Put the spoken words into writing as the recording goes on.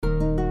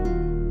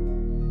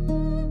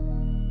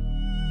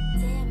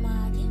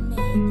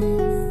What's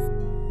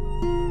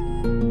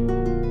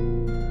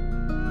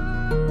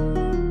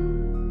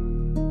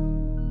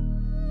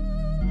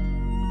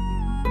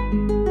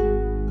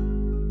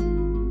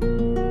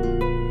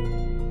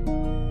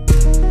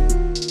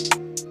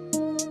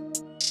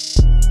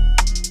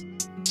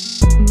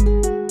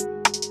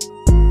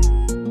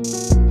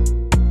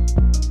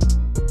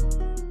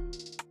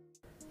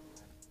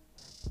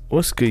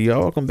good,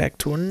 y'all? Welcome back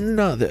to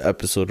another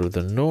episode of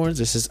the Norns.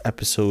 This is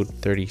episode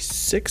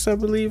 36, I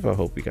believe. I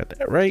hope we got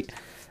that right.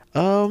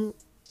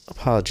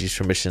 Apologies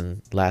for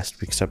missing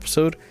last week's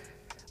episode.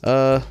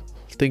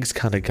 Things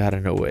kind of got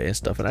in the way and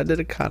stuff, and I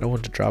did kind of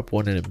want to drop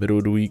one in the middle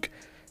of the week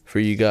for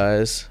you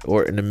guys,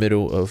 or in the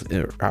middle of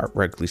our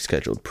regularly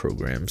scheduled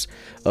programs.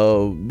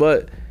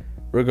 But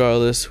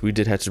regardless, we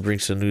did have to bring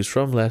some news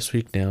from last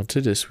week down to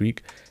this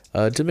week.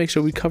 To make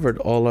sure we covered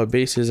all our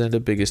bases and the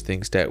biggest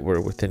things that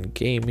were within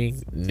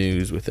gaming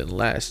news within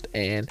last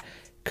and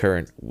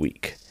current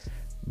week.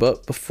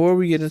 But before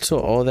we get into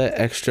all that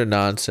extra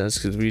nonsense,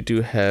 because we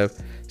do have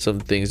some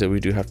things that we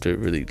do have to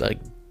really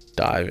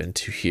dive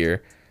into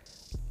here.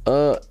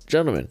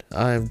 Gentlemen,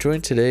 I am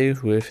joined today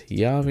with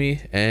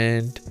Yami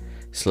and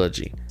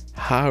Sludgy.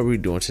 How are we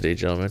doing today,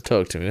 gentlemen?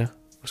 Talk to me.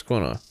 What's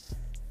going on?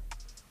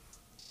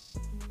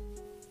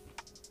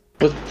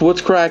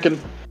 What's cracking?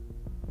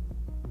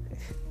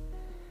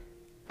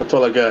 That's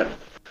all I got.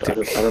 I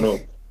don't know.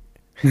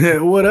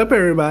 What up,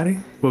 everybody?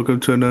 Welcome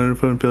to another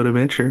fun-filled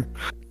adventure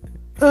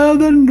of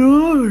the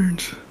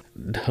Norns.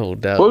 No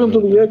doubt. Welcome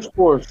to the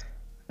X-Force.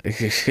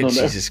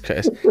 Jesus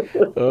Christ.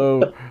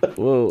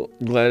 Well,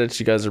 glad that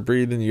you guys are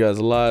breathing, you guys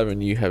are alive,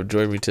 and you have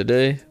joined me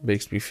today.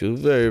 Makes me feel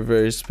very,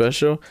 very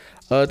special.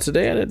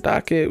 Today on the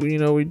docket,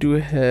 we do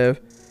have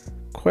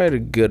quite a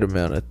good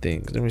amount of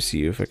things. Let me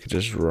see if I could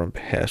just run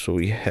past what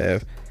we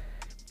have.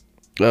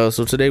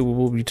 So today we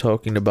will be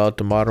talking about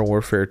the Modern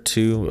Warfare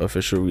 2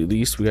 official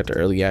release. We got the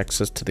early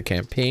access to the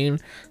campaign.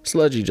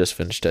 Sludgy just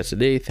finished that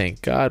today,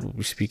 thank God. We'll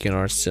be speaking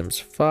on Sims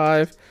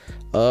 5.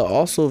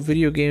 Also,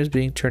 video games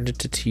being turned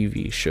into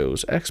TV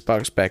shows.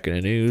 Xbox back in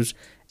the news.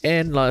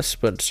 And last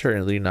but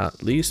certainly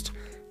not least,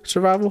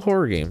 survival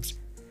horror games.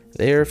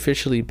 They are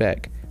officially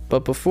back.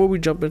 But before we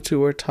jump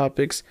into our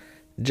topics,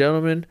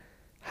 gentlemen,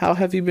 how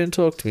have you been?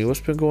 Talk to me. What's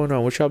been going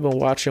on? What y'all been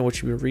watching?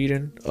 What you been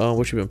reading?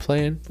 What you been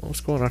playing?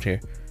 What's going on here?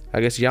 I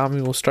guess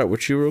Yami, we'll start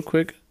with you real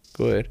quick.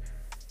 Go ahead.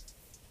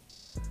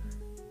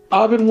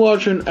 I've been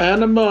watching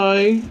anime,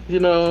 I've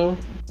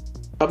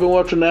been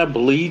watching that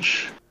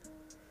Bleach,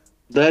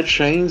 that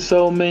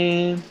Chainsaw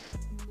Man,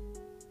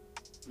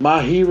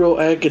 My Hero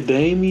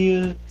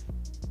Academia.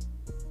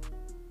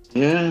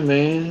 Yeah,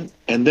 man.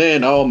 And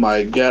then, oh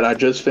my God, I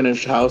just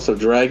finished House of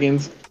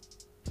Dragons.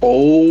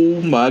 Oh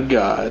my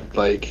God.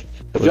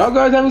 If y'all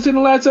guys haven't seen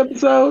the last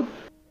episode,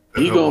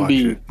 you're gonna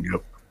be,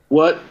 yep.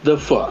 What the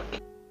fuck?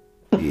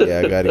 Yeah,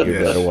 I gotta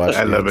give that a watch.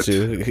 I love it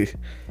too.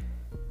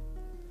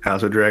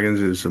 House of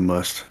Dragons is a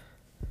must.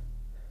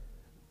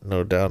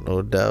 No doubt,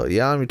 no doubt.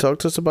 Yami, talk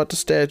to us about the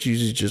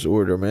statues you just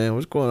ordered, man.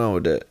 What's going on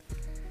with that?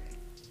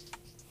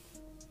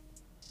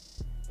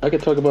 I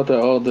could talk about that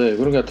all day.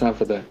 We don't got time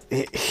for that.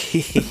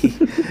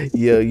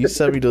 Yo, you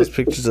sent me those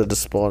pictures of the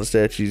Spawn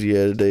statues the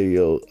other day.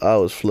 Yo, I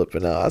was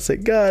flipping out. I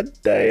said, God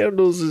damn,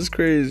 those is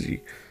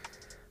crazy.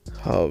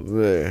 Oh,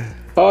 man.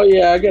 Oh,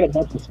 yeah, I got a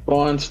bunch of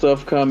Spawn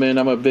stuff coming.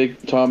 I'm a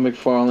big Tom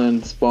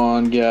McFarlane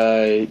Spawn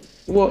guy.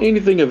 Well,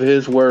 anything of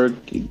his work,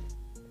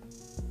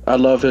 I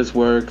love his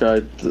work.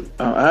 I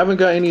haven't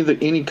got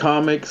any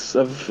comics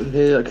of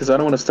his, because I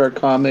don't want to start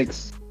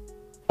comics.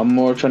 I'm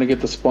more trying to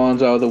get the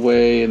Spawns out of the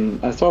way,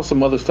 and I saw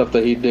some other stuff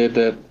that he did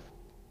that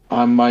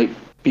I might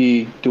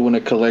be doing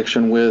a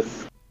collection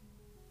with.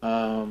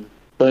 But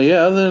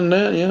yeah, other than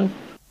that, yeah.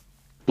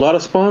 A lot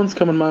of Spawns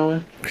coming my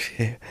way.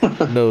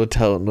 No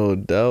doubt, no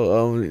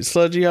doubt.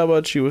 Sludgy, how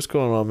about you? What's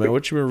going on, man?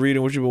 What you been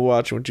reading? What you been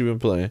watching? What you been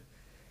playing?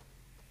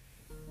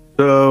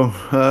 So,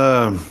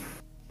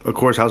 of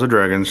course, House of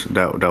Dragons.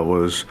 That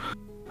was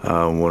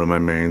one of my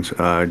mains.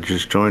 I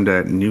just joined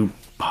that new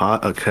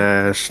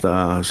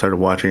podcast. Started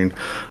watching.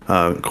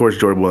 Of course,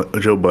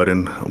 Joe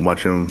Budden. I'm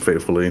watching him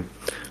faithfully.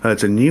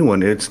 It's a new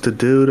one. It's the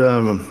dude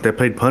that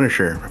played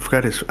Punisher.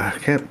 I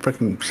can't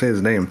fucking say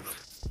his name,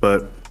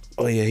 but.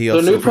 Oh yeah, he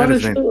also the new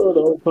Punisher or the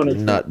old Punisher?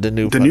 Not the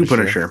new Punisher. New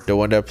Punisher. The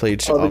one that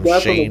played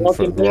Shane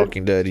from The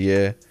Walking Dead.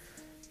 Yeah.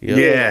 Yep.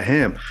 Yeah,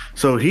 him.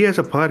 So he has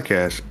a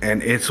podcast,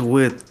 and it's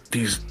with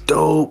these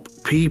dope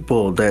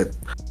people that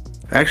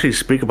actually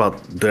speak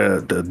about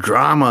the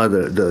drama,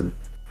 the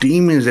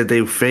demons that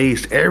they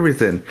faced,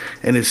 everything,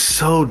 and it's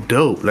so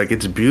dope.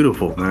 It's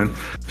beautiful, man.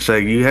 It's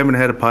you haven't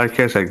had a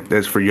podcast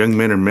that's for young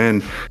men or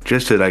men,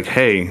 just to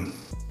hey,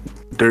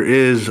 there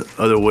is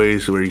other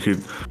ways where you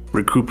could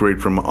recuperate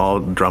from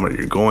all the drama that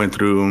you're going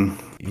through.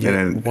 Yeah,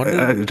 and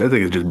I think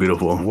it's just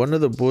beautiful. One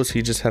of the boys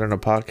he just had on a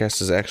podcast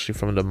is actually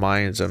from the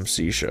Mayans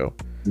MC show.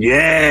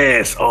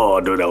 Yes. Oh,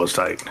 dude, that was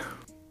tight.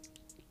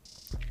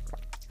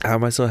 I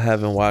myself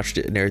haven't watched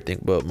it and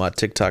everything, but my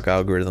TikTok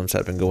algorithms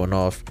have been going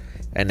off,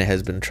 and it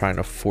has been trying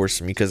to force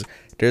me, because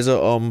there's a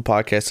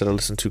podcast that I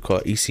listen to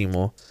called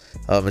Isimo.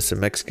 It's a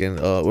Mexican,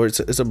 or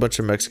it's a bunch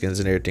of Mexicans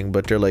and everything,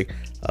 but they're like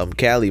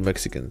Cali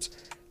Mexicans.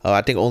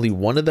 I think only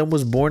one of them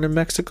was born in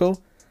Mexico,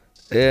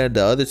 and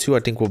the other two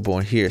I think were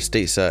born here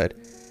stateside.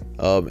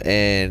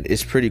 And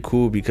it's pretty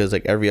cool because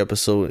like every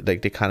episode,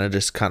 like they kind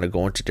of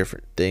go into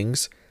different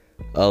things.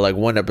 Like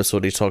one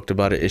episode they talked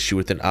about an issue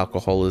within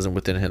alcoholism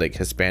within like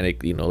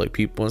Hispanic, like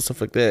people and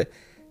stuff like that.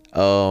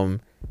 And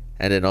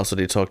then also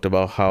they talked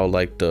about how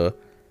like you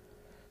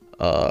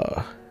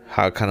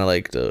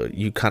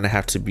kind of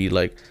have to be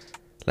like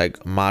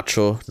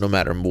macho no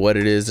matter what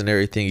it is and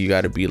everything. You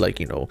got to be like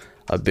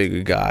a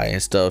bigger guy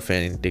and stuff,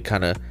 and it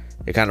kind of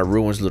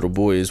ruins little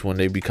boys when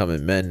they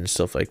becoming men and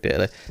stuff like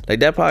that.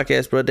 Like that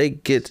podcast, bro,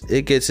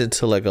 it gets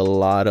into like a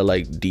lot of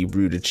like deep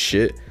rooted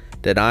shit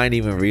that I didn't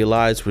even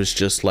realize was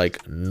just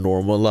like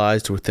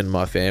normalized within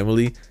my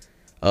family.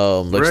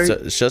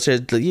 Like such as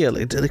like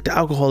the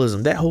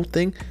alcoholism, that whole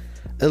thing.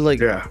 And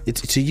like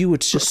it's to you,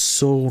 it's just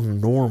so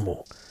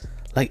normal.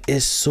 Like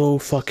it's so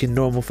fucking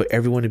normal for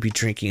everyone to be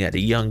drinking at a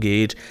young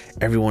age,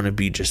 everyone to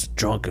be just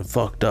drunk and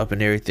fucked up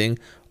and everything,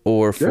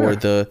 or for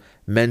the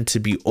men to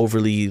be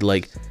overly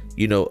like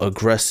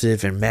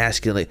aggressive and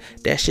masculine. Like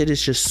that shit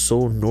is just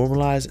so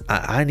normalized.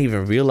 I didn't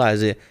even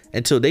realize it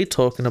until they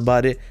talking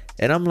about it,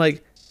 and I'm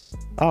like,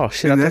 oh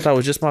shit, I thought that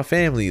was just my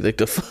family. Like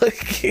the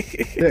fuck.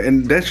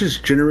 And that's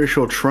just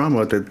generational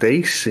trauma that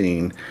they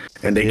seen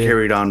and they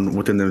carried on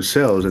within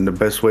themselves, and the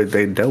best way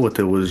they dealt with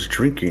it was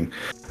drinking.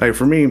 Like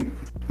for me,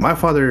 my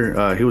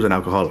father, he was an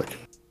alcoholic.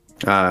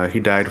 He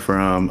died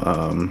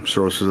from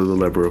cirrhosis of the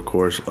liver, of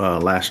course,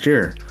 last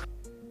year.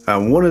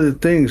 One of the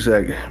things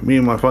that me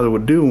and my father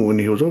would do when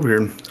he was over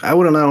here, I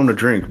wouldn't allow him to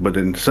drink, but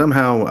then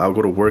somehow I'll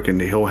go to work and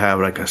he'll have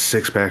like a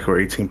 6-pack or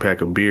 18-pack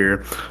of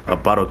beer, a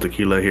bottle of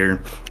tequila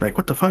here. Like,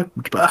 what the fuck?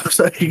 I was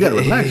like, you gotta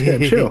relax, you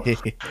gotta chill.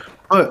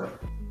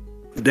 But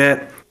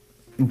that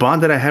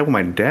bond that I had with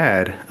my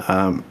dad,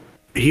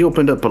 he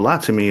opened up a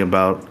lot to me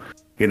about,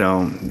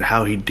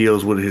 how he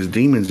deals with his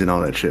demons and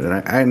all that shit.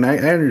 And I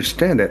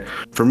understand that.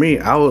 For me,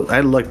 I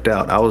lucked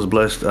out. I was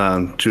blessed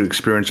to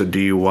experience a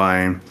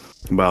DUI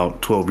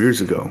about 12 years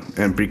ago,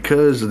 and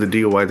because of the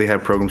DUI, they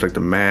had programs like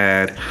the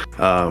MAD.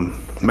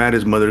 MAD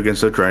is Mother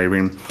Against Drunk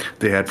Driving.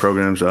 They had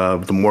programs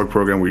of the morgue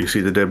program where you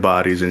see the dead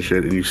bodies and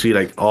shit, and you see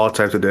like all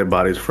types of dead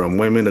bodies, from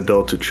women,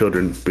 adults to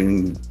children,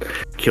 being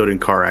killed in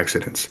car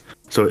accidents.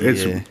 So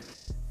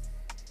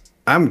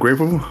I'm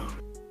grateful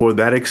for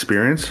that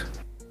experience,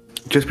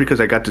 just because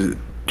I got to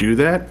do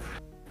that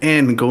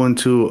and go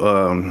into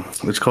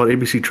it's called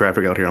ABC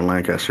Traffic out here in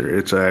Lancaster.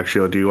 It's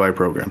actually a DUI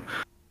program.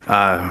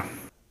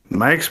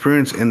 My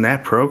experience in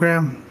that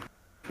program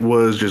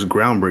was just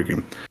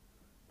groundbreaking.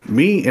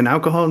 Me and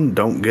alcohol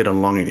don't get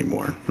along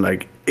anymore.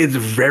 Like, it's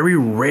very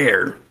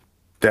rare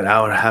that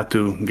I would have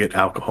to get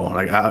alcohol.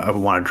 Like, I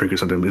want to drink or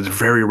something. It's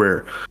very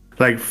rare.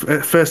 Like,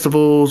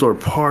 festivals or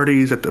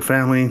parties at the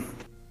family,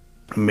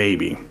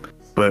 maybe.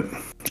 But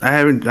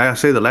I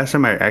say the last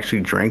time I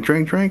actually drank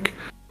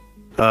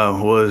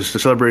was the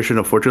celebration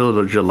of 4th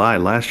of July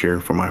last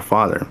year for my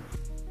father.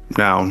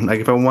 Now, like,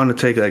 if I want to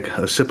take like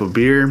a sip of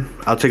beer,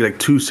 I'll take like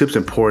 2 sips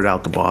and pour it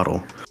out the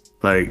bottle.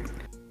 Like,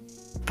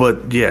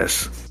 but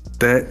yes,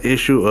 that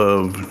issue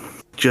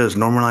of just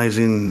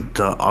normalizing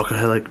the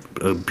alcoholic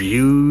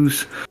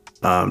abuse,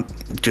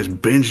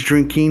 just binge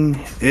drinking,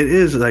 it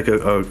is like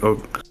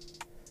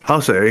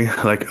I'll say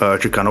like a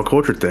Chicano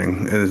culture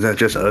thing. And it's not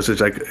just us,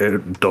 it's like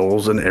it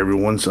dulls in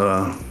everyone's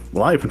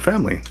life and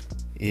family.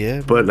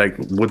 Yeah. But like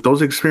with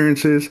those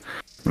experiences,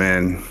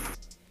 man,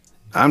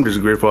 I'm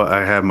just grateful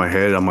I have my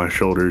head on my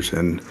shoulders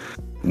and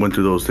went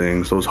through those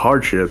things, those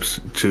hardships,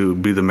 to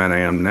be the man I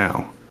am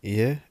now.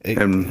 Yeah.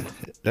 And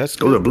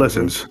those are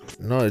blessings.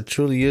 No, it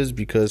truly is,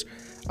 because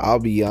I'll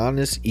be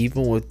honest,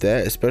 even with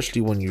that,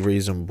 especially when you're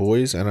raising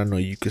boys, and I know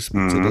you can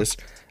speak to this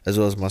as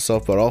well as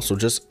myself, but also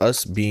just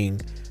us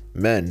being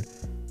men,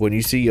 when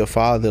you see your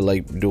father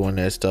like doing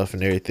that stuff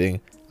and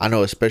everything, I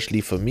know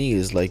especially for me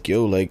is like,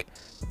 yo, like,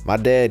 my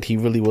dad, he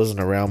really wasn't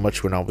around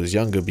much when I was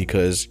younger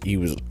because he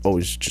was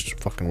always just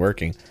fucking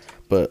working.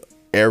 But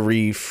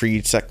every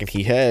free second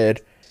he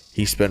had,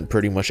 he spent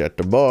pretty much at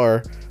the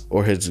bar,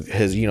 or his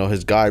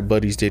guy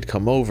buddies did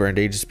come over and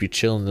they just be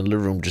chilling in the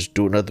living room, just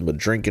doing nothing but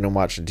drinking and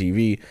watching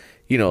TV,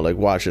 like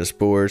watching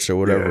sports or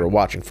whatever, or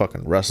watching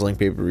fucking wrestling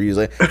pay-per-views,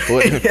 like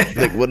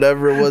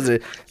whatever it was,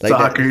 like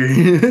soccer,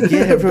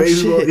 bro,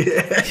 baseball,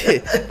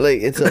 shit.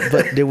 Like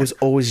but there was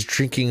always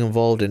drinking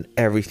involved in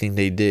everything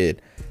they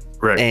did.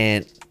 Right.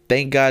 And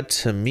thank God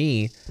to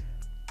me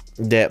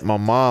that my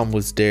mom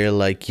was there,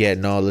 like, yeah,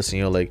 no,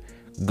 listen, like,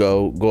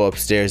 go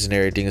upstairs and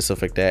everything and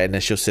stuff like that, and then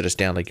she'll sit us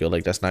down like, yo,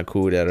 like, that's not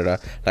cool, da da da.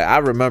 Like, I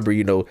remember,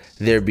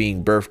 there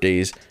being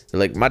birthdays,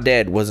 like, my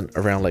dad wasn't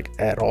around like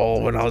at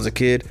all when I was a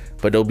kid,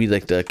 but there'll be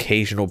like the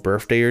occasional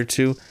birthday or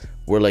two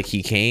where like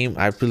he came.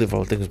 I believe, I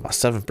think it was my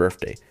 7th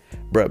birthday,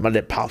 bro. My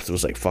dad pops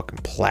was like fucking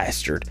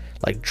plastered,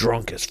 like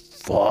drunk as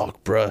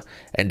fuck, bruh.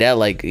 And that,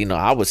 like,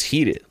 I was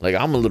heated. Like,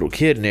 I'm a little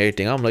kid and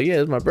everything. I'm like,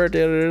 yeah, it's my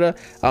birthday, da, da, da.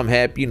 I'm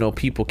happy,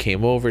 people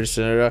came over, da,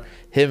 da, da.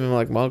 Him and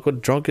like my uncle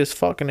drunk as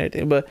fuck and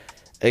everything. But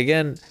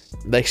again,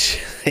 like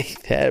shit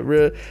like that,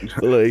 bro.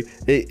 Like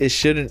it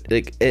shouldn't,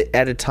 like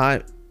at a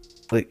time,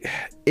 like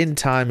in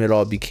time, it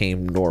all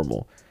became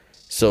normal.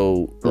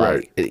 So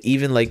like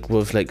even like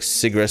with like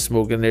cigarette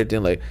smoking and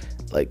everything, like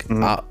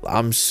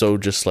I'm so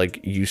just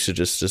like used to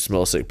just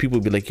smell sick. People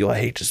be like, yo, I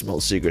hate to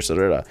smell cigarettes.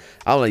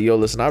 I'm like, yo,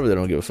 listen, I really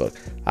don't give a fuck.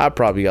 I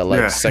probably got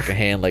like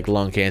secondhand like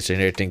lung cancer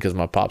and everything because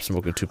my pop's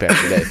smoking 2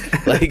 packs a day.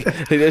 like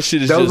that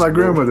shit is. That was just my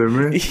grandmother,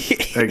 man.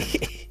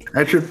 Like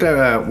I tripped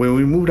out when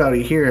we moved out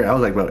of here. I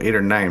was like about 8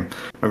 or 9.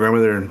 My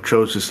grandmother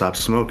chose to stop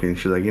smoking.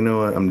 She's like, you know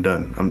what, I'm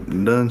done.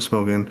 I'm done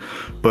smoking.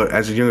 But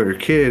as a younger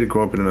kid,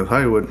 growing up in North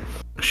Hollywood,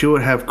 she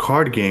would have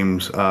card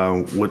games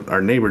with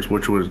our neighbors,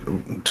 which was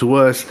to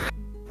us.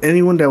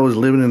 Anyone that was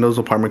living in those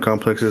apartment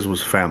complexes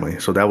was family.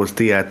 So that was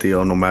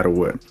tía no matter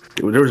what.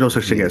 There was no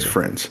such thing as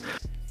friends.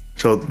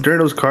 So during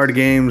those card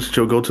games,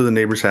 she'll go to the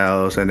neighbor's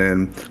house and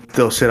then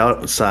they'll sit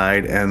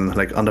outside and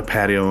like on the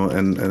patio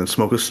and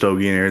smoke a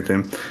stogie and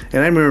everything.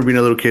 And I remember being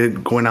a little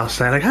kid going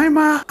outside like, hi,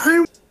 Ma,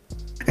 hi.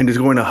 And just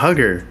going to hug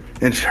her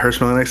and her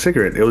smelling like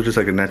cigarette. It was just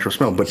like a natural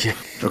smell. But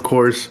of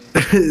course,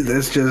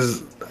 that's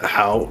just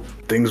how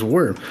things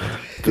were.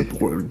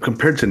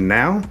 Compared to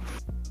now,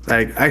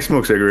 like I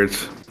smoke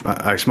cigarettes.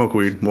 I smoke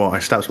weed. Well, I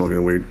stopped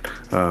smoking weed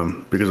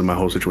because of my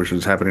whole situation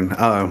that's happening.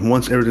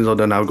 Once everything's all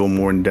done, I'll go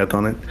more in depth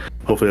on it.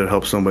 Hopefully, it'll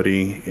help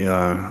somebody,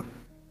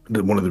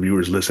 one of the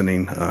viewers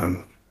listening.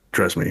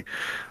 Trust me.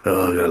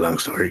 Oh, I got a long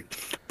story.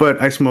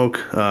 But I smoke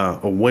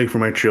away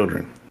from my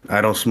children. I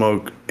don't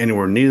smoke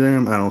anywhere near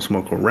them. I don't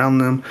smoke around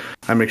them.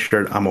 I make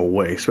sure I'm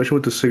away, especially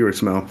with the cigarette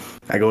smell.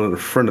 I go to the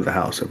front of the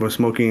house. If I'm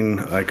smoking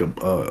like a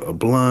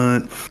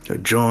blunt, a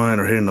joint,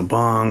 or hitting a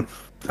bong,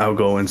 I'll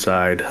go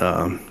inside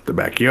the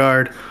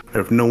backyard.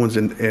 If no one's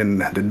in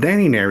the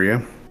dining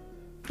area,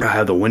 I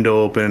have the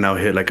window open and I'll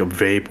hit like a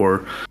vape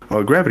or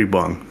a gravity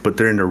bong. But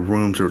they're in their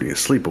rooms already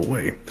asleep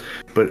away.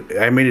 But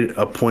I made it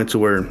a point to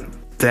where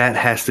that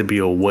has to be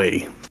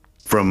away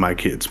from my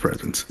kids'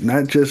 presence.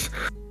 Not just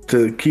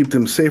to keep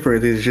them safe or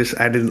anything. It's just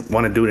I didn't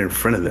want to do it in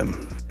front of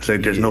them. It's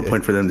like there's no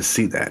point for them to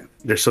see that.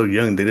 They're so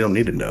young, they don't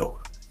need to know.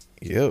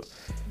 Yep.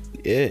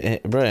 Yeah,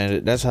 bro,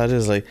 and that's how it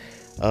is. Like,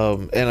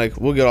 and like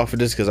we'll get off of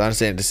this because I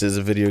understand this is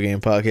a video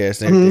game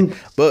podcast and everything.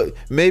 But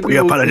maybe we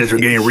apologize for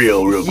getting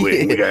real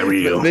quick. We got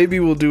real. Maybe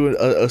we'll do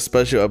a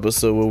special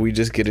episode where we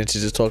just get into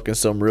just talking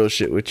some real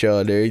shit with y'all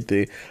and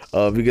everything.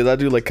 Because I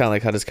do like kind of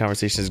like how this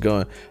conversation is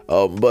going.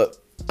 But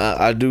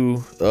I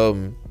do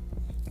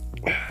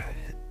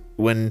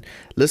when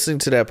listening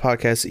to that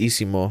podcast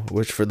Isimo,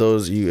 which for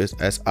those of you is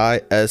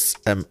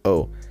ISIMO.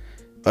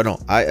 Oh no,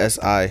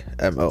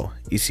 ISIMO,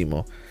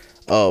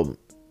 Isimo.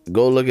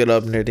 Go look it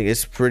up and everything.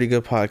 It's a pretty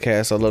good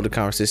podcast. I love the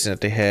conversation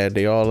that they had.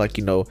 They all like,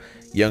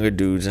 younger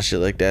dudes and shit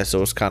like that.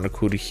 So it's kind of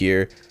cool to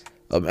hear.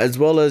 As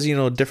well as,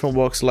 different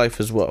walks of life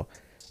as well.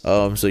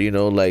 So,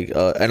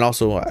 and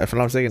also, if I'm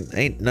not mistaken,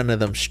 ain't none of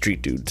them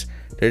street dudes.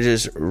 They're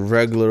just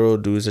regular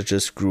old dudes that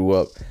just grew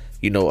up,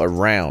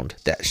 around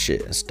that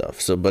shit and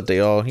stuff. So, but they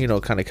all,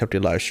 kind of kept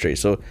their lives straight.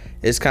 So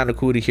it's kind of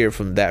cool to hear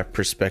from that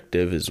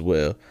perspective as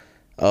well.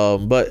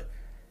 But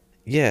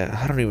yeah,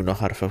 I don't even know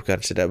how the fuck got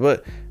into that,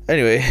 but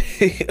anyway,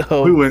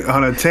 we went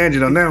on a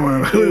tangent on that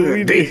one.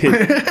 We did.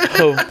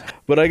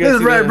 But I guess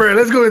this is right, bro.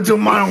 Let's go into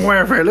Modern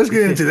Warfare. Let's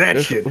get into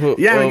that shit.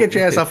 Get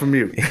your ass off of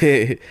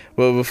mute.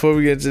 Well, before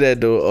we get into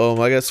that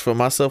though, I guess for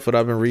myself, what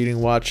I've been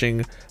reading,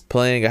 watching,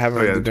 playing, I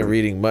haven't really been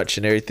reading much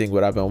and everything.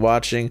 What I've been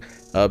watching,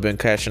 I've been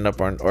catching up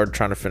on or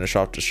trying to finish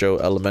off the show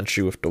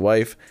Elementary with the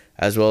wife,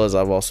 as well as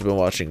I've also been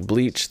watching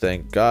Bleach.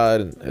 Thank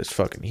God, and it's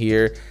fucking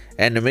here.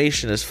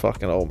 Animation is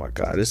fucking, oh my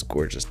god, it's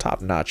gorgeous,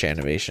 top notch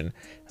animation.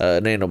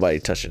 There ain't nobody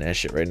touching that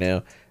shit right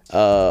now.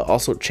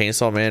 Also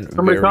Chainsaw Man.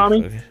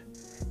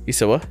 You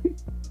said what?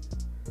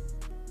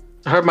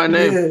 I heard my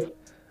name.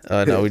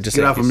 No, we just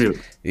get off of mute.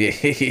 Yeah,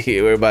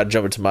 we're about to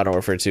jump into Modern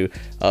Warfare 2 in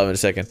a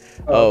second.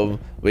 But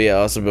yeah, I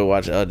also been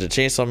watching the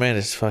Chainsaw Man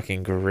is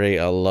fucking great.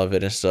 I love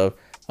it and stuff.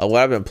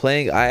 What I've been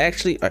playing, I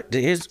actually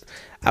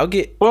I'll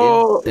get.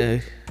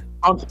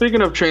 I'm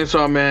speaking of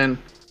Chainsaw Man.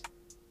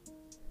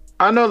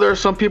 I know there are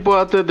some people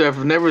out there that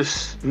have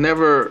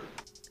never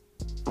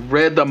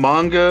read the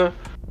manga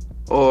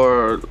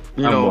or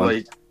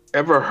like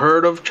ever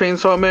heard of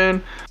Chainsaw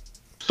Man.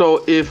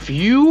 So if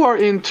you are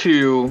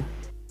into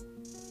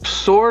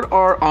Sword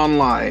Art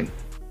Online,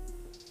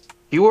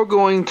 you are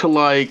going to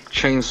like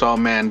Chainsaw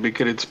Man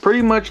because it's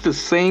pretty much the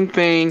same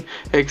thing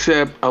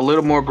except a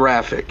little more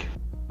graphic.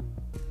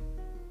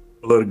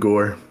 A lot of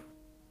gore.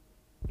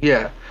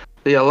 Yeah,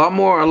 a lot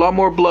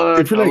more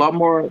blood, a lot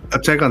more.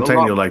 Attack on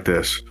Titan, you'll like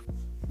this.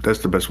 That's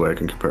the best way I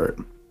can compare it.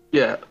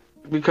 Yeah,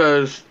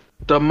 because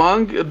the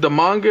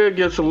manga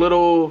gets a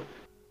little.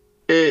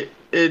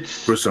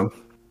 It's gruesome.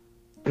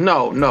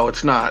 No,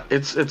 it's not.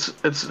 It's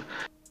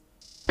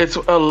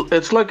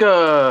like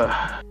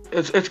a.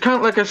 It's kind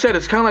of like I said.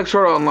 It's kind of like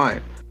Sword Art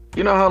Online.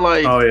 You know how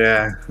like. Oh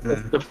yeah.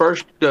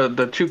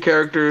 The two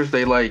characters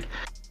they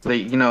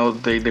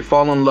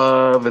fall in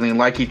love and they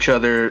like each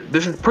other.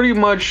 This is pretty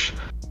much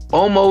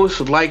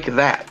almost like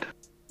that.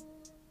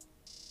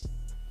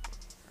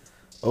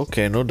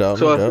 Okay, no doubt,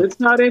 So no if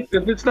doubt.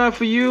 if it's not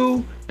for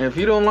you, and if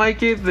you don't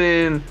like it,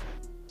 then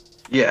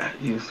yeah,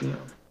 you see, not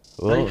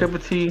your Well, cup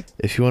of tea.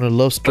 if you want a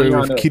love But story yeah,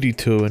 with no.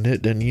 Kirito in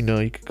it, then you know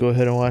you could go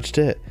ahead and watch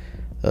that.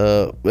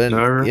 And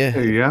All right. yeah,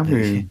 Yeah, I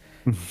mean,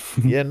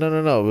 yeah, no,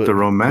 the but by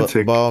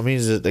romantic. all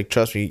means, like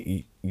trust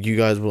me, you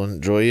guys will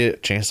enjoy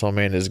it. Chainsaw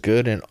Man is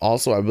good, and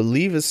also I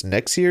believe it's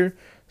next year.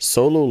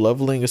 Solo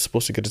Leveling is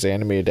supposed to get its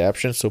anime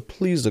adaptation, so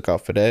please look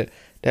out for that.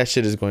 That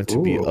shit is going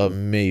to be Ooh.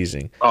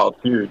 amazing. Oh,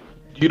 dude,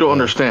 you don't Uh,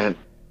 understand.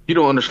 You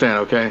don't understand,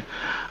 okay?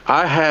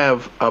 I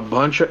have a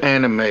bunch of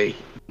anime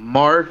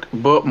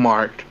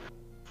bookmarked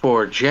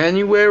for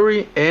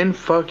January and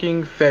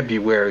fucking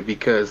February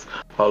because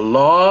a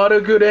lot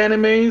of good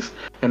animes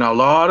and a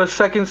lot of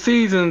second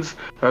seasons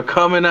are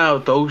coming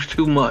out those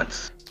 2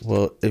 months.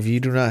 well, if you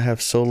do not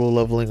have Solo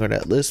Leveling on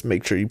that list,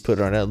 make sure you put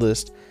it on that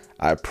list.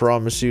 I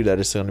promise you that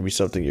it's going to be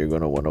something you're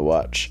going to want to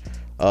watch.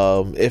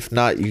 If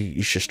not,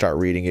 you should start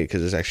reading it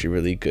because it's actually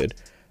really good.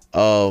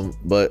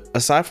 But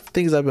aside from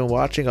things I've been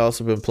watching, I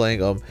also been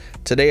playing.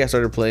 Today I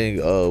started playing.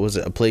 Was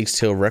it A Plague's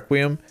Tale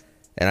Requiem?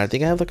 And I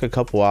think I have like a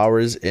couple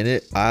hours in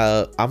it.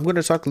 I'm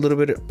gonna talk a little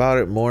bit about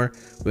it more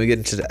when we get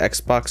into the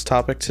Xbox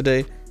topic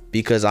today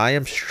because I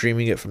am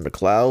streaming it from the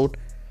cloud.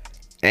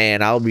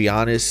 And I'll be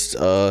honest,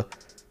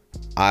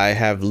 I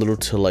have little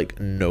to like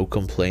no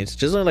complaints.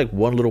 Just like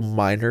one little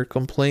minor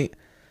complaint,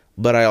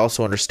 but I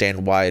also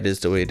understand why it is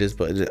the way it is.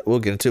 But we'll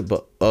get into it.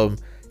 But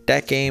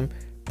that game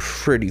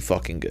pretty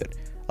fucking good.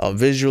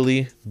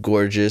 Visually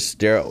gorgeous.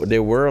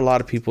 There were a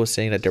lot of people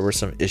saying that there were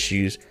some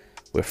issues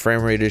with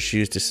frame rate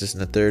issues. This is in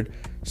the third.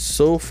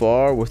 So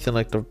far, within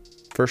like the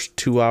first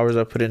 2 hours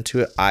I put into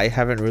it, I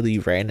haven't really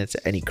ran into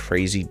any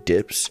crazy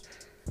dips,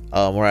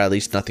 or at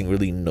least nothing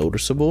really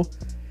noticeable.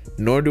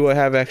 Nor do I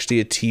have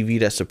actually a TV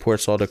that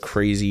supports all the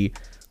crazy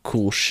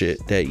cool shit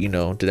that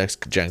the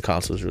next gen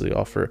consoles really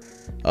offer.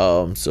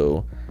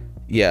 So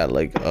yeah,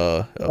 like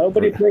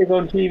Nobody plays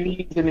on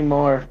TVs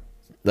anymore.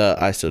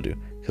 I still do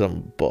because I'm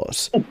a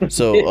boss.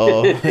 So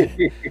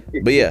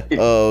but yeah,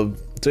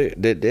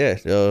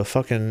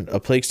 fucking A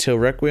Plague's Tale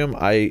Requiem.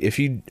 If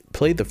you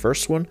played the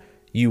first one,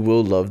 you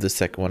will love the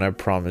second one. I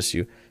promise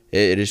you.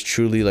 It is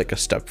truly like a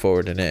step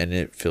forward in it, and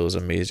it feels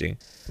amazing.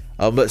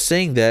 But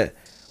saying that,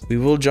 we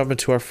will jump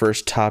into our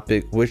first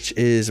topic, which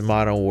is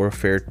Modern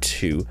Warfare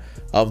 2.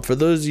 For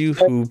those of you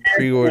who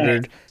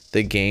pre-ordered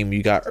the game,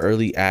 you got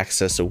early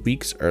access, a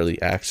week's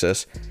early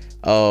access,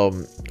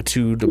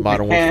 to the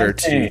Modern Warfare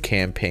 2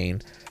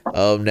 campaign.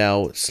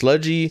 Now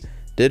Sludgy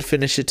did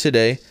finish it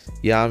today.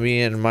 Yami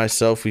and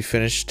myself, we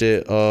finished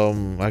it.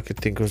 I could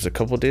think it was a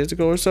couple days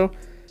ago or so.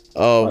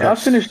 I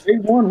finished day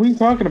one. What are you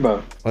talking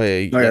about? Oh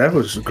yeah, That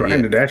was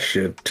grinding that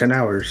shit. 10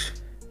 hours.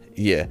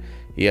 Yeah,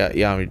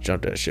 Yami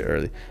jumped that shit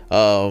early.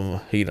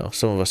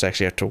 Some of us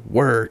actually have to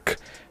work.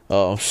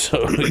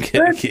 So we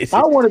get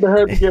I wanted to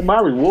hurry to get my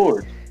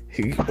reward.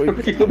 you can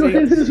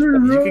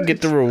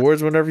get the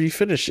rewards whenever you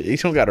finish it. You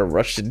don't gotta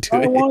rush into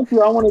it. I want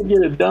to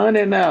get it done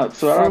and out,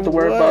 so I don't have to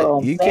worry about it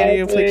on You Friday. can't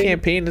even play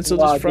campaign until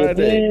this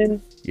Friday.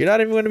 You're not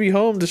even gonna be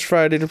home this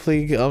Friday to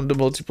play the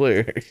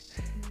multiplayer.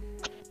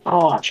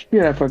 Oh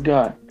shit! I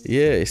forgot.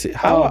 Yeah, see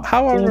how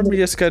I remember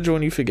your schedule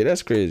and you forget.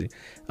 That's crazy.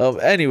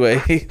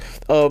 Anyway,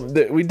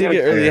 we did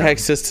get early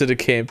access to the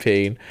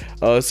campaign.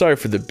 Sorry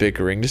for the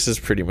bickering. This is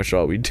pretty much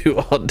all we do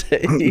all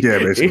day. Yeah,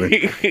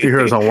 basically. You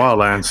heard us on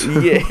Wildlands.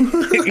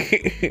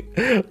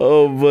 Yeah.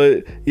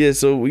 But yeah,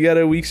 so we got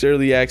a week's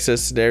early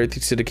access and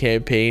everything to the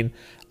campaign.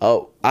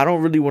 I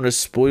don't really want to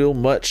spoil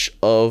much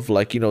of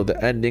the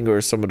ending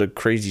or some of the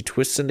crazy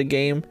twists in the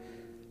game.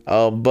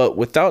 But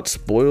without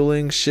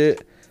spoiling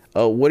shit,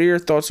 what are your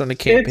thoughts on the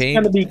campaign?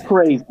 It's gonna be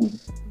crazy.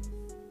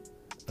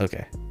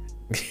 Okay.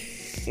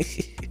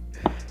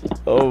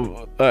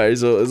 All right.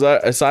 So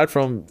aside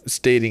from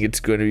stating it's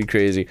going to be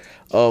crazy,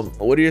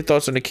 what are your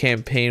thoughts on the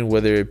campaign?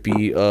 Whether it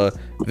be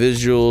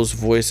visuals,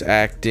 voice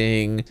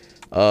acting,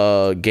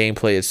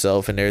 gameplay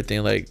itself, and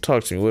everything. Like,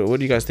 talk to me. What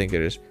do you guys think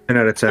it is? 10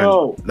 out of 10.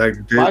 Yo, Like,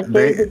 my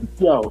favorite.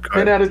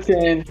 10 out of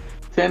 10.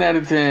 10 out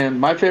of 10.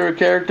 My favorite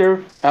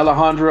character,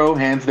 Alejandro,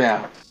 hands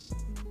down.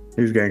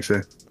 He's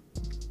gangster.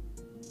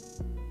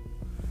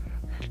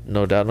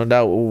 No doubt.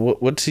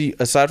 What's he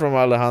aside from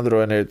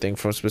Alejandro and everything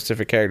from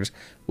specific characters?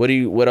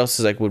 What else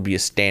is would be a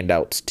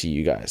standouts to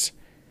you guys?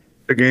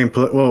 The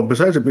gameplay. Well,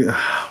 besides it being,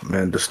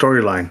 man, the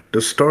storyline. The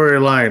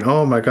storyline.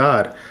 Oh my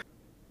god.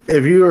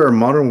 If you are a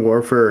Modern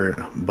Warfare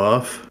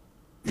buff,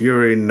 you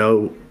already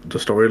know the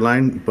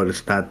storyline, but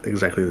it's not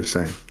exactly the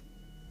same.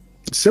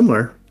 It's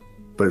similar,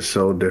 but it's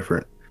so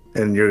different,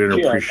 and you're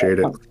gonna appreciate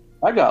it.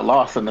 I got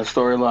lost in the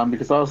storyline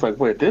because I was like,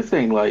 wait, this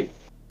ain't like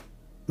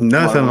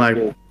nothing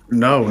like.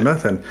 No,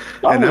 nothing.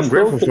 And I'm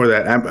grateful for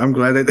that. I'm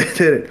glad that they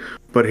did it.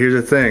 But here's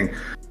the thing.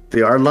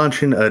 They are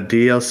launching a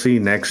DLC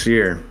next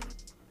year.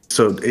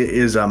 So it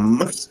is a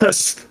must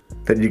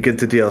that you get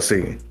the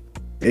DLC.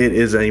 It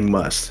is a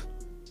must.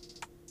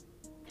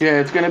 Yeah,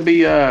 it's going to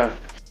be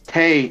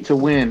pay to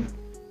win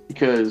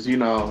because, they're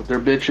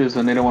bitches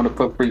and they don't want to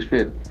put free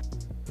shit.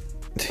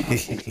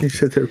 You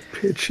said they're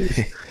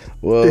bitches.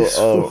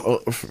 Well,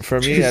 for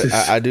me,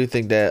 I do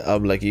think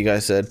that like you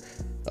guys said,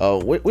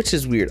 which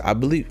is weird. I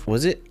believe,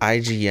 was it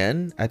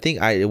IGN? I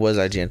think it was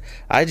IGN.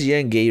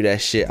 IGN gave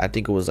that shit. I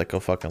think it was like a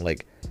fucking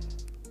like,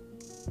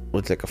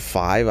 with like a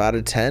 5 out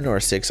of 10 or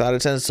a 6 out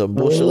of 10. So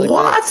bullshit like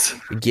what?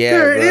 that. Yeah,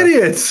 they're bro.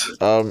 idiots.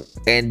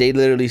 And they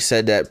literally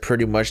said that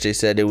pretty much. They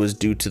said it was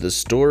due to the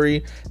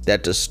story.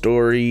 That the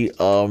story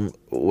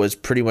was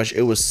pretty much,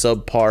 it was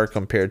subpar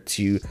compared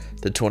to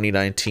the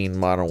 2019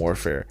 Modern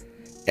Warfare.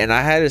 And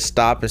I had to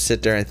stop and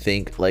sit there and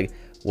think, like,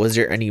 was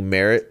there any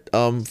merit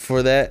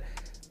for that?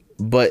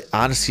 But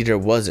honestly, there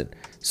wasn't.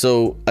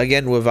 So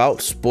again,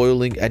 without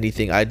spoiling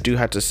anything, I do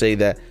have to say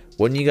that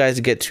when you guys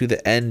get to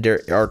the end,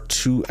 there are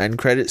 2 end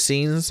credit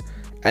scenes,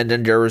 and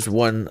then there is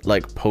one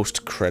like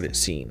post credit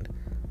scene.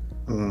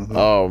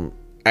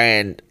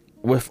 And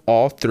with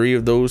all 3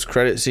 of those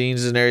credit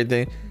scenes and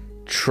everything,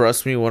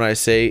 trust me when I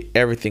say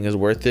everything is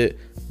worth it.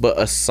 But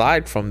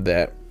aside from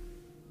that,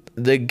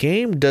 the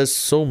game does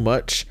so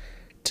much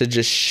to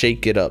just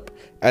shake it up,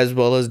 as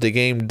well as the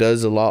game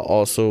does a lot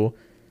also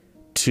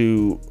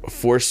to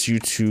force you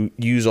to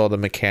use all the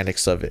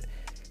mechanics of it.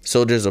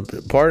 So there's a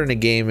part in the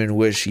game in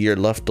which you're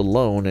left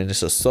alone and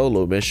it's a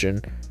solo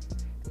mission,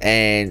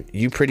 and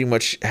you pretty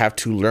much have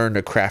to learn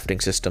the crafting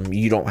system.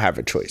 You don't have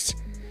a choice.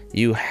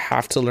 You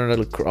have to learn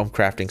the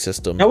crafting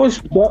system.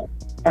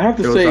 I have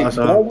to say,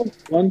 awesome. That was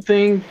one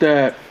thing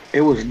that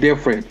it was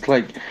different.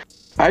 Like,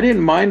 I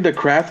didn't mind the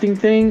crafting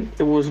thing.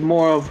 It was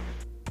more of,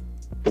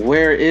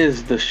 where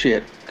is the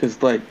shit?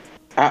 Because like,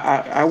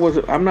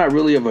 I'm not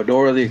really a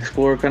Dora the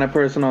Explorer kind of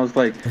person. I was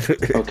like,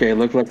 okay,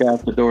 look like I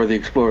have to Dora the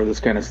Explorer,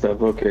 this kind of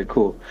stuff. Okay,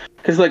 cool.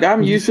 Because like,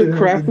 I'm used to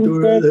crafting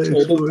stuff, so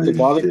it doesn't really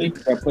bother me.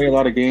 I play a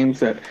lot of games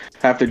that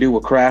have to do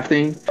with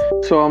crafting,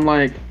 so I'm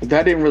like,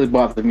 that didn't really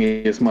bother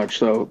me as much.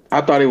 So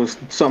I thought it was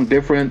something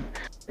different,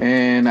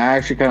 and I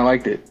actually kind of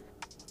liked it.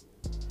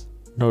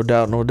 No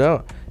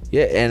doubt.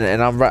 Yeah,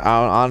 and I'm right.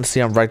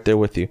 Honestly, I'm right there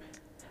with you.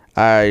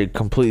 I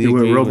completely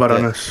agree. You went robot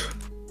on us.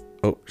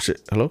 Oh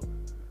shit! Hello.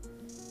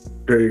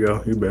 There you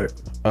go. You back.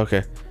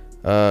 Okay.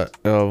 What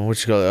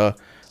you call it?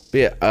 But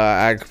yeah,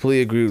 I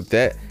completely agree with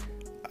that.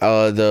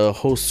 The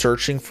whole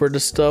searching for the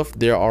stuff.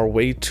 There are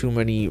way too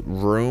many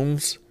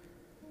rooms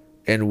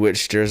in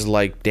which there's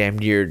like damn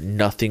near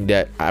nothing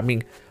that. I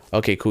mean,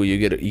 okay, cool. You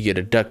get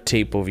a duct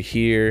tape over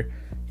here.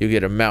 You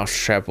get a mouse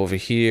trap over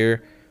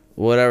here.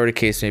 Whatever the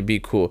case may be,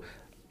 cool.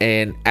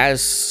 And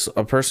as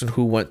a person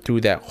who went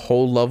through that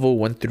whole level,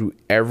 went through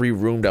every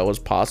room that was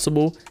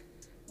possible,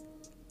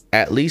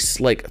 at least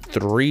like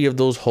 3 of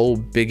those whole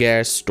big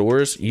ass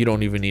stores you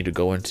don't even need to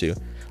go into.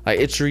 Like,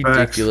 it's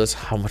ridiculous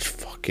how much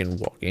fucking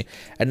walking.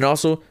 And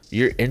also,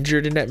 you're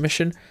injured in that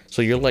mission,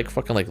 so you're like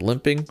fucking like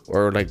limping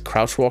or like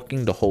crouch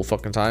walking the whole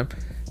fucking time.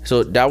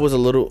 So that was a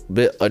little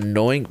bit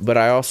annoying, but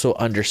I also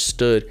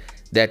understood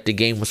that the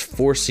game was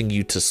forcing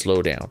you to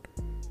slow down.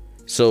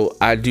 So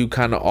I do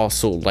kind of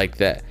also like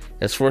that.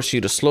 It's forcing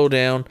you to slow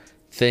down,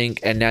 think,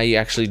 and now you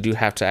actually do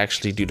have to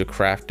actually do the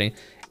crafting.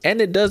 And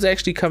it does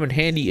actually come in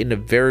handy in the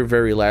very,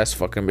 very last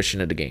fucking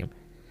mission of the game.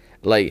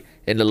 Like,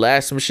 in the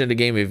last mission of the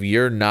game, if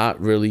you're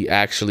not really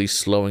actually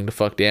slowing the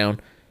fuck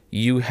down,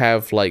 you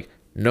have like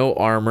no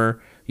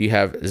armor, you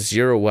have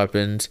 0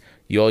 weapons,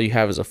 all you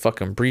have is a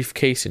fucking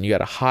briefcase, and you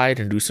gotta hide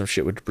and do some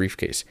shit with the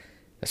briefcase.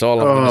 That's all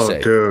I'm gonna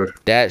say. Dude.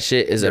 That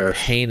shit is a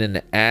pain in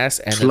the ass.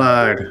 And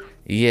slide.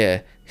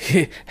 Yeah.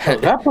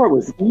 That part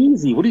was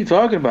easy. What are you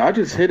talking about? I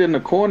just hid in the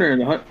corner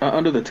and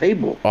under the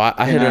table. Oh,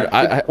 I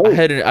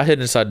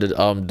hid inside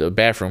the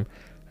bathroom.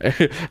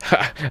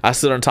 I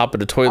stood on top of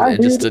the toilet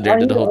and just stood there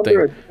and did the whole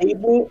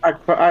thing.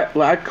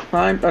 I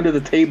climbed under the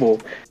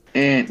table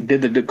and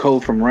did the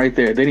code from right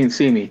there. They didn't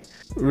see me.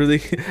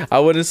 Really? I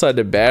went inside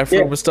the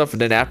bathroom and stuff,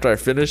 and then after I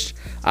finished,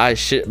 I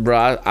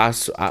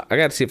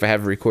gotta see if I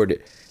have it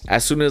recorded.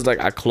 As soon as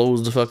like I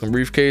close the fucking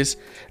briefcase,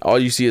 all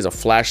you see is a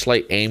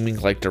flashlight aiming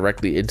like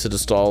directly into the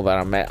stall that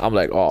I'm at. I'm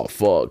like, oh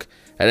fuck.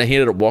 And then he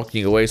ended up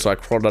walking away, so I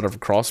crawled out of a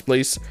cross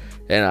place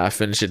and I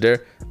finished it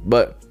there.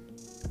 But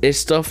it's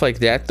stuff like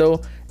that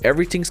though.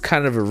 Everything's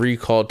kind of a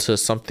recall to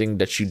something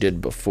that you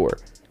did before.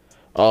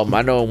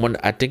 I know when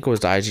I think it was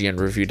the IGN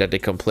review that they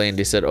complained,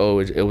 they said, oh,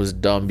 it was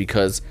dumb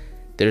because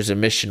there's a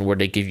mission where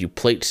they give you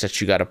plates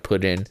that you gotta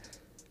put in,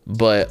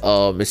 but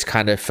it's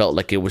kind of felt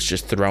like it was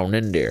just thrown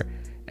in there.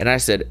 And I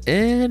said,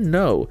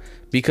 no,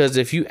 because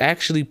if you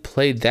actually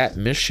played that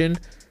mission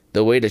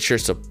the way that you're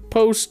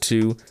supposed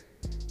to,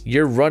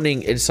 you're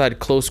running inside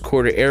close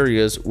quarter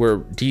areas where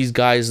these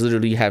guys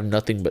literally have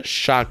nothing but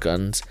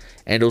shotguns,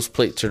 and those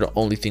plates are the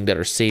only thing that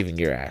are saving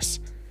your ass.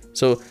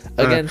 So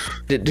again,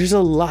 there's a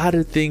lot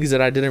of things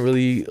that I didn't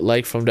really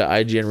like from the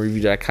IGN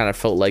review that I kind of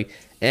felt like,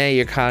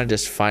 you're kind of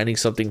just finding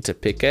something to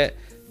pick at.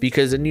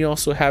 Because then you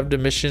also have the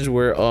missions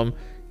where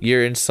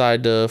you're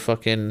inside the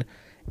fucking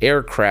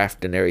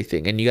aircraft and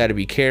everything, and you got to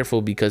be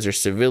careful because there's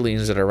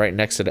civilians that are right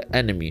next to the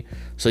enemy,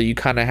 so you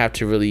kind of have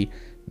to really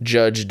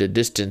judge the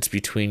distance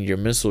between your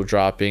missile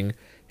dropping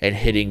and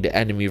hitting the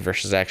enemy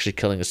versus actually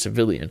killing a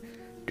civilian.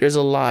 There's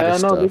a lot of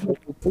stuff.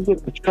 They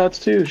get the shots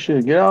too.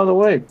 Shit, get out of the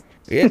way.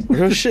 Yeah,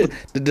 real shit.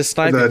 The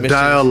sniping The mission.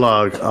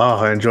 dialogue. Oh,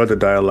 I enjoyed the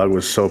dialogue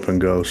with Soap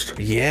and Ghost.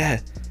 Yeah.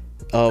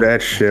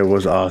 That shit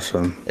was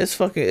awesome. It's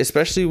fucking,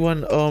 especially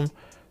when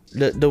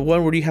the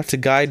one where you have to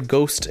guide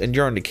Ghost and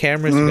you're on the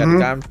cameras, you gotta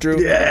guide him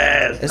through.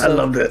 Yes, I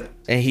loved it.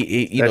 And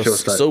he you That know,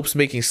 shit was Soap's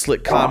making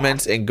slick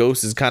comments, and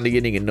Ghost is kind of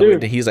getting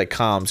annoyed, and he's like,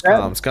 calms.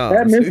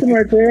 That mission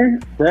right there,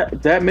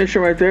 that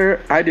mission right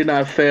there, I did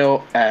not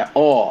fail at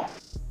all.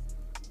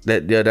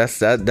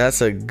 That's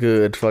a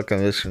good fucking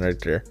mission right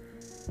there.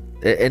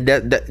 And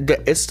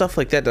that it's stuff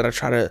like that I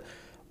try to,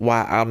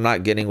 why I'm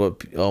not getting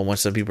what when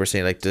some people are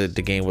saying like the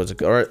game was,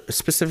 or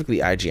specifically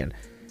IGN,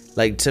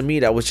 like to me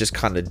that was just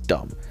kind of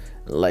dumb.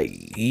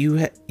 Like you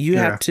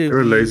have to,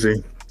 they're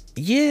lazy.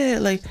 Yeah,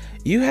 like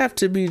you have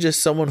to be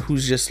just someone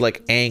who's just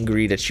like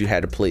angry that you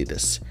had to play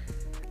this,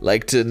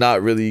 like to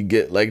not really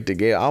get like the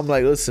game. I'm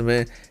like, listen,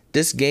 man,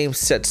 this game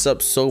sets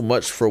up so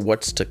much for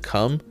what's to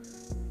come,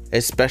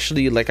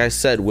 especially like I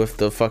said with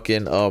the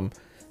fucking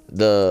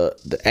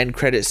the end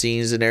credit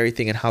scenes and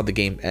everything and how the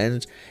game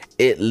ends.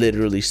 It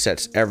literally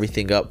sets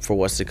everything up for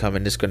what's to come,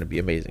 and it's going to be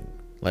amazing.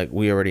 Like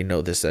we already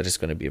know this, that it's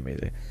going to be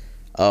amazing.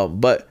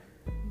 But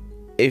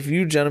if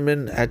you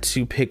gentlemen had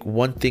to pick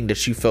one thing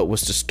that you felt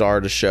was the star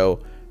of the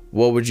show,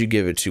 what would you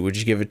give it to? Would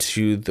you give it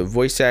to the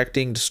voice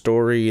acting, the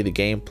story, the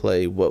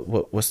gameplay?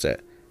 What's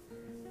that?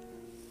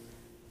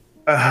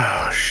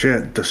 Oh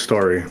shit, the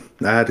story.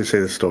 I had to say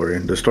the story.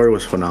 The story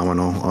was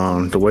phenomenal.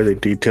 The way they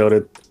detailed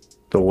it,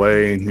 the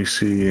way you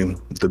see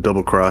the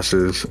double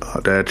crosses,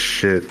 that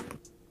shit.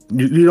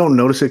 You don't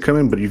notice it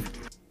coming, but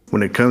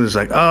when it comes, it's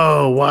like,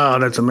 oh wow,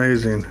 that's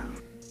amazing.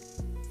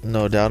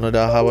 No doubt, no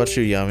doubt. How about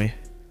you, Yami?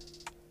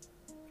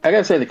 I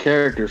gotta say the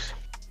characters.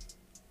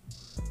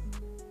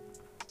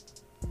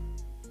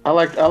 I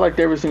liked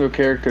every single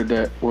character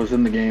that was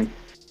in the game.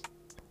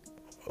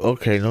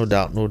 Okay, no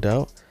doubt, no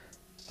doubt.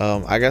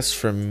 I guess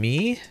for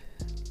me,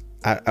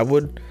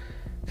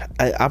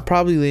 I'm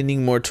probably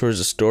leaning more towards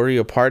the story.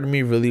 A part of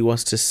me really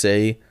wants to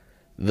say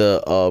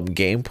the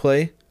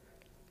gameplay.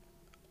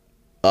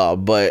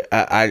 But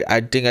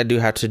I think I do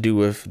have to do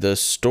with the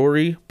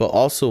story, but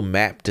also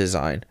map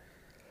design.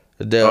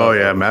 Map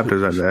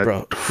design. That.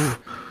 Bro,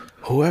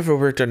 whoever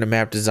worked on the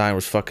map design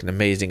was fucking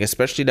amazing,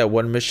 especially that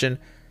one mission,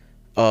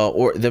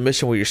 or the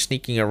mission where you're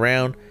sneaking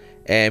around,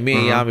 and me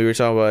and Yami were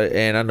talking about,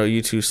 and I know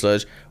you too,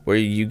 Sludge, where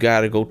you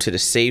gotta go to the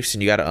safes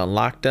and you gotta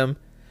unlock them,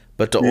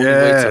 but the only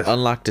way to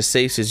unlock the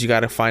safes is you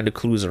gotta find the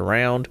clues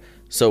around.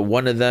 So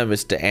one of them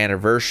is the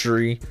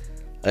anniversary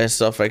and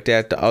stuff like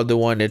that. The other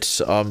one, it's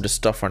the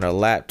stuff on a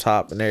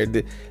laptop and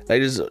everything.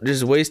 Like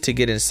there's ways to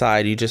get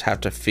inside. You just have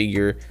to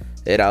figure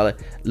it out.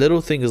 Little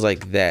things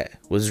like that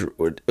was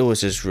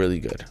just really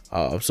good.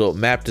 So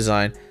map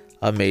design,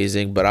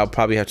 amazing, but I'll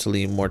probably have to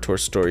lean more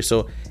towards story.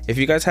 So if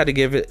you guys had to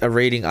give it a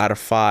rating out of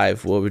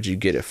 5, what would you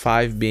get it?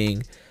 5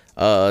 being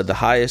the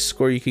highest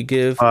score you could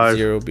give,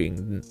 0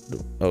 being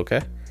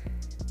okay.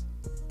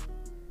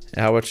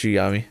 And how about you,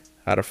 Yami?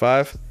 Out of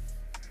 5?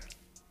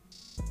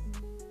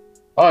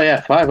 Oh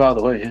yeah, 5 all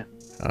the way.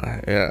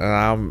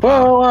 Yeah.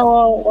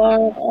 Well.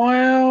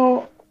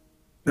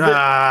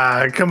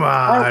 Come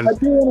on. I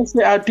do want to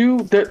say I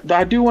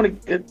do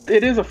want to.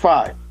 It is a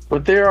 5,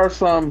 but there are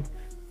some,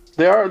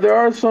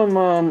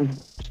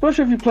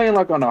 especially if you're playing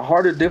like on a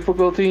harder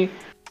difficulty.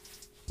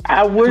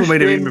 I wish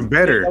made it even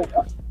better.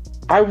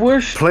 I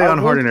wish play on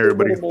hard, and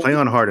everybody play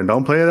on hard, and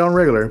don't play it on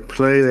regular.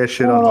 Play that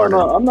shit on hard.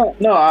 No, I'm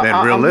not. No,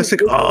 and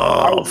realistic.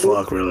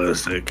 Fuck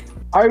realistic.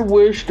 I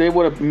wish they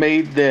would have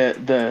made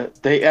the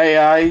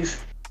AIs,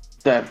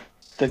 the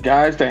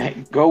guys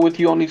that go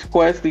with you on these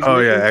quests.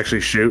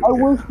 Actually shoot. I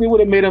wish they would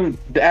have made them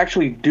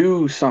actually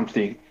do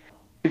something,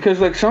 because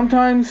like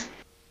sometimes,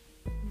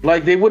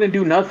 like they wouldn't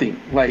do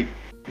nothing. Like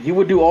you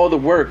would do all the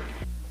work,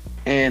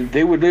 and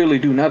they would literally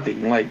do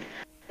nothing. Like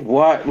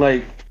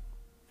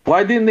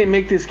why didn't they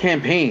make this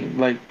campaign?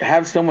 Like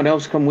have someone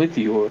else come with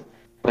you, or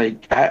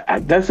like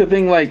that's the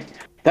thing. Like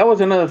that was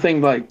another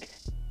thing. Like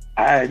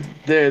I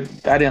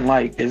didn't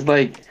like. It's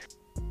like,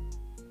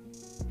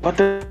 what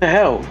the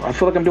hell? I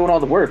feel like I'm doing all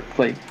the work.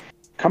 Like,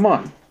 come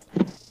on.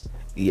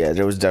 Yeah,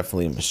 there was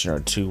definitely a mission or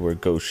two where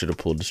Ghost should have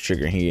pulled his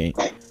trigger. He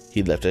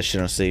left that shit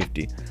on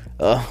safety.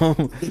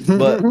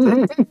 But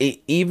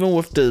even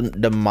with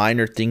the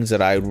minor things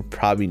that I would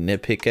probably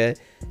nitpick at,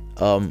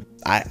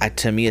 I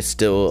to me it's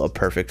still a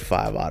perfect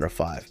 5 out of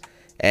 5.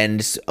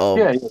 And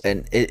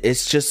and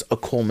it's just a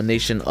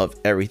culmination of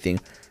everything.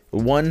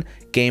 One,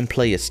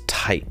 gameplay is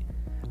tight.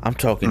 I'm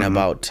talking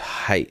about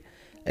tight.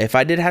 If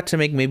I did have to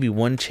make maybe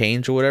one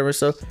change or whatever,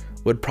 so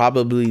would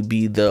probably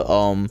be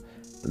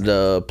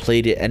the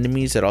plated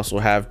enemies that also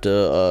have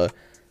the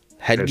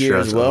headgear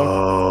as well.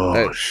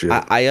 Oh shit!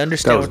 I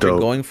understand what they're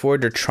going for.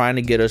 They're trying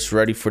to get us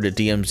ready for the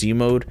DMZ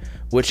mode,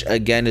 which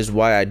again is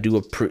why I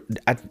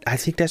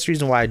think that's the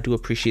reason why I do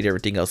appreciate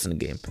everything else in the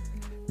game.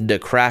 The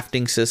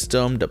crafting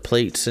system, the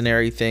plates and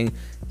everything,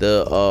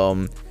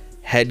 the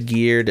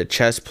headgear, the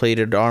chest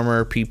plated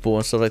armor, people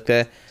and stuff like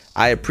that.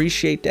 I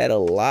appreciate that a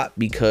lot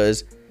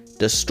because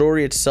the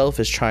story itself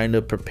is trying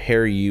to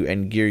prepare you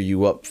and gear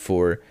you up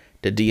for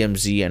the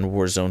DMZ and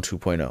Warzone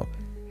 2.0.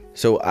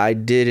 So I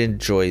did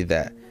enjoy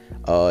that.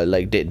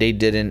 Like they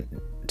didn't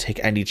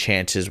take any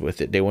chances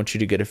with it. They want you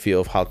to get a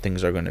feel of how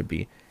things are going to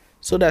be.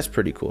 So that's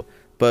pretty cool.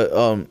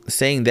 But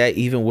saying that,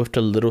 even with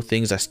the little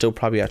things, I still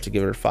probably have to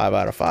give it a 5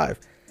 out of 5.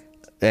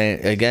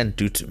 And again,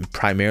 due to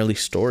primarily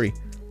story.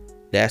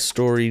 That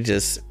story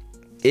just,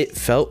 it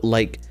felt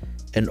like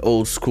an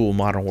old school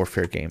Modern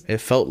Warfare game. It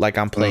felt like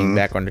I'm playing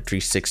back on the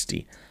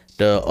 360.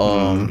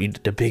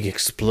 The big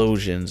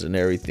explosions and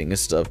everything and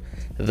stuff.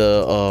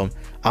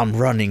 I'm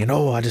running and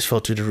I just fell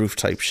through the roof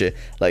type shit.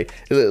 Like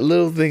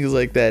little things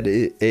like that.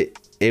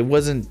 It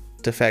wasn't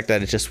the fact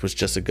that it just was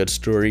just a good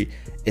story.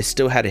 It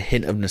still had a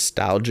hint of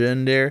nostalgia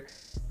in there,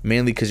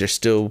 mainly because you're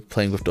still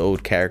playing with the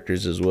old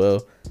characters as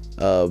well.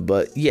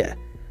 But yeah,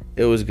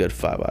 it was a good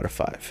 5 out of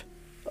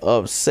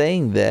 5.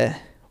 Saying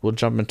that, we'll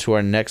jump into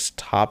our next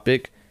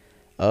topic.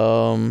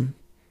 Matter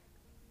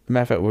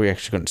of fact, we're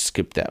actually going to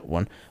skip that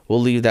one.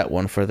 We'll leave that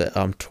one for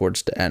the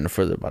towards the end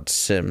for about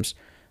Sims.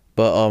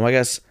 But I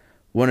guess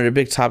one of the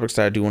big topics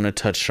that I do want to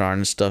touch on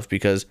and stuff,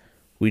 because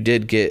we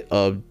did get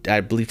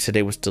I believe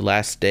today was the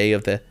last day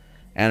of the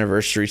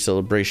anniversary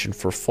celebration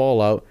for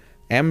Fallout.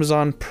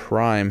 Amazon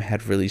Prime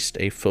had released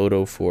a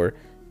photo for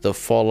the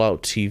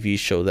Fallout TV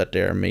show that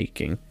they are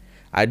making.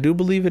 I do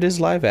believe it is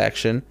live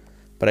action,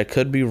 but I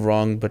could be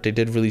wrong. But they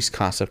did release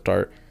concept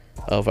art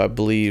of, I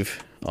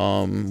believe,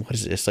 what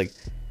is it? It's like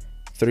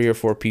 3 or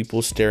 4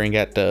 people staring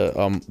at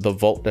the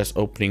vault that's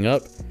opening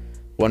up.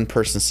 One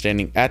person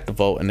standing at the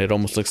vault, and it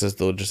almost looks as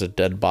though just a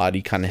dead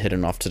body kind of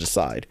hidden off to the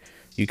side.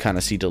 You kind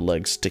of see the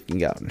legs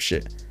sticking out and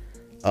shit.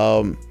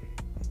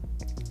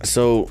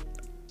 So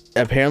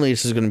apparently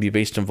this is going to be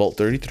based in Vault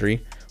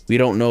 33. We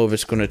don't know if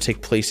it's going to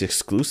take place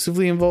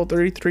exclusively in Vault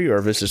 33 or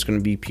if it's just going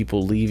to be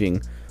people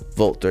leaving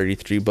Vault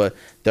 33, but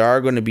there are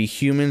going to be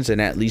humans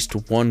and at least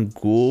one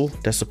ghoul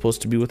that's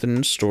supposed to be within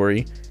the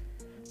story.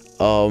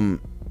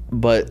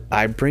 But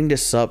I bring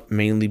this up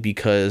mainly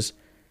because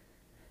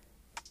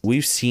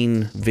we've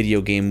seen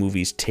video game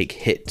movies take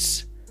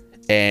hits,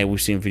 and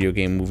we've seen video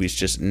game movies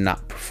just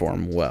not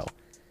perform well.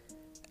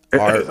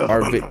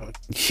 Our video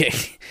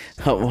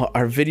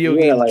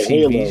game like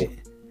TV. Halo.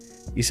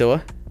 You said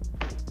what?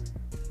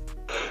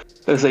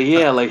 I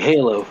say like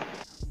Halo.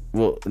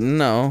 Well,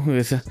 no.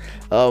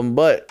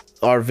 But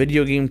are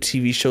video game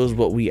TV shows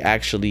what we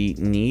actually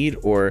need,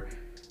 or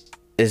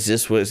is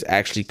this what's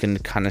actually can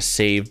kind of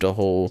save the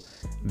whole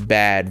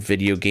bad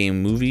video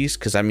game movies?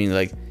 Because I mean,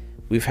 like,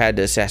 we've had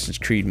the Assassin's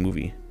Creed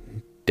movie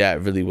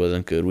that really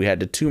wasn't good. We had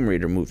the Tomb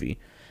Raider movie.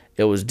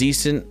 It was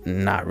decent,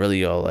 not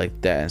really all like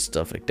that and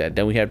stuff like that.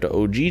 Then we have the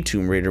OG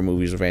Tomb Raider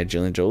movies with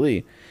Angelina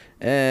Jolie.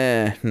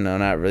 No,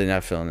 not really,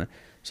 not feeling it.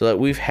 So like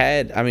we've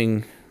had, I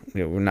mean,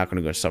 we're not going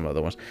to go into some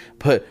other ones,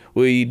 but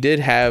we did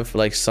have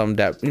like some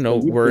that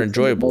were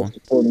enjoyable.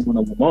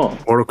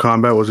 Mortal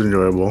Kombat was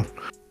enjoyable.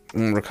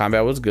 Mortal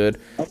Kombat was good.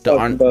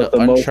 The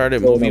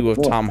Uncharted movie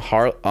with Tom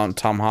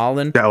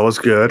Holland. That was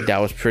good. That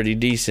was pretty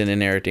decent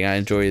and everything. I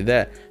enjoyed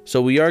that.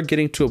 So we are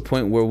getting to a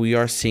point where we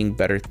are seeing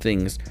better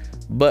things.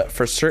 But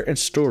for certain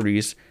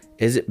stories,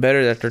 is it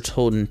better that they're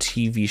told in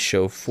TV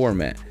show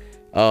format?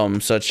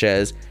 Such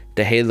as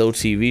the Halo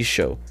TV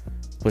show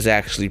was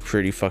actually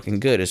pretty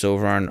fucking good. It's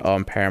over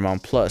on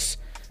Paramount Plus.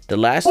 The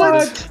last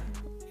what?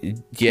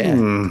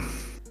 Yeah.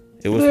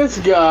 It was this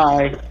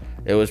guy.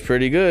 It was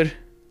pretty good.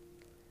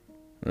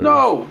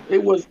 No,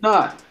 it was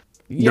not.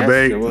 Yes,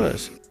 Debate. it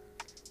was.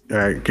 All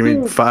right, give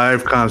me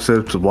 5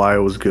 concepts of why it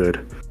was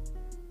good.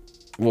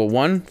 Well,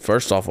 one,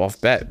 first off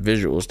bat,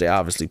 visuals. They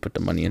obviously put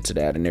the money into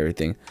that and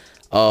everything.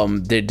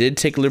 They did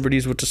take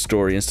liberties with the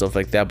story and stuff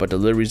like that, but the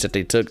liberties that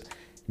they took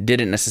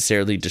didn't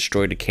necessarily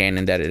destroy the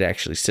canon that it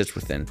actually sits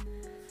within.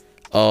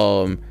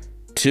 2,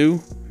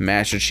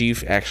 Master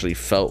Chief actually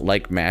felt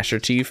like Master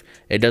Chief.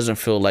 It doesn't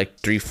feel like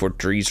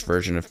 343's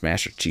version of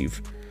Master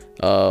Chief.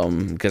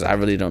 Because I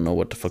really don't know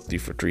what the fuck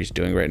 343 is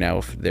doing right now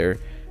with their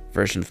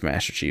version of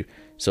Master Chief.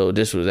 So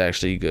this was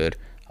actually good.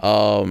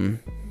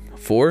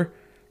 4,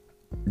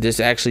 this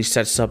actually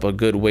sets up a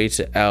good way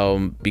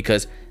to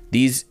because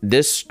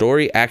this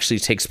story actually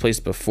takes place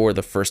before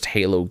the first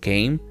Halo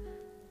game.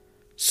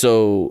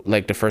 So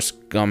like the first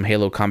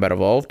Halo Combat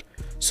Evolved.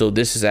 So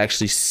this is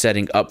actually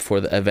setting up for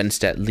the events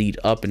that lead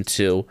up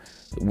until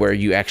where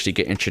you actually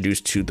get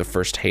introduced to the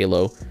first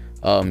Halo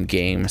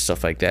game and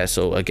stuff like that.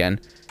 So again,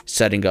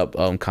 setting up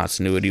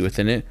continuity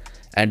within it.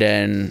 And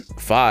then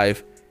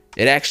 5,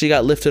 it actually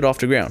got lifted off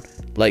the ground.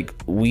 Like,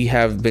 we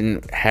have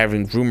been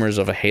having rumors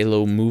of a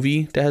Halo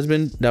movie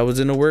that was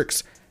in the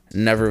works.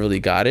 Never really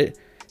got it.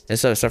 And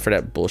so except for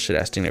that bullshit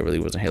ass thing that really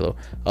wasn't Halo.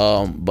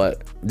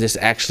 But this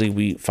actually,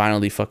 we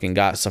finally fucking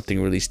got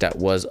something released that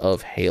was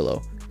of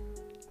Halo.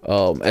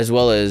 As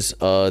well as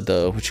what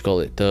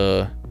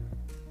the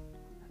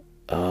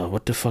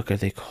fuck are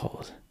they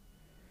called?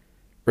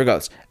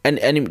 Regardless, and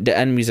the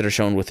enemies that are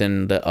shown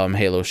within the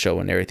Halo show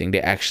and everything,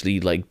 they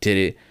actually like did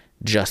it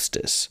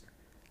justice.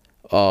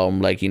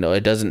 Like,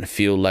 it doesn't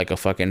feel like a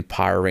fucking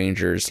Power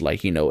Rangers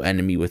like,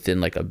 enemy within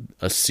like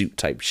a suit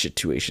type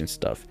situation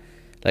stuff.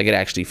 Like, it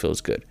actually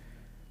feels good.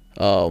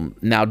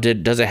 Now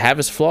does it have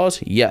its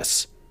flaws?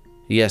 Yes.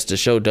 Yes, the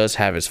show does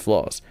have its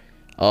flaws.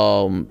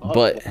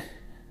 But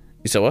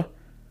you said what?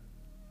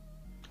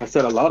 I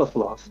said a lot of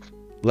flaws.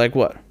 Like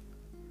what?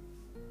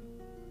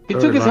 He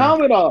took his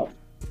helmet off.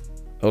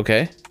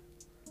 Okay.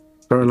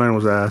 Storyline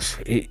was ass.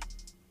 It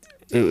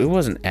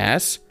wasn't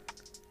ass.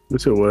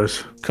 Yes, it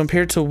was.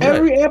 Compared to what?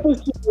 Every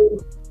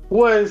episode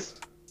was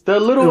the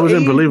little. It was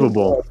Asian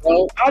unbelievable.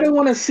 Girl. I didn't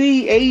want to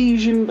see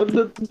Asian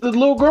the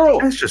little girl.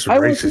 That's just I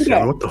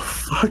racist. What the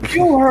fuck?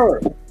 Kill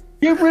her.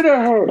 Get rid of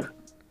her.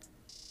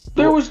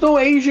 There was no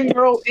Asian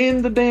girl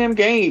in the damn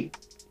game.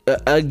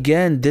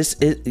 Again, this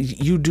is,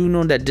 you do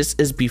know that this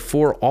is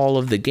before all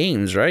of the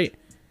games, right?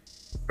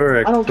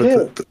 Correct. I don't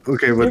care.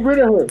 Okay, Get but rid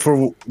of her.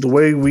 for the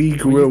way we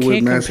grew up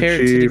with Master compare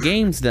it to the Chief.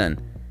 games then.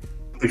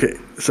 Okay,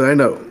 so I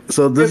know.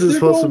 So this If is you're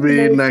supposed to going be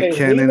to not make a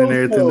canon and Halo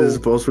everything. show- This is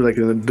supposed to be like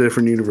in a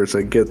different universe.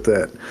 I get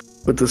that.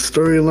 But the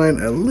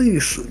storyline, at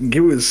least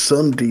give it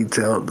some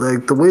detail.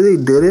 Like the way they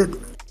did it,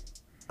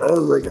 I was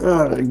like,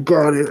 oh, I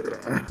got it.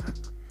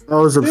 I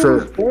was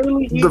upset.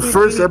 The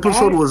first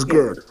episode was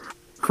good.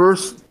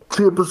 First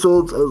 2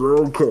 episodes, I was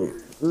like, okay.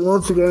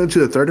 Once we got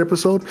into the 3rd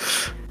episode,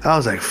 I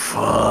was like,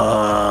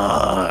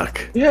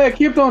 fuck. Yeah, it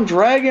kept on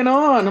dragging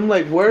on. I'm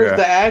like, where's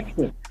the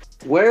action?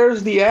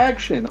 Where's the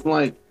action? I'm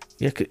like,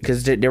 Yeah,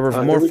 because they were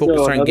here more we focused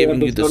go, on another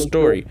giving you the episode of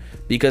story.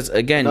 Because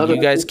again, Another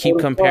you guys keep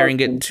episode of comparing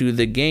Boston. it to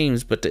the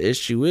games, but the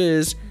issue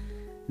is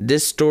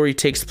this story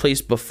takes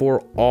place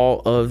before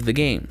all of the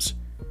games.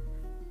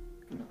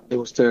 it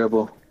was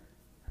terrible.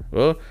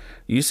 Well,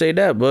 you say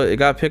that, but it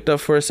got picked up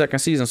for a 2nd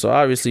season, so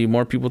obviously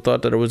more people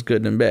thought that it was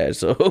good than bad.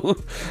 So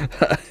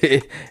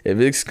if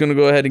it's gonna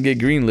go ahead and get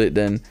greenlit,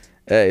 then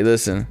hey,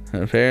 listen.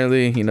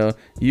 Apparently,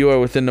 you are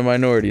within the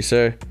minority,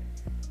 sir.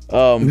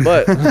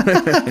 But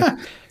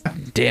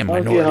damn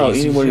I don't get how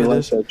minorities. anybody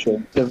likes that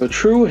show. If a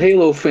true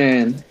Halo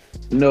fan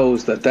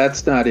knows that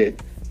that's not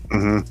it.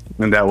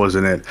 And that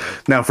wasn't it.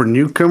 Now, for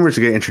newcomers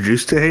to get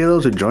introduced to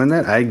Halo, to join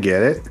that, I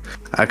get it.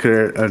 I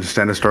could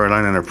understand the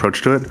storyline and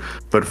approach to it.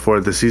 But for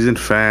the seasoned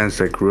fans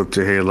that grew up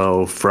to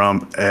Halo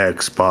from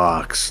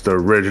Xbox, the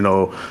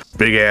original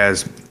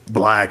big-ass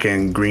black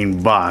and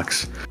green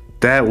box,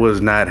 that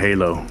was not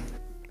Halo.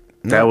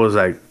 That was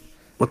like,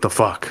 what the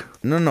fuck?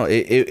 No,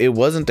 it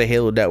wasn't the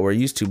Halo that we're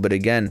used to. But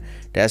again,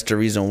 that's the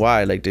reason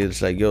why. Like,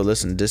 it's like, yo,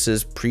 listen, this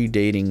is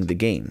predating the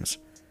games.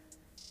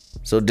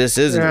 So this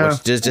isn't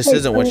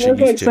isn't what you're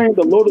used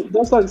to.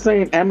 That's like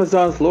saying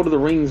Amazon's Lord of the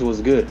Rings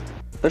was good.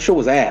 That show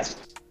was ass.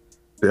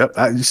 Yep.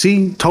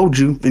 Told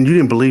you, and you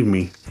didn't believe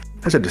me.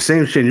 I said the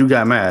same shit and you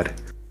got mad.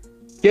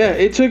 Yeah,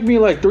 it took me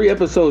like 3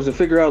 episodes to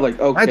figure out, like,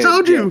 okay. I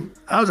told you.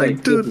 I was like,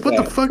 Like, dude, what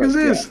the fuck is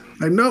this?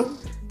 Like, nope.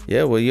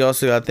 Yeah, well, you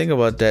also gotta think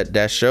about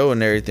that show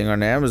and everything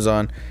on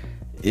Amazon.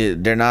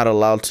 They're not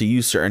allowed to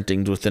use certain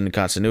things within the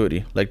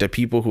continuity. Like the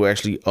people who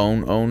actually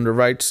own the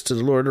rights to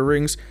the Lord of the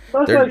Rings.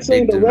 That's like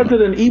saying the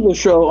Resident Evil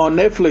show on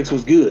Netflix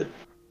was good.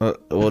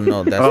 Well,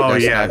 no, that's Oh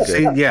that's yeah, not good.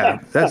 see, yeah,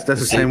 that's the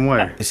same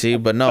way. See,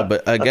 but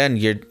again,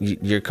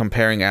 you're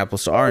comparing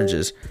apples to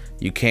oranges.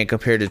 You can't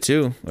compare the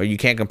 2, or you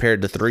can't compare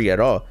the 3 at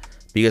all,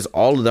 because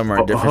all of them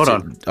are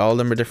different. All of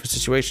them are different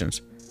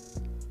situations.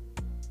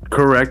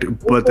 Correct,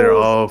 but they're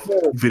all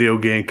video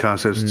game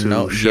concepts too.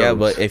 No, yeah,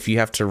 but if you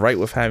have to write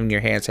with having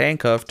your hands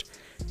handcuffed,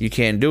 you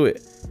can't do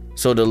it.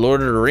 So the Lord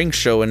of the Rings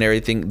show and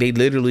everything, they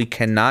literally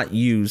cannot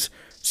use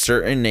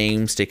certain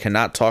names. They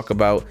cannot talk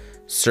about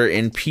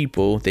certain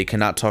people. They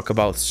cannot talk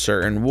about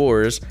certain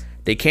wars.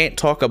 They can't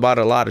talk about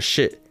a lot of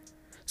shit.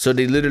 So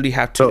they literally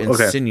have to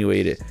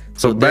insinuate it.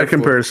 So by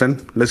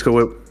comparison, let's go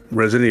with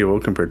Resident Evil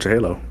compared to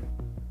Halo.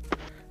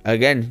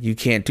 Again, you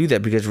can't do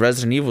that because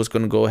Resident Evil is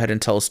going to go ahead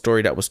and tell a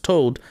story that was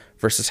told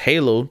versus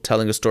Halo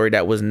telling a story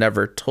that was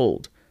never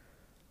told.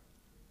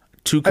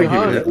 2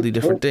 completely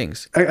different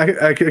things.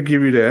 I could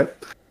give you that.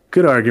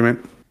 Good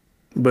argument.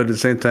 But at the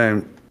same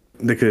time,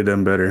 they could have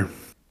done better.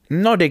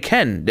 No, they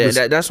can. That's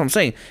what I'm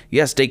saying.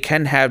 Yes, they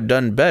can have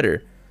done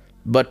better.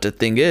 But the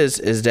thing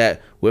is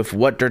that with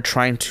what they're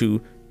trying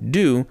to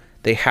do,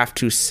 they have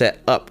to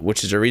set up,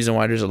 which is the reason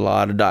why there's a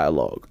lot of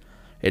dialogue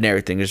and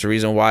everything. There's the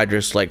reason why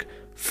there's like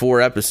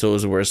 4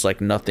 episodes where it's like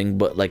nothing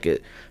but like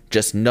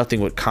just nothing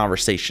with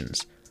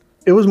conversations.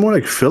 It was more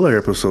like filler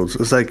episodes.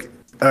 It's like,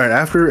 all right,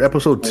 after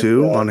episode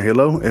 2 on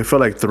Halo, it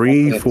felt like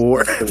 3,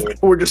 4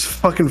 were just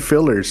fucking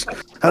fillers.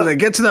 I was like,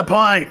 get to the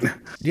point.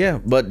 Yeah,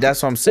 but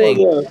that's what I'm saying.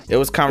 Well, it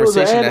was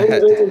conversation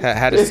that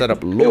had to set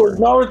up lore. It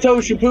was Naruto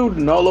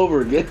Shippuden all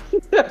over again.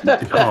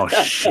 Oh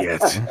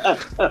shit.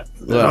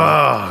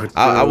 Well,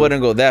 I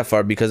wouldn't go that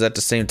far because at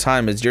the same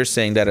time as you're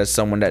saying that as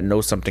someone that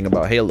knows something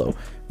about Halo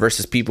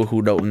versus people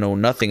who don't know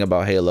nothing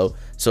about Halo,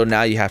 so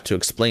now you have to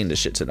explain the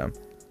shit to them.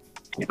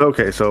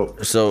 Okay, so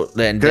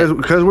then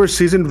because we're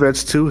seasoned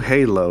vets to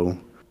Halo,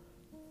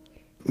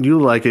 you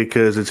like it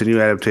because it's a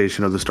new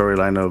adaptation of the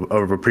storyline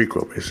of a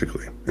prequel,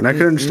 basically, and I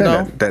can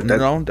understand that.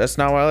 No, that's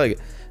not why I like it.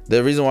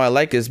 The reason why I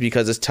like it is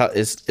because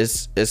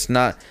it's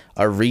not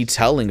a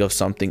retelling of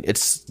something.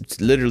 It's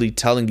literally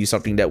telling you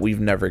something that we've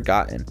never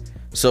gotten.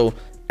 So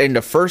in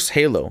the first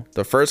Halo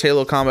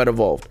Combat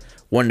Evolved,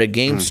 when the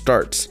game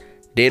starts,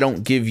 they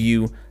don't give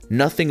you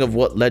nothing of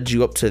what led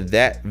you up to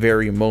that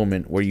very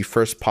moment where you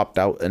first popped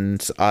out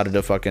and out of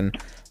the fucking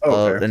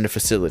in the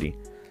facility.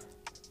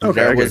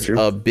 Okay, There was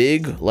a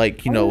big,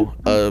 like, you know,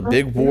 a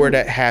big war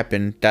that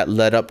happened that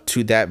led up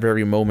to that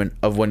very moment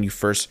of when you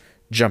first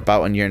jump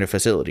out and you're in the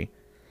facility.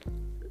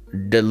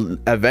 The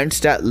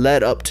events that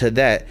led up to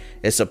that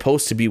is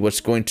supposed to be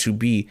what's going to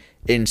be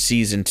in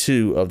season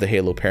 2 of the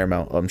Halo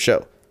Paramount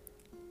show.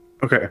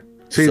 Okay.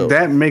 See, So-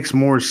 that makes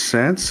more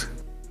sense.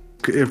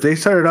 If they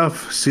started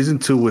off season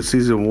 2 with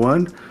season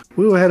 1,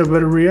 we would have had a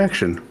better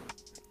reaction.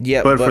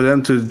 Yeah, But for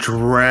them to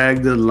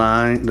drag the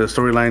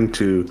storyline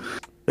to,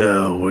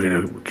 oh, we're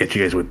gonna get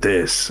you guys with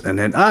this, and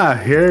then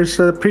here's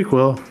a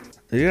prequel.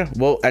 yeah.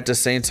 Well, at the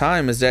same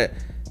time, is that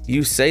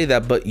you say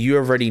that, but you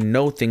already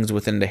know things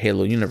within the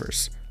Halo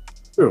universe.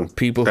 True.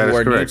 People That who is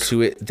are correct. new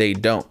to it, they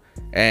don't.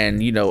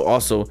 And, you know,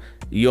 also,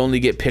 you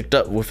only get picked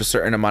up with a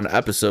certain amount of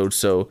episodes.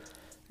 So,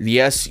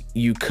 yes,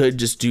 you could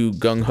just do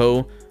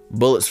gung-ho,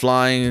 bullets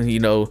flying, you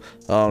know,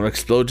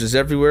 explosions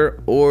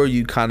everywhere. Or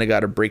you kind of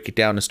got to break it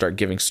down and start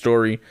giving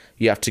story.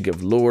 You have to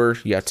give lore.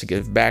 You have to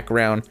give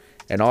background.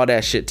 And all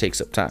that shit takes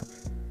up time.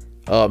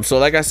 So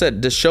like I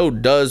said, the show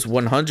does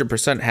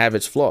 100% have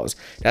its flaws.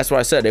 That's why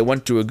I said they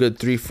went through a good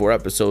 3-4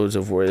 episodes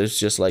of where it's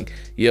just like,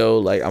 yo,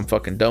 like, I'm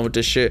fucking done with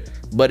this shit.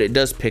 But it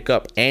does pick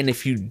up. And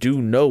if you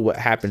do know what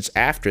happens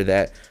after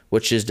that,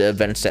 which is the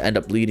events that end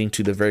up leading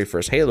to the very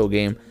first Halo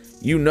game,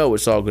 you know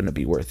it's all going to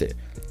be worth it.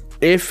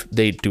 If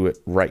they do it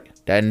right.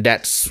 And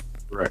that's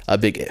Right. a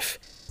big if.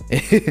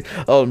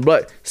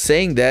 But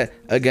saying that,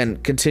 again,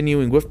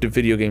 continuing with the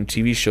video game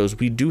TV shows,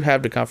 we do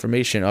have the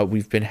confirmation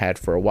we've been had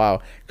for a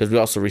while, because we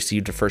also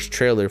received the first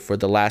trailer for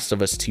the Last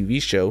of Us TV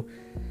show.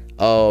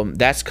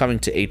 That's coming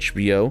to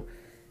HBO.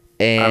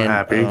 And I'm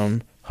happy.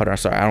 Hold on,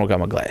 sorry, I don't got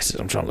my glasses.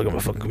 I'm trying to look at my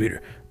fucking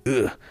computer.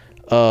 Ugh.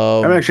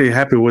 I'm actually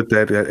happy with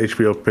that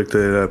HBO picked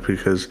it up,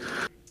 because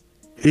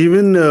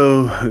even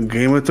though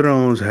Game of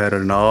Thrones had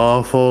an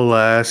awful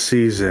last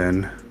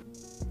season,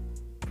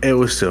 it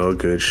was still a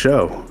good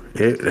show.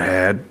 It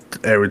had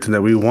everything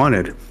that we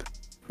wanted.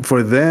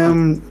 For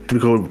them to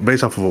go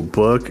based off of a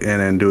book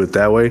and then do it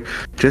that way,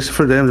 just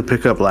for them to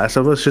pick up Last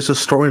of Us, just a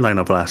storyline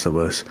of Last of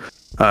Us,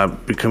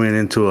 becoming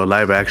into a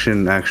live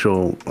action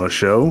actual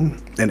show,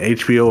 and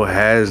HBO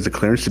has the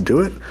clearance to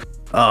do it.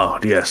 Oh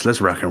yes,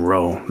 let's rock and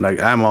roll. Like,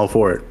 I'm all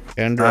for it.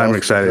 And I'm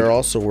excited. They're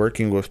also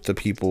working with the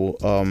people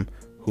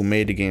who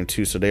made the game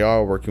too, so they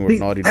are working with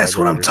Naughty Dog. That's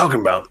what I'm writers.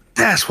 talking about.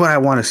 That's what I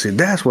want to see.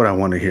 That's what I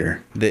want to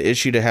hear. The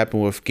issue that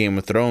happened with Game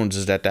of Thrones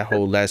is that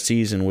whole last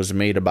season was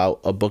made about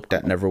a book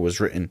that never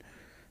was written.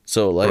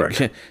 So, like,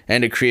 Correct.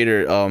 and the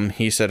creator,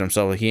 he said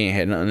himself, he ain't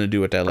had nothing to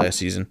do with that last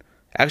season.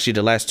 Actually,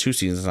 the last 2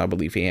 seasons, I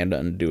believe he had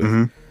nothing to do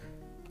with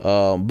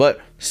it. But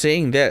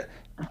saying that,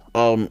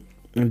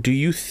 do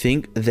you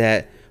think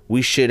that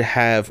we should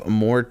have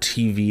more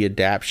TV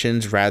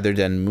adaptations rather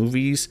than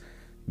movies,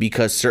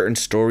 because certain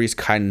stories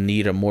kind of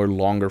need a more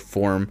longer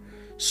form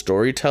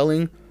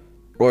storytelling?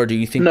 Or do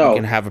you think we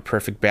can have a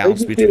perfect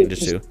balance between the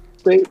two?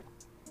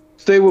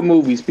 Stay with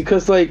movies,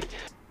 because, like,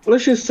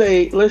 let's just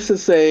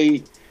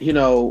say, you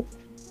know,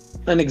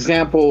 an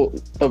example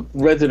of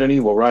Resident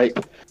Evil, right?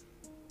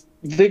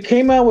 They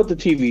came out with the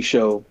TV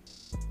show,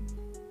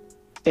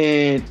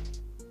 and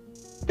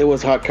it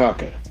was hot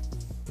caca.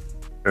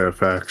 Yeah,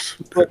 facts.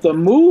 But the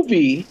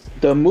movie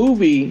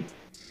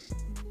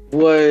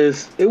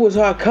was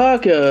hot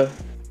caca,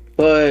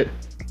 but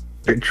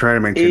They try to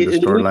maintain the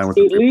storyline with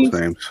the people's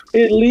names.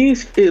 At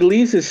least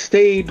it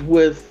stayed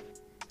with,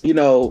 you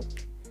know,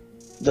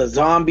 the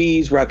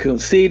zombies, Raccoon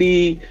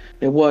City,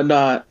 and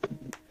whatnot.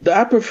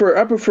 I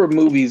prefer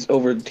movies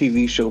over the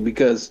TV show,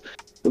 because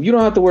you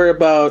don't have to worry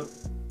about,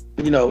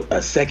 you know,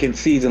 a second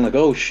season. Like,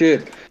 oh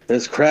shit,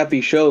 there's crappy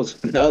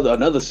shows.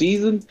 Another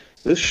season.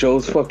 This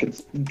show's fucking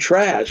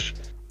trash.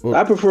 Well,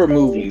 I prefer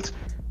movies.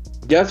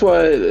 That's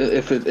why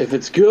if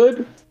it's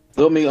good,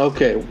 they'll mean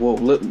okay.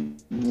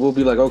 We'll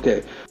be like,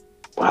 okay,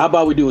 well, how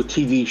about we do a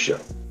TV show?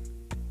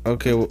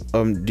 Okay, well,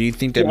 do you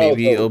think that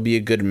maybe it'll be a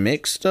good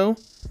mix though?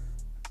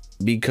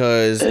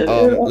 Because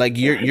like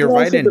you're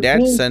right in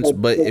that sense,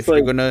 but if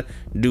you're gonna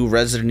do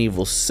Resident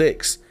Evil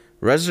 6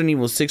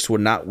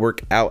 would not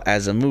work out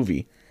as a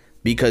movie,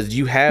 because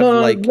you have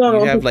seven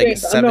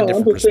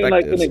different perspectives.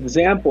 Like an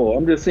example.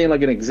 I'm just saying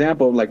like an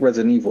example of like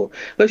Resident Evil.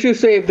 Let's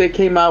just say if they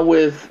came out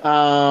with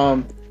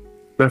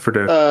Left 4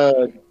 Dead.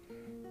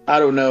 I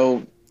don't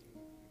know,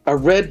 a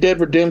Red Dead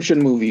Redemption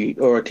movie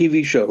or a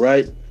TV show,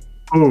 right?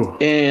 Ooh.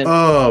 And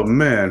oh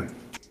man.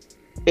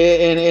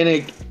 And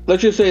it,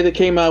 let's just say they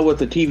came out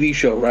with a TV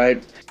show,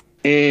 right?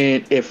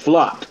 And it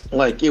flopped.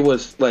 Like, it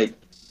was like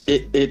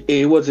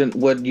it wasn't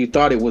what you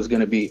thought it was going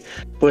to be.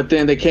 But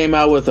then they came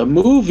out with a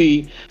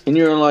movie, and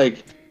you're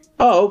like,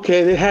 oh,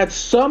 okay, they had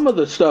some of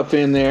the stuff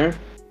in there,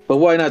 but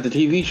why not the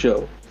TV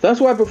show? That's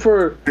why I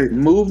prefer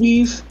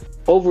movies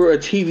over a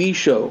TV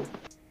show.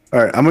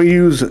 All right, I'm gonna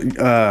use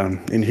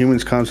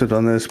Inhuman's concept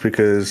on this,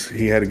 because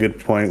he had a good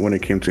point when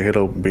it came to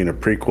Halo being a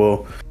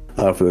prequel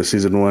for the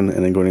season 1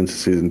 and then going into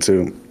season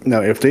 2.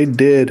 Now, if they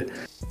did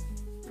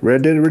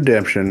Red Dead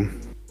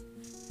Redemption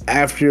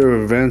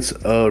after events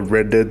of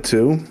Red Dead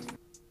 2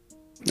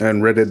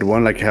 and Red Dead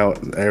 1, like how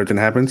everything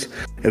happens,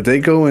 if they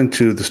go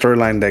into the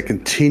storyline that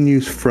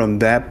continues from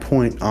that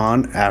point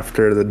on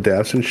after the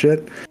deaths and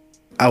shit,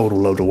 I would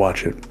love to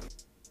watch it.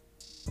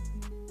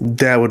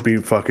 That would be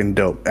fucking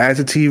dope. As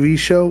a TV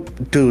show,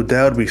 dude,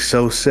 that would be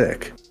so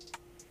sick.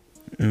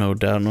 No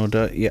doubt, no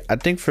doubt. Yeah, I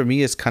think for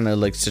me it's kind of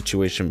like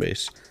situation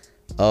based.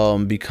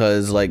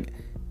 Because like,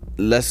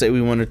 let's say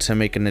we wanted to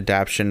make an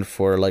adaptation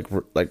for like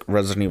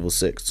Resident Evil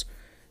 6.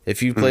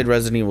 If you played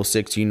Resident Evil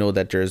 6, you know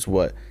that there's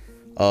what,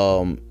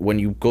 when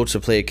you go to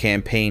play a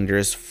campaign,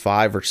 there's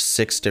 5 or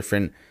 6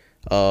 different,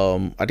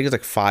 I think it's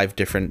like 5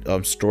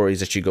 different stories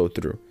that you go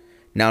through.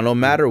 Now, no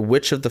matter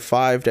which of the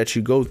 5 that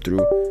you go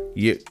through,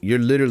 you're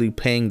literally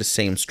playing the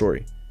same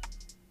story.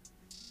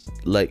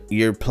 Like,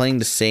 you're playing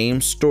the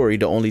same story.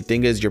 The only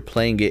thing is you're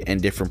playing it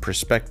in different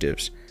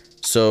perspectives.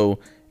 So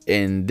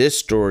in this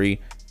story,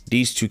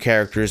 these 2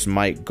 characters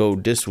might go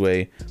this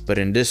way, but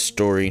in this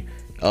story,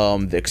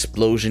 the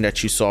explosion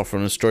that you saw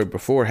from the story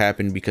before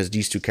happened because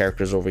these 2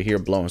 characters over here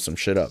blowing some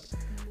shit up.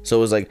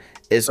 So it's like,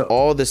 it's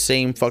all the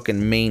same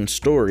fucking main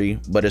story,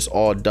 but it's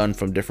all done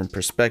from different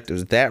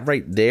perspectives. That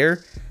right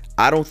there,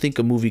 I don't think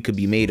a movie could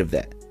be made of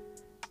that.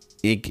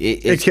 I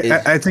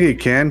think it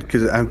can,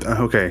 because I'm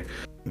okay.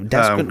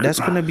 That's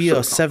gonna be a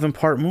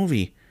 7-part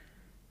movie.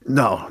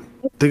 No,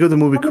 think of the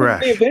movie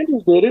Crash. The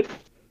Avengers did it.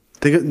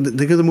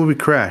 Think of the movie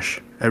Crash.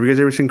 Have you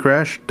guys ever seen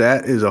Crash?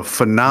 That is a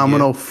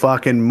phenomenal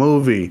fucking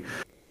movie.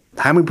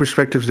 How many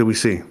perspectives did we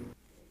see?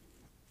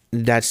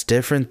 That's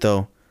different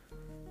though.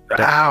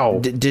 Ow!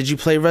 Did you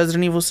play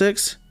Resident Evil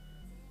 6?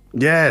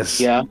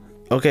 Yes. Yeah.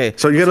 Okay.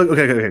 So you gotta look.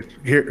 Okay.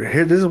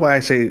 Here. This is why I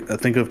say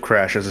think of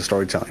Crash as a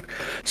storytelling.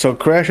 So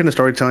Crash in the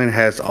storytelling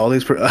has all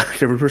these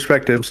different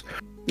perspectives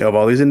of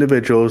all these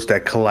individuals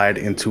that collide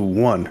into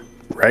one.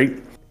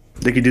 Right?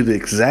 They could do the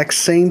exact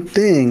same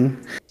thing,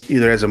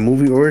 either as a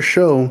movie or a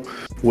show,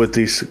 with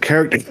these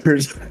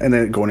characters, and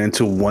then going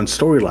into one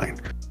storyline.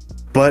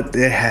 But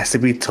it has to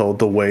be told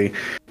the way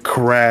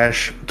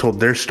Crash told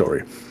their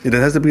story. It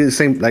has to be the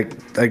same,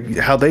 like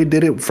how they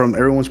did it from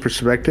everyone's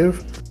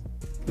perspective.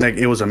 Like,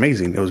 it was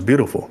amazing. It was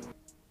beautiful.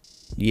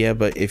 Yeah,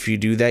 but if you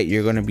do that,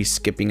 you're gonna be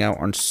skipping out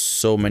on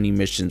so many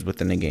missions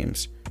within the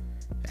games.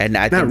 And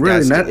I think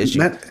that's the issue.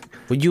 Not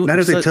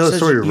if they tell the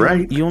story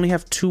right. You only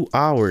have 2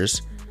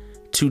 hours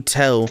to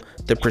tell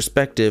the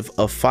perspective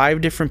of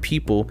 5 different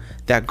people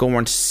that go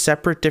on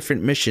separate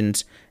different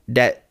missions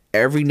that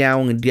every now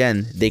and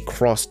again they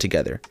cross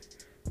together.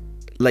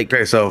 Like,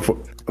 okay,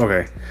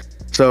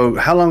 so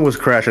how long was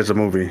Crash as a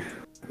movie?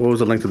 What was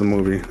the length of the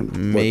movie?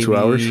 Maybe 2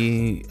 hours?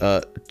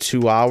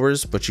 2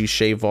 hours, but you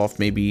shave off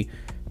maybe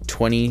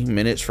 20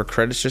 minutes for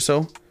credits or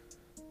so.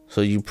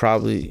 So you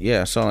probably,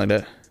 something like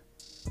that.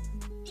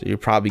 So you're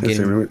probably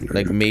getting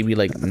maybe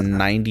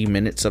 90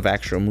 minutes of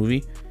actual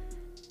movie.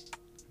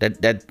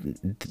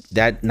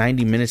 That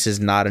 90 minutes is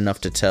not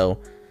enough to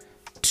tell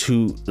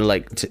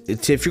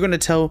if you're gonna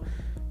tell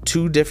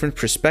 2 different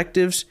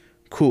perspectives,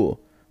 cool.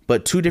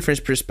 But 2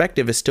 different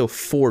perspectives is still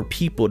 4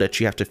 people that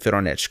you have to fit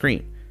on that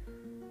screen.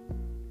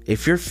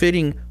 If you're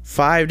fitting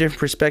 5 different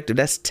perspectives,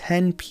 that's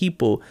 10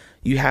 people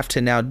you have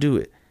to now do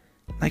it.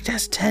 Like,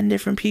 that's 10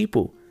 different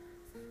people.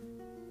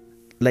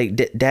 Like,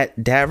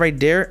 that right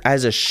there,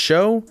 as a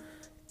show,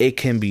 it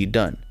can be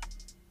done.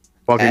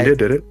 Walking Dead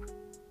did it.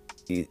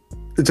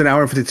 It's an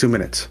hour and 52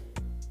 minutes.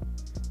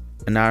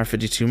 An hour and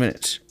 52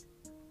 minutes.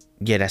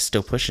 Yeah, that's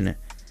still pushing it.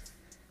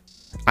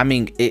 I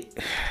mean,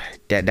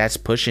 that's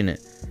pushing it.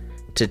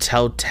 To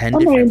tell 10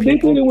 different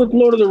people. They did it with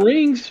Lord of the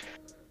Rings.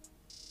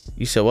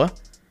 You said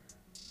what?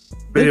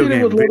 They did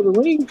it with Lord of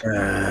the Rings.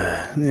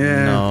 Yeah.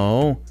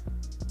 No.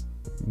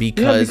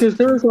 Because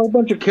there's a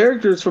bunch of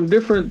characters from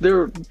different.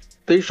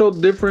 They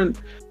showed different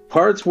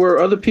parts where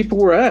other people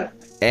were at.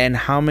 And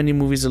how many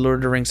movies do Lord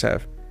of the Rings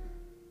have?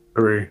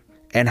 3.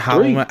 And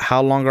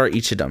how long are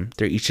each of them?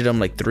 They're each of them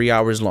like 3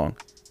 hours long.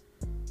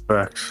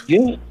 Facts.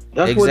 Yeah,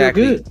 that's what they're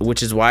good.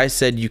 Which is why I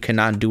said you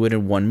cannot do it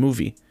in one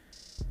movie.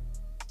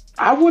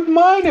 I wouldn't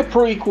mind a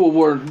prequel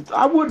where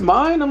I wouldn't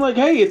mind. I'm like,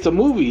 hey, it's a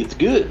movie. It's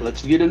good.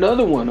 Let's get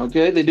another one.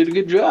 Okay, they did a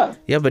good job.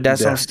 Yeah, but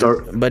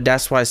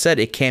that's why I said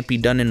it can't be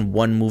done in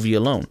one movie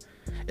alone.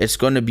 It's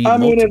going to be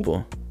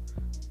multiple.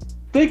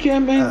 They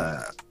can,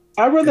 man.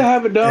 I'd rather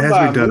have it done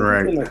by a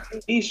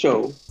TV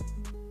show.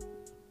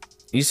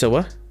 You said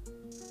what?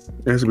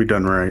 It has to be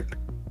done right.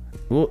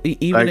 Well,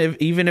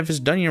 even if it's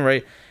done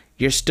right,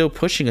 you're still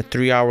pushing a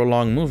 3-hour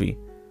long movie.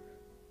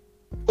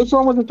 What's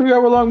wrong with a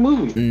 3-hour-long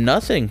movie?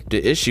 Nothing.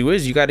 The issue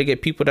is you got to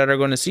get people that are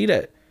going to see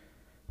that.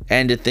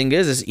 And the thing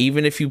is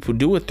even if you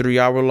do a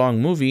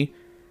 3-hour-long movie,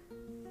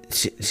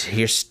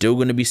 you're still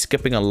going to be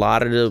skipping a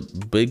lot of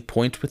the big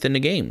points within the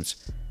games.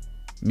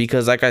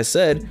 Because like I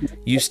said,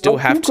 you still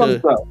have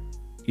to...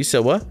 You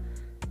said what?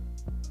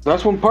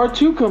 That's when part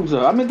 2 comes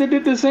up. I mean, they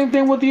did the same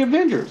thing with the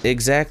Avengers.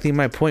 Exactly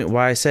my point.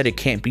 Why I said it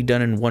can't be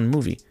done in one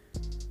movie.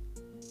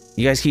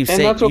 You guys keep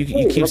saying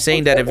you keep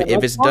saying that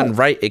if it's done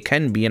right, it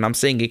can be, and I'm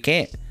saying it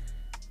can't.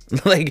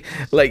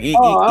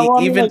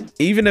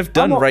 Even if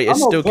done right, it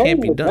still okay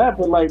can't be with done. that,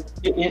 but like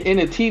in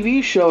a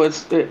TV show,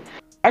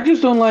 I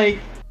just don't like.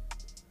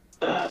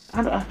 I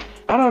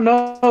don't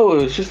know.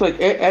 It's just like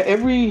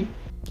every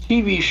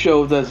TV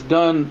show that's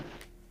done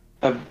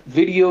a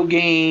video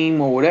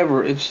game or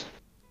whatever.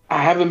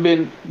 I haven't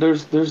been.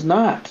 There's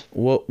not.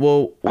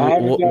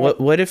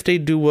 What if they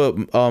do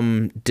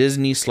what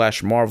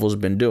Disney/Marvel's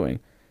been doing?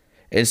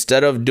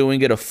 Instead of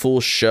doing it a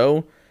full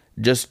show,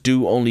 just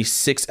do only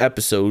 6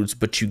 episodes,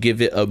 but you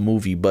give it a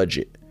movie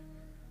budget.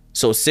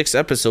 So 6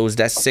 episodes,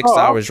 that's 6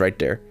 hours right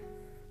there.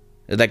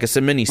 Like it's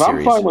a mini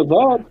series. I'm fine with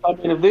that. I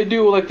mean, if they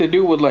do like they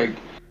do with like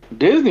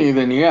Disney,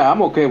 then yeah,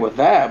 I'm okay with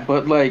that.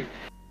 But like,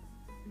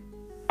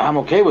 I'm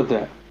okay with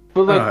that.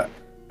 But like,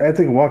 I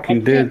think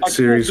Walking Dead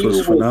series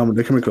was phenomenal.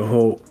 They can make a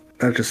whole,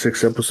 not just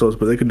 6 episodes,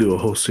 but they could do a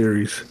whole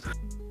series.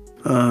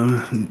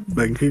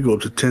 Like could go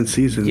to 10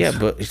 seasons. Yeah,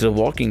 but The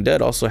Walking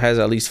Dead also has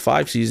at least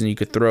 5 seasons you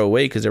could throw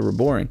away because they were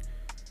boring.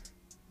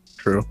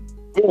 True.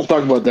 We don't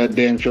talk about that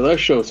damn show. That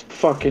show's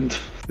fucking.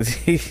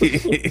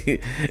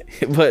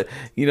 But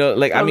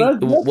like I mean,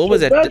 what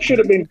was it? That should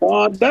have been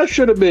gone. That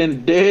should have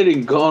been dead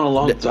and gone a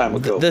long time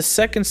ago. The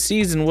second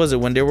season, was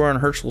it when they were on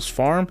Herschel's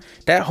farm?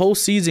 That whole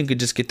season could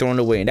just get thrown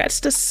away, and that's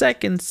the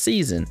second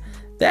season.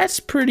 That's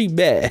pretty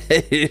bad.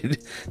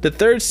 The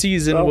third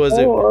season was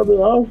it?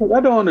 I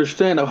don't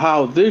understand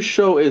how this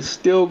show is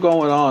still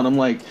going on. I'm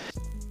like,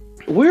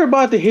 we're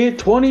about to hit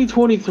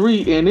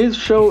 2023, and this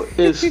show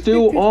is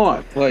still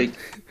on. Like.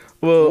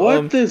 Well,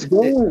 what is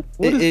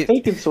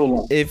taking so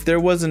long? If there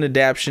was an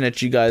adaptation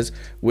that you guys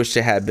wish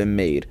to have been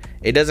made,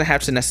 it doesn't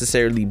have to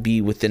necessarily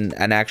be within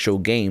an actual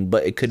game,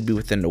 but it could be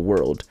within the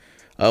world.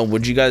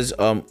 Would you guys?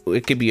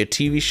 It could be a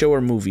TV show or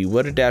movie.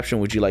 What adaptation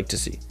would you like to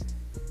see?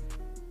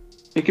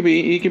 It could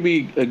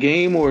be a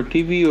game or a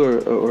TV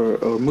or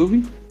a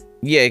movie.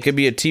 Yeah, it could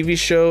be a TV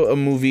show, a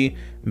movie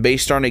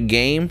based on a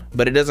game,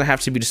 but it doesn't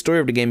have to be the story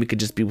of the game. It could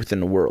just be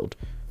within the world.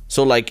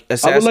 So like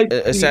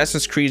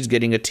Assassin's Creed's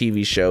getting a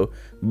TV show,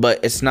 but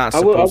it's not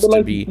supposed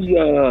to be.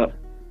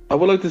 I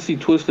would like to see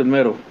Twisted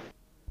Metal.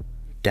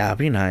 That'd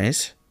be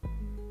nice.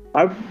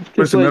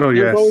 Twisted Metal,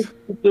 yes.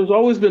 There's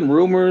always been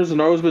rumors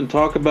and always been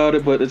talk about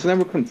it, but it's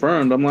never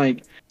confirmed. I'm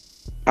like,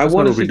 I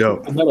want to see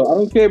Twisted Metal. I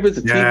don't care if it's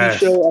a TV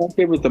show. I don't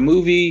care if it's a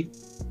movie.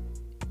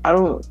 I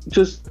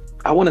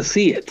want to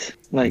see it.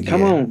 Like,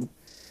 come on,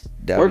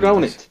 work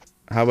on it.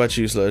 How about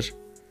you, Sludge?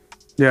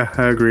 Yeah,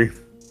 I agree.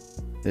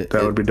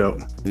 That would be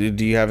dope.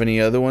 Do you have any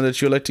other one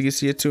that you would like to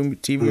see a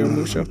TV or a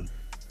movie show?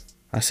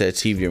 I said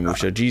TV or movie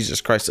show.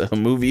 Jesus Christ, a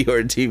movie or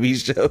a TV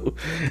show?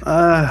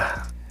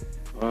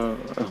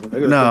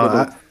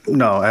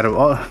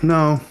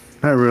 No,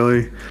 not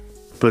really.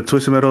 But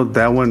Twisted Metal,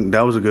 that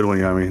was a good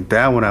one. I mean,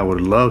 that one I would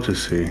love to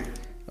see.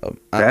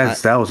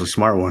 That was a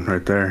smart one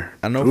right there.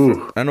 I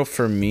know.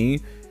 For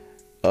me,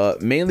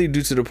 mainly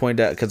due to the point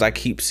that because I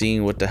keep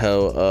seeing what the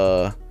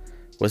hell.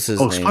 What's his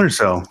name? Splinter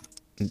Cell.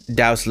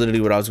 That was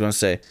literally what I was going to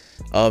say.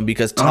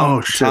 Because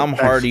Tom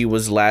Hardy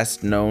was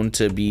last known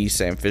to be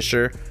Sam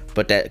Fisher,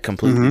 but that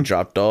completely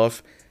dropped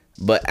off.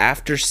 But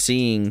after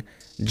seeing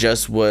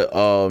just what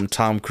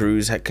Tom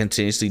Cruise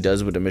continuously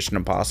does with the Mission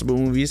Impossible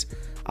movies,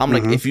 I'm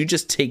like, if you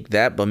just take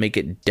that but make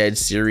it dead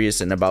serious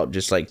and about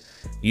just like,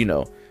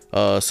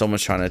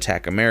 someone's trying to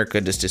attack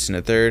America, this and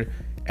the third,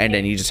 and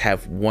then you just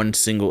have one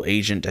single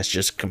agent that's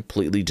just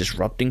completely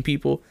disrupting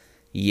people.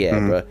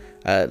 Yeah,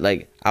 bro.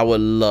 Like I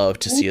would love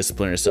to see a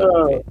Splinter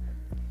Cell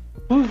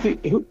movie.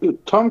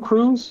 Tom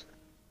Cruise?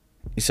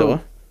 You saw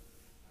what?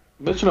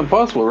 Mission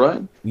Impossible,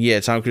 right?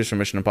 Yeah, Tom Cruise from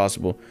Mission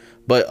Impossible.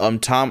 But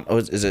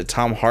is it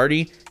Tom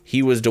Hardy?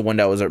 He was the one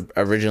that was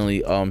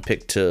originally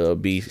picked to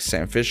be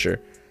Sam Fisher,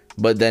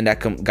 but then that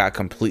got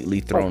completely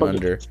thrown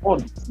under. You saw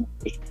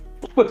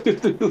what?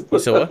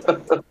 So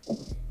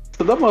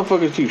that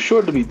motherfucker's too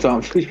short to be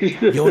Tom Fisher.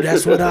 Yo,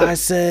 that's what I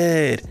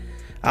said.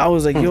 I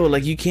was like, yo,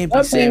 like you can't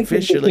be Sam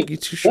Fisher, like you're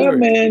too short.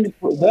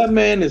 That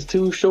man is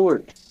too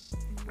short.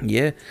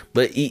 Yeah,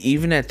 but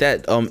even at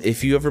that,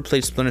 if you ever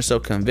played Splinter Cell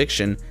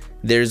Conviction,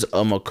 there's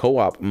a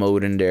co-op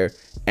mode in there,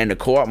 and the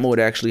co-op mode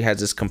actually has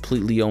this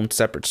completely own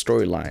separate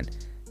storyline.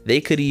 They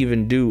could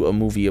even do a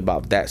movie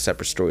about that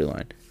separate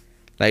storyline.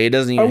 Like it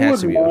doesn't even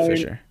have to be about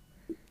Fisher.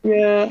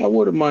 Yeah, I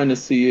wouldn't mind to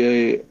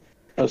see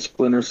a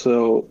Splinter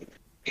Cell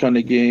kind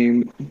of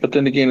game, but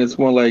then again, it's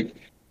more like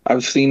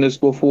I've seen this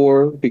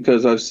before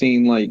because I've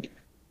seen like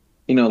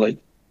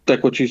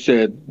what you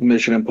said,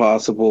 Mission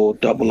Impossible,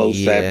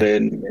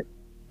 007,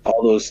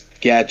 all those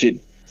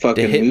gadget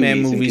fucking the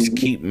Hitman movies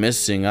keep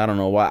missing. I don't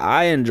know why.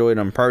 I enjoy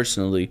them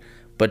personally,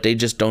 but they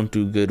just don't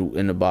do good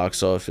in the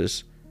box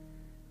office.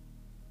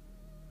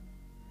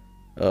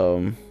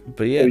 But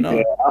yeah, no.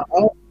 Yeah,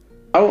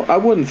 I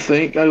wouldn't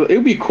think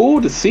it'd be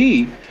cool to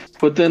see,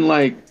 but then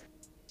like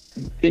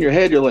in your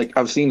head you're like,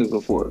 I've seen this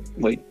before.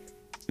 Like,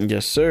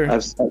 yes, sir.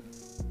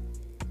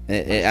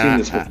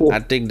 I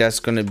think that's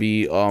gonna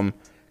be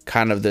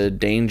kind of the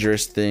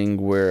dangerous thing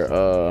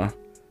where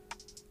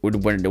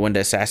when the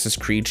Assassin's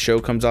Creed show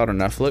comes out on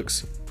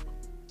Netflix,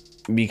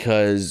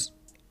 because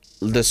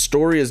the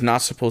story is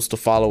not supposed to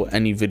follow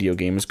any video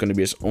game. It's going to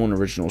be its own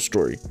original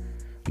story,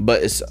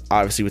 but it's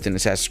obviously within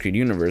Assassin's Creed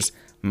universe.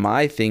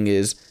 My thing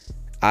is,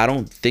 I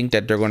don't think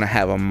that they're going to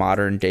have a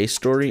modern day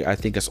story. I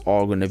think it's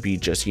all going to be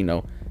just, you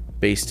know,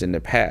 based in the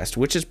past,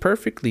 which is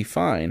perfectly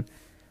fine.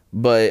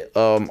 But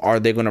are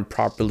they going to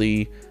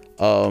properly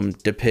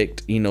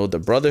depict, you know, the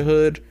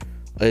Brotherhood?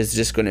 Is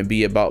this going to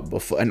be about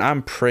before? And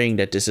I'm praying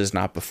that this is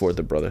not before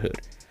the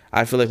Brotherhood.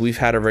 I feel like we've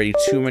had already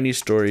too many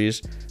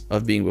stories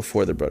of being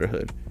before the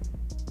Brotherhood.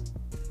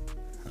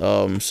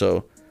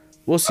 So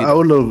we'll see. I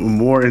would look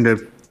more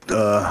into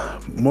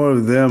more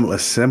of them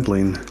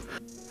assembling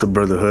the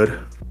Brotherhood,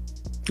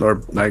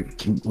 or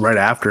like right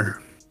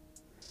after.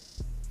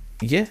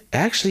 Yeah,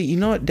 actually, you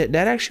know what? That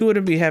actually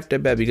wouldn't be half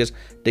that bad, because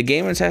the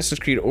game Assassin's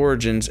Creed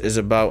Origins is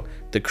about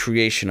the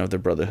creation of the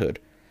Brotherhood.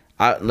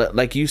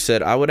 Like you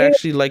said, I would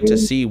actually like to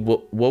see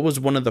what was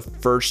one of the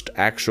first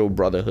actual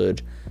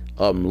Brotherhood,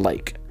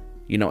 like,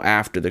 you know,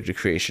 after the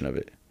creation of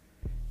it.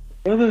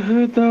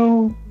 Brotherhood,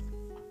 though,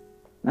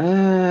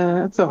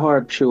 that's a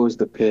hard choice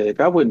to pick.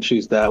 I wouldn't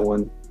choose that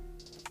one.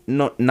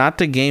 No, not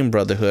the game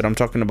Brotherhood. I'm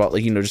talking about,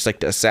 like, you know, just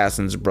like the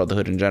Assassin's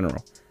Brotherhood in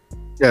general.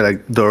 Yeah,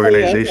 like the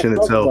organization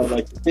itself.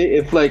 Like,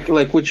 if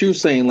like what you're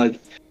saying, like,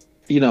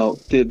 you know,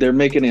 they're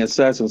making an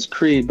Assassin's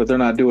Creed, but they're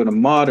not doing a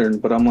modern.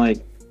 But I'm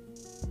like,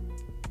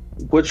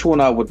 which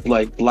one I would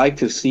like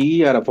to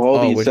see out of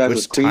all these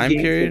Assassin's Creed time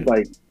games? period?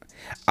 Like,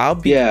 I'll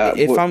be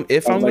if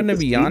I'm gonna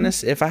be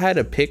honest, if I had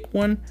to pick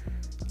one,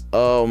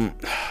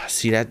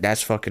 see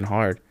that's fucking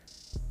hard.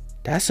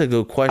 That's a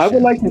good question. I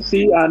would like to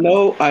see. I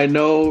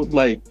know.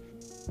 Like,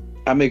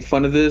 I make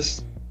fun of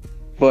this,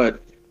 but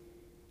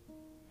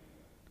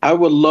I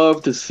would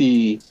love to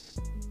see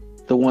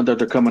the one that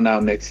they're coming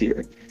out next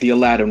year, the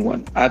Aladdin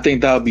one. I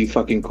think that would be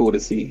fucking cool to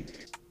see.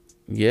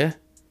 Yeah,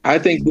 I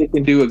think they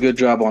can do a good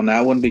job on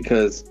that one,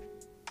 because,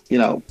 you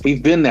know,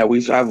 we've been there.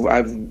 We've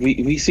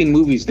seen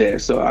movies there,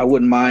 so I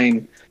wouldn't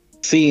mind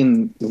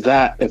seeing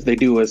that if they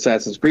do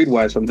Assassin's Creed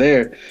wise from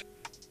there.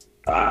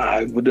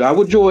 I would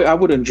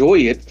enjoy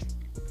it,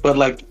 but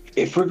like,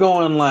 if we're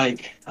going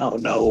like, I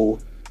don't know,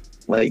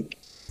 like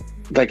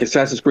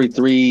Assassin's Creed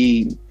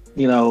 3,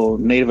 you know,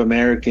 Native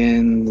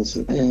Americans.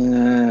 I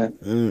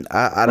don't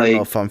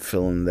know if I'm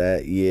feeling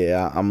that.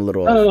 Yeah, I'm a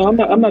little. I don't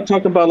know. I'm not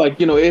talking about, like,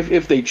 you know,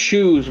 if they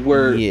choose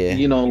where,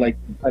 you know, like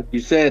you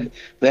said,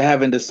 they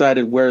haven't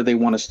decided where they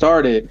want to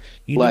start it.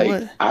 You know like,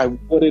 what? I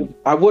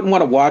wouldn't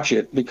want to watch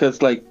it,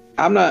 because, like,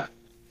 I'm not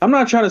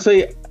trying to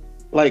say,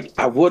 like,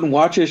 I wouldn't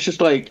watch it. It's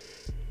just like,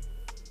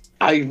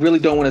 I really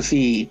don't want to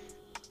see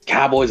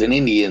cowboys and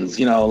Indians,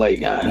 you know, like,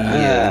 you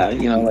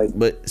know, like,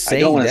 but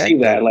saying I don't want to see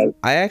that. Like,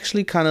 I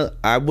actually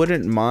I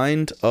wouldn't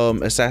mind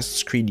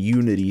Assassin's Creed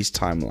Unity's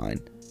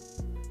timeline,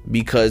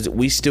 because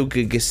we still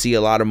could see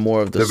a lot of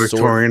more of the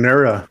Victorian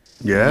era.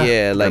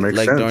 Yeah, like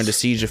during the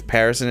siege of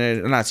Paris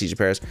and not siege of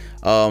Paris,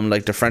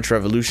 like the French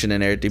Revolution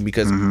and everything,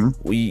 because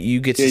you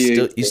get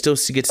to still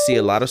get to see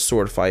a lot of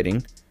sword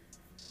fighting.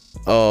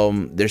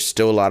 There's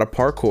still a lot of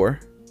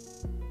parkour,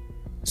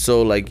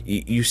 so like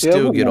you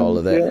still get all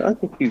of that. Yeah, I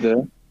can see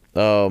that.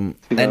 And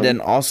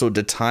then also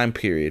the time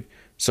period,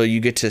 so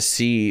you get to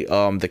see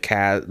the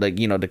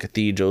the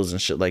cathedrals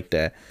and shit like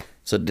that.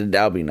 So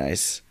that'll be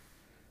nice.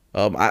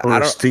 I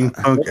don't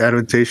steampunk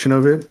adaptation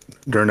of it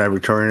during that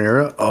Victorian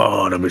era.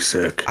 Oh, that'd be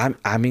sick.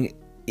 I mean,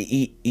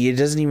 it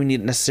doesn't even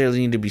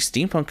necessarily need to be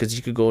steampunk, because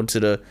you could go into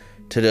the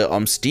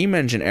steam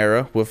engine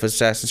era with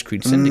Assassin's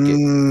Creed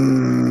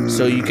Syndicate.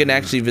 So you can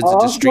actually visit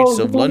the streets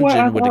of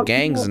London with the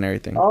gangs and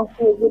everything. Also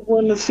a good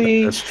one to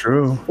see. That's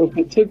true. If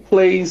it took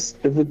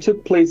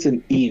place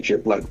in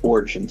Egypt, like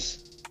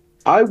Origins,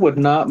 I would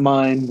not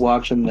mind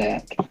watching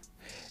that.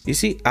 You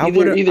see, I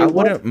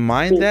wouldn't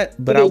mind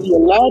that, but the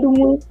Aladdin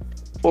one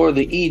or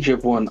the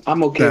Egypt one,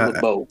 I'm okay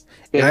with both.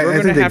 If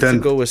we're gonna have to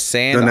go with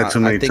sand, done that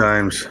too many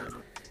times.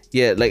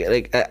 Yeah,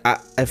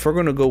 if we're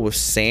gonna go with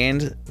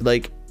sand,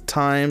 like,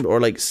 timed, or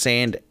like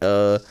sand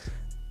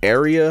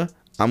area,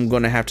 I'm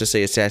gonna have to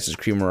say Assassin's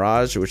Creed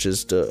Mirage, which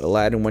is the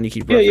Aladdin one you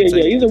keep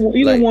referencing.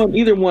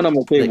 Either one I'm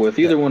okay with.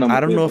 Either one I'm. I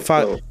don't know if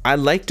I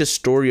like the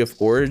story of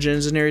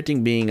Origins and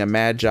everything, being a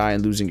magi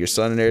and losing your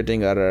son and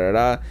everything.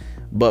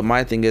 But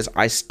my thing is,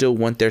 I still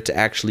want there to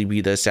actually be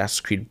the Assassin's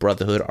Creed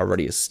Brotherhood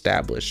already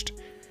established,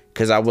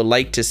 because I would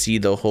like to see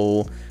the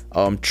whole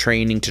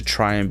training to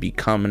try and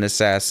become an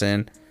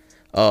assassin,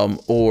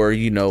 or,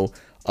 you know,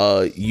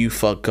 you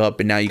fuck up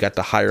and now you got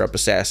the higher up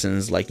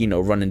assassins, like, you know,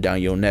 running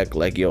down your neck,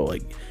 like, yo,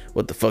 like,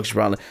 what the fuck's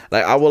wrong?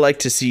 Like, I would like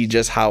to see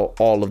just how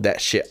all of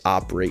that shit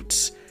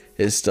operates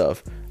and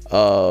stuff.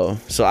 So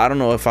I don't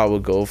know if I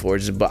would go for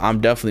it, but I'm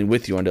definitely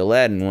with you on the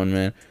Aladdin one,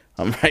 man.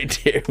 I'm right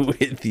there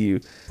with you.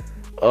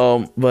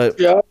 But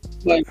yeah, I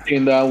like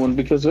seeing that one,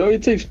 because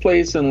it takes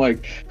place in,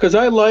 like, because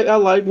I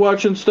like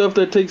watching stuff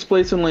that takes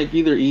place in, like,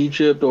 either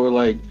Egypt or,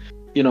 like,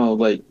 you know,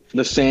 like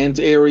the sands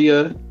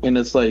area, and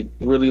it's like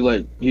really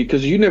like,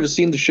 because you never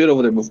seen the shit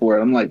over there before.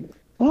 I'm like,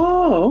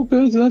 oh,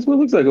 okay, so that's what it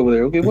looks like over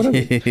there. Okay,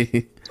 whatever.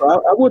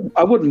 So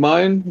I wouldn't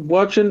mind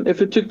watching if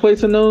it took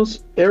place in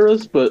those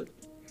eras, but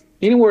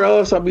anywhere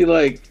else, I'd be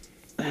like,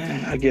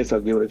 I I guess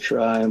I'll give it a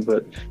try.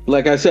 But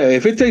like I said,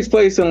 if it takes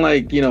place in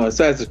like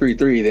Assassin's Creed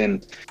 3,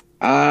 then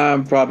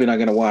I'm probably not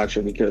gonna watch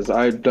it because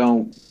I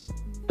don't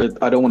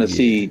want to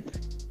see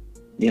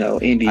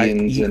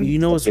Indians and you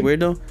know what's weird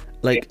though?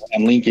 Like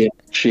and Lincoln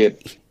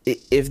shit.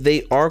 If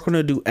they are going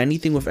to do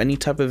anything with any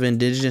type of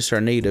indigenous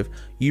or native,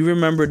 you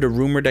remember the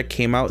rumor that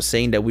came out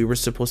saying that we were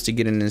supposed to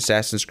get an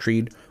Assassin's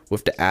Creed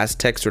with the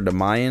Aztecs or the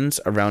Mayans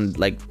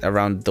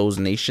around those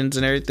nations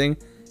and everything.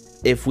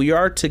 If we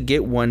are to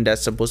get one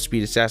that's supposed to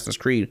be Assassin's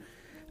Creed,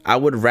 I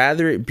would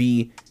rather it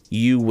be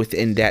you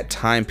within that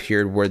time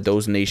period where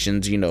those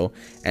nations,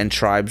 and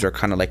tribes are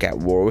kind of like at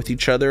war with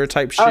each other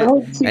type shit,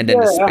 and then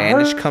the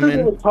Spanish come in.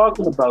 They were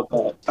talking about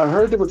that. I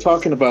heard they were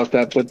talking about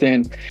that, but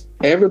then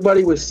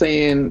everybody was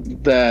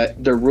saying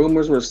that the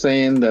rumors were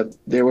saying that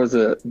there was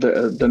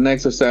the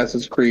next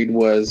Assassin's Creed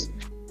was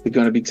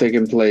going to be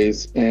taking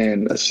place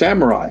in a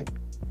samurai,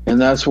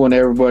 and that's when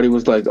everybody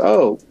was like,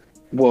 "Oh,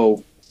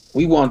 well,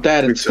 we want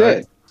that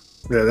instead."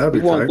 Yeah, that'd be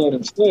we want that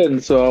instead.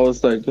 And so I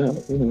was like,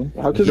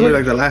 because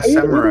like the last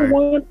samurai.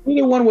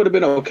 Either one would have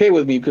been okay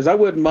with me because I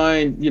wouldn't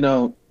mind,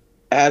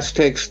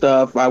 Aztec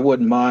stuff. I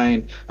wouldn't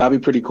mind. That'd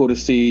be pretty cool to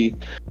see,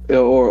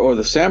 or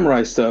the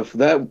samurai stuff.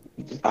 That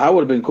I would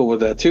have been cool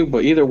with that too.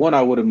 But either one,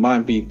 I wouldn't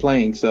mind be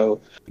playing.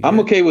 So I'm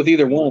okay with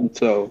either one.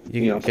 So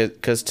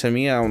because to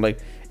me, I'm like,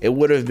 it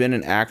would have been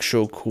an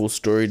actual cool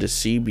story to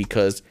see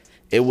because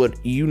it would,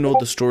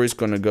 the story's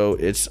gonna go.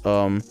 It's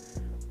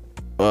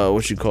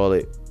what you call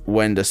it.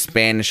 When the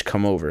Spanish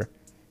come over,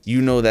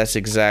 that's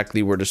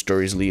exactly where the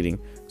story's leading.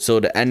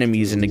 So the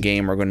enemies in the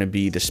game are going to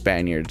be the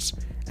Spaniards,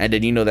 and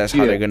then that's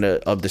how they're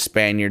gonna, of the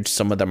Spaniards,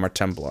 some of them are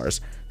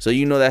Templars. So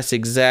that's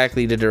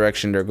exactly the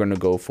direction they're going to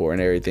go for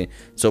and everything.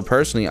 So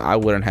personally, I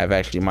wouldn't have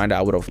actually minded.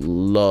 I would have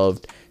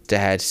loved to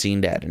have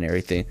seen that and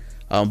everything.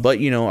 But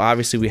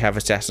obviously we have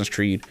Assassin's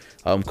Creed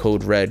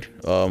Code Red,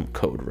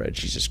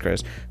 Jesus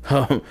Christ.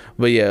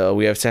 But yeah,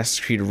 we have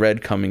Assassin's Creed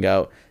Red coming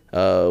out.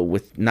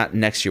 With not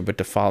next year but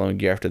the following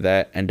year after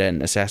that, and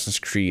then Assassin's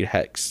Creed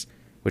Hex,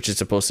 which is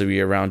supposed to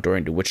be around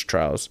during the witch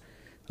trials.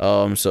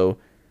 So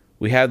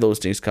we have those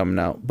things coming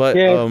out, but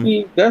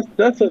see,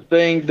 that's a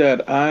thing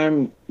that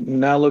I'm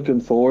not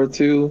looking forward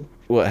to.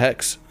 What,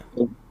 Hex?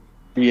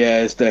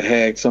 Yeah, it's the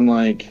Hex. I'm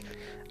like,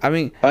 I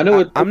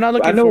know I'm not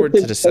looking forward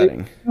to the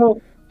setting.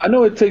 I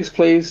know it takes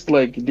place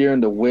like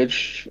during the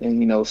witch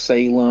and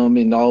Salem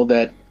and all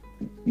that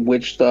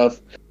witch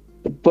stuff,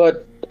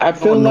 but I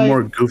feel like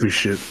more goofy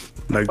shit.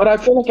 But I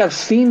feel like I've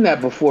seen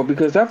that before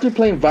because after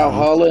playing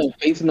Valhalla and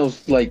facing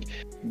those like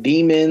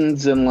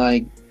demons and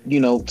like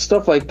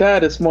stuff like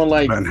that, it's more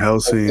like Van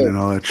Helsing and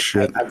all that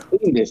shit. I've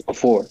seen this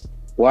before.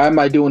 Why am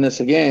I doing this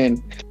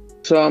again?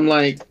 So I'm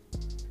like,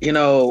 I'm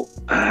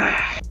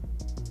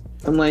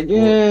like,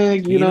 yeah,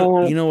 you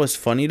know. You know what's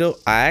funny though?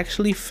 I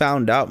actually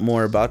found out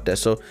more about that.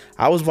 So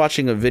I was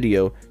watching a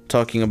video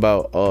talking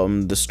about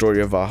the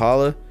story of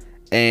Valhalla,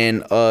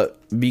 and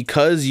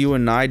because you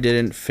and I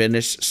didn't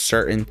finish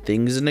certain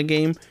things in the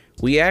game,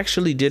 we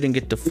actually didn't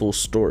get the full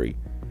story.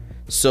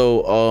 So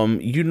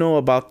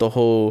about the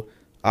whole,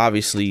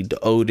 obviously the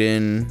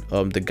Odin,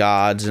 the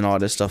gods and all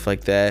this stuff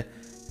like that,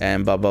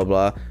 and blah blah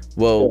blah.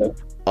 Well,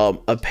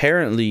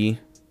 apparently,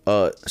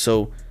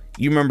 so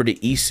you remember the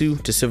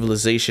Isu, the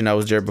civilization that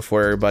was there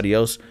before everybody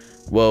else?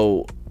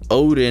 Well,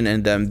 Odin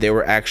and them, they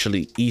were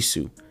actually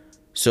Isu.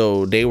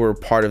 So they were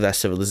part of that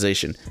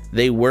civilization.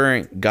 They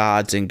weren't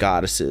gods and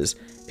goddesses.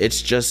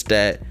 It's just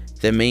that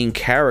the main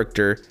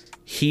character,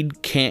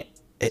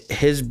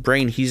 his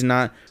brain, he's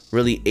not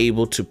really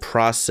able to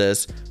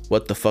process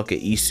what the fuck a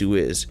Isu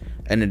is,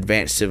 an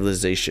advanced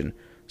civilization.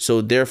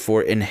 So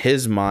therefore, in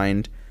his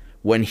mind,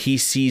 when he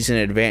sees an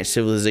advanced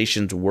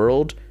civilization's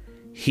world,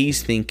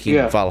 he's thinking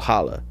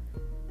Valhalla.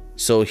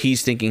 So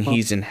he's thinking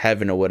he's in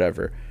heaven or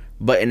whatever.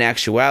 But in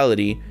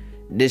actuality,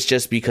 it's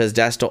just because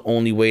that's the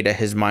only way that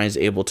his mind's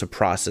able to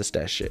process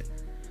that shit.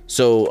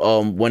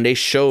 So when they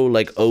show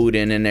like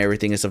Odin and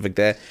everything and stuff like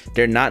that,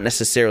 they're not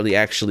necessarily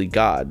actually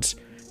gods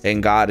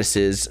and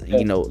goddesses,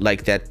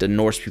 like that the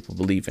Norse people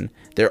believe in.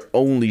 They're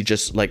only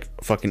just like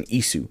fucking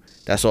Isu.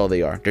 That's all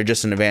they are. They're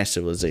just an advanced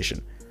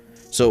civilization.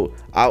 So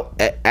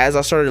as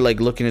I started like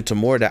looking into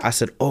more of that, I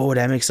said, oh,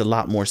 that makes a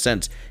lot more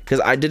sense,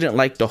 because I didn't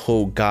like the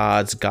whole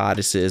gods,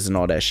 goddesses and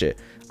all that shit.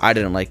 I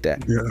didn't like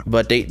that. Yeah.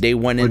 But they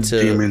went with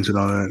into demons and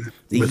all that.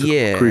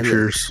 With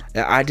creatures.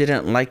 I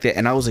didn't like that,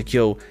 and I was like,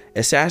 yo,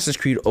 Assassin's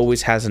Creed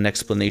always has an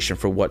explanation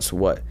for what's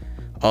what.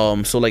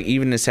 So like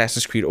even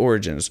Assassin's Creed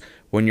Origins,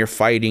 when you're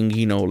fighting,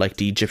 like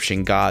the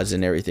Egyptian gods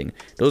and everything,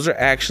 those are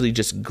actually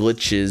just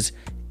glitches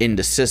in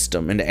the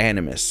system, in the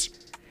animus,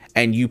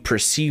 and you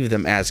perceive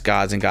them as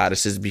gods and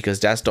goddesses because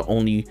that's the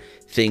only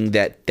thing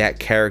that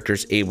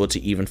character's able to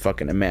even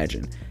fucking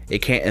imagine. It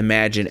can't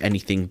imagine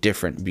anything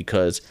different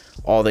because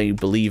all they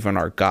believe in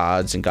are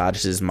gods and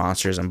goddesses,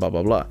 monsters, and blah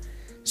blah blah.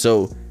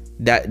 So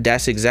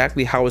that's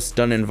exactly how it's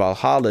done in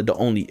Valhalla. The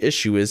only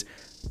issue is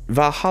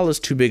Valhalla's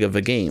too big of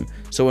a game.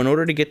 So in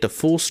order to get the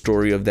full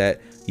story of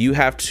that, you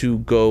have to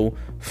go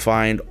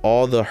find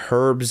all the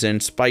herbs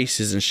and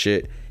spices and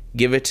shit,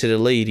 give it to the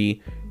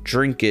lady,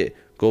 drink it,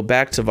 go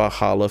back to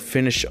Valhalla,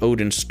 finish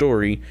Odin's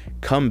story,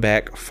 come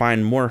back,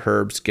 find more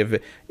herbs,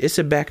 it's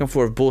a back and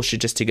forth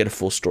bullshit just to get a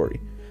full story.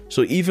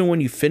 So even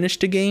when you finish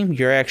the game,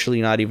 you're actually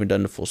not even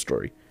done the full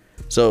story.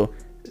 So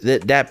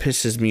that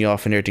pisses me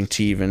off and everything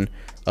to even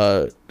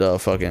even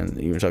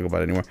talk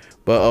about it anymore.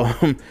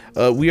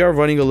 But we are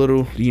running a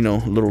little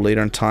late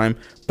on time,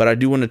 but I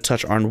do want to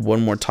touch on one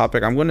more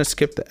topic. I'm going to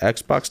skip the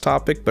Xbox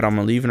topic, but I'm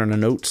gonna leave it on the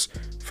notes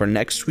for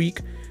next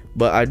week.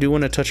 But I do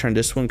want to touch on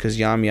this one because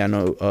Yami, I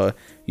know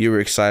you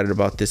were excited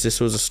about this. This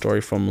was a story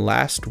from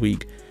last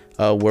week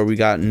where we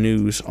got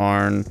news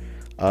on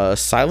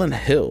Silent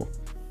Hill,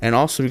 and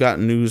also we got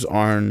news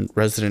on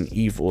Resident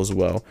Evil as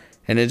well.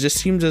 And it just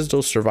seems as though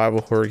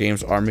survival horror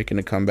games are making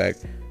a comeback.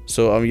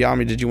 So,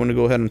 Yami, did you want to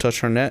go ahead and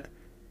touch on that?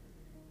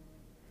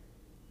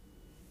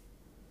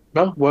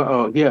 No,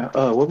 well, yeah.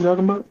 What were we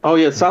talking about? Oh,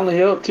 yeah, Silent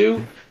Hill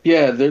 2.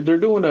 Yeah, they're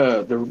doing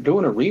a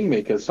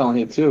remake of Silent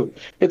Hill 2.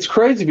 It's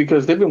crazy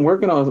because they've been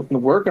working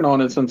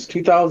on it since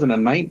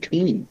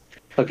 2019.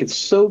 Like, it's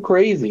so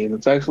crazy, and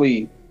it's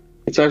actually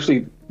it's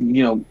actually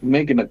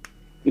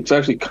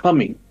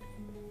coming.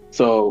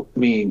 So, I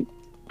mean,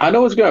 I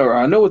know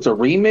it's a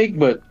remake,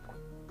 but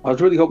I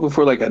was really hoping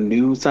for like a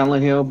new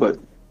Silent Hill, but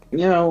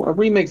a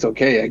remake's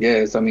okay, I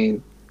guess. I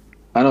mean,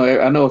 I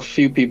know a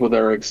few people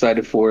that are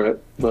excited for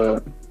it,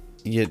 but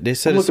yeah, they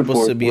said it's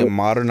supposed to be a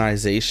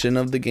modernization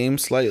of the game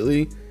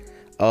slightly.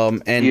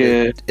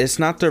 It's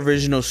not the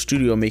original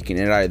studio making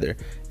it either.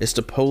 It's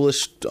the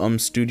Polish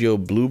studio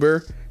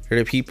Bluebird. They're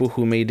the people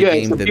who made the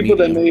game. The people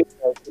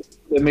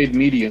that made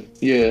Medium.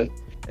 Yeah,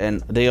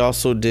 and they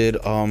also did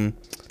oh my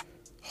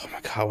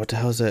god, what the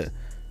hell is that?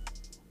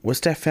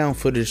 What's that found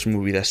footage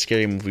movie, that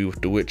scary movie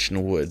with the witch in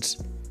the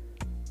woods?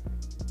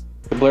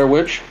 The Blair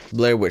Witch?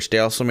 Blair Witch. They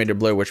also made a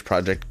Blair Witch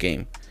Project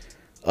game.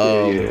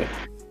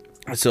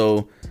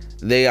 So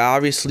they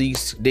obviously,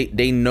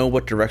 they know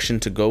what direction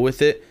to go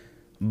with it,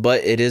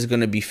 but it is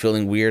going to be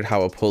feeling weird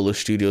how a Polish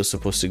studio is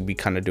supposed to be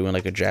kind of doing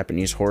like a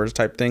Japanese horror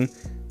type thing.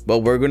 But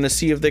we're going to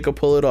see if they can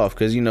pull it off,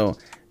 because,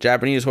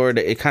 Japanese horror,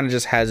 it kind of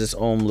just has its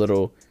own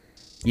little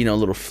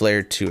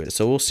flair to it.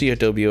 So we'll see if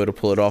they'll be able to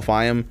pull it off.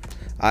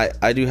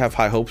 I do have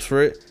high hopes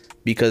for it,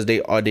 because they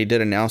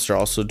did announce they're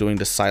also doing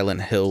the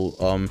Silent Hill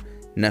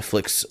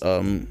Netflix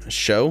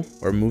show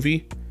or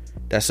movie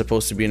that's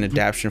supposed to be an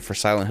adaptation for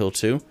Silent Hill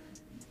 2.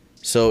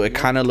 So it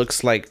kind of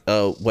looks like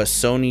what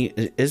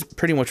Sony is,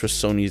 pretty much what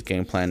Sony's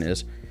game plan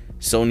is.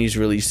 Sony's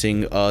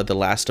releasing The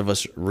Last of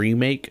Us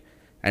remake,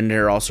 and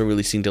they're also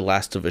releasing The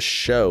Last of Us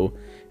show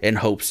in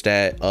hopes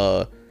that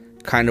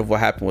kind of what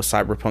happened with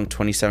Cyberpunk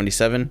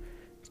 2077.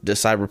 The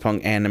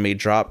Cyberpunk anime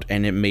dropped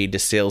and it made the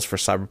sales for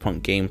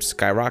Cyberpunk games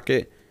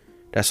skyrocket.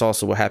 That's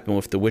also what happened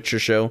with The Witcher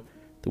show.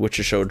 The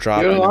Witcher show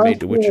dropped and it made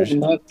The Witcher. I have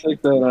not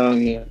checked that out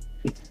yet.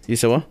 You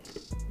said what?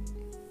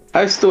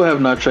 I still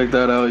have not checked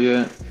that out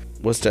yet.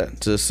 What's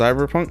that? The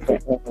Cyberpunk?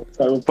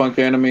 Cyberpunk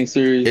anime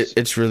series.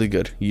 It's really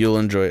good. You'll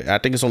enjoy it. I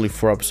think it's only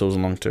 4 episodes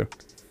long too.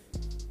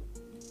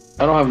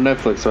 I don't have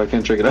Netflix, so I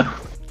can't check it out.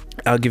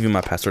 I'll give you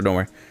my password. Don't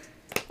worry.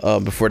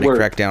 Before they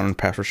crack down on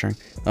password sharing.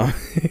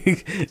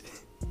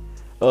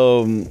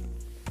 But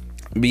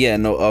yeah,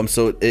 no.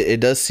 So it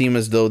does seem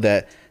as though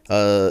that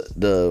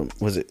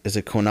is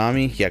it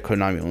Konami? Yeah,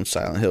 Konami owns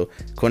Silent Hill.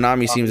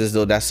 Konami seems as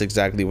though that's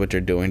exactly what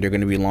they're doing. They're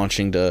going to be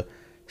launching the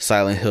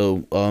Silent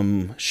Hill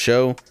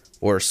show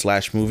or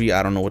 / movie.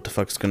 I don't know what the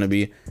fuck it's going to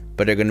be,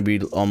 but they're going to be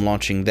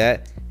launching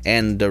that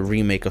and the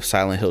remake of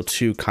Silent Hill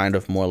 2, kind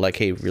of more like,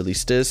 hey,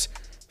 release this,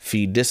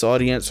 feed this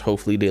audience.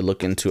 Hopefully they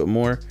look into it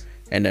more,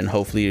 and then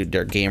hopefully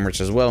they're gamers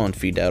as well and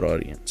feed that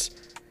audience.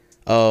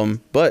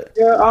 But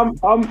yeah,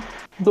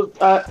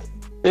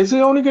 is it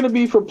only going to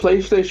be for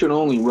PlayStation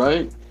only,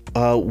 right?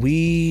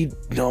 We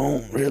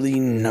don't really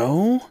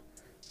know.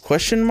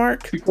 Question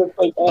mark? Because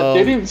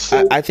they didn't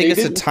say, I think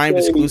it's a time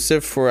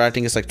exclusive for, I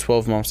think it's like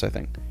 12 months, I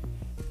think.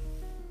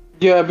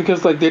 Yeah,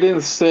 because they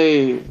didn't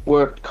say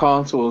what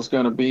console it's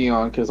going to be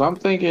on, because I'm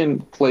thinking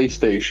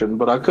PlayStation,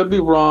 but I could be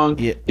wrong.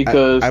 Yeah,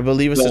 because I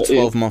believe it's a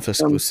 12-month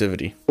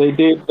exclusivity.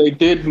 They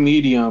did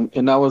Medium,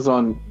 and that was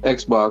on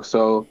Xbox,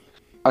 so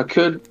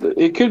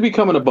it could be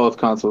coming to both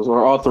consoles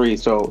or all three.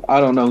 So I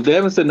don't know. They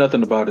haven't said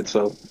nothing about it,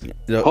 so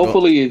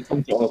hopefully it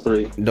comes to all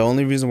three. The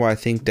only reason why I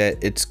think that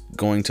it's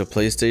going to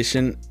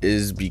PlayStation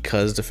is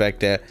because the fact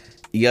that,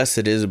 yes,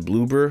 it is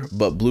Bluebird,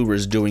 but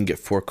Bluebird's doing it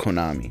for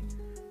Konami.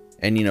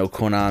 And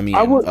Konami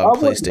and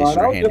PlayStation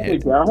are hand in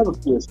hand. I have a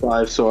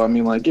PS5, so I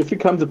mean, if it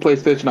comes to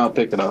PlayStation, I'll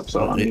pick it up.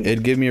 So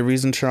it'd give me a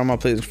reason to turn on my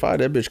PlayStation 5.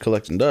 That bitch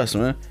collecting dust,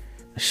 man.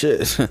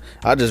 Shit,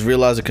 I just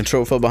realized the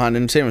control fell behind the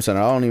entertainment center.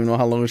 I don't even know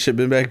how long the shit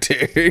been back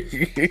there.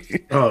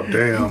 Oh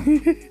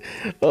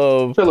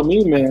damn. Telling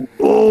me, man.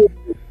 Oh,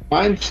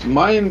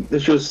 mine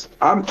is just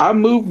I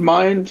moved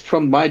mine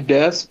from my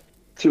desk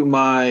to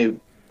my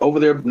over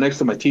there next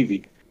to my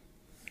TV.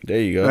 There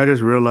you go. I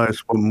just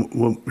realized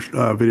what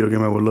video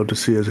game I would love to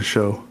see as a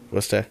show.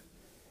 What's that?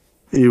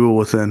 Evil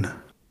Within.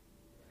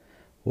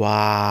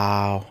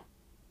 Wow.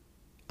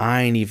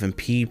 I ain't even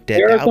peeped that.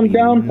 There are some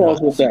downfalls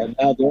with that.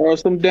 Now there are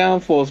some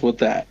downfalls with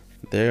that.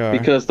 There are.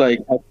 Because I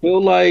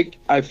feel like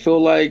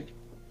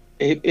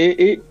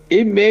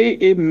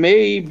it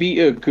may be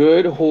a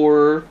good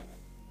horror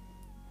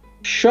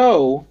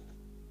show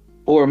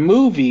or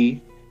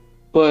movie,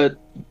 but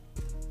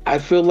I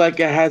feel like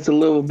it has a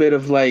little bit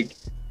of like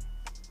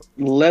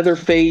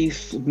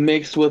Leatherface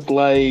mixed with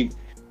like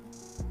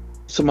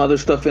some other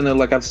stuff in it,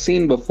 like I've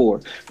seen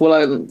before.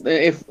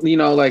 If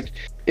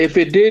if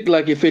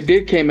it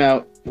did came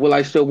out, will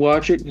I still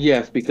watch it?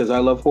 Yes, because I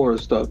love horror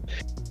stuff.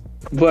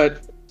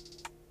 But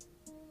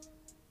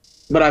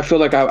I feel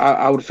like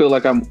I would feel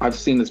like I've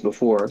seen this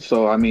before.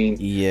 So I mean,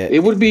 Yeah,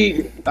 it would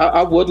be.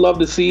 I would love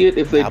to see it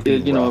if they that'd be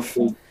did. You know, rough.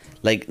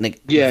 Like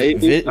yeah, I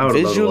would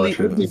love to watch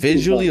it.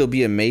 visually it'll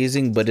be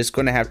amazing, but it's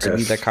gonna have to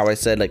be Yes. like how I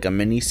said, like a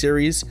mini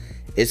series.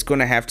 It's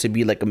gonna have to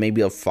be like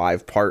maybe a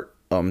 5-part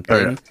thing.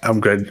 All right, I'm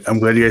glad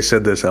you guys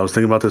said this. I was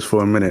thinking about this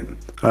for a minute.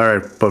 All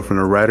right, but from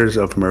the writers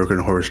of American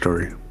Horror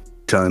Story,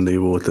 telling the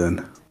evil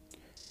within.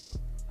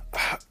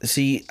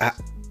 See,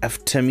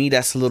 to me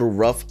that's a little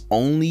rough,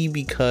 only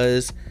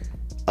because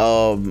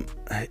the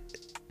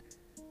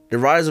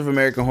Rise of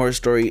American Horror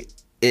Story,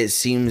 it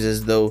seems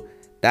as though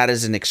that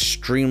is an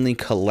extremely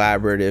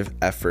collaborative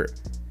effort,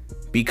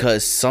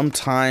 because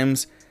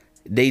sometimes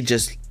they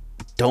just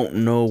don't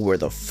know where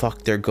the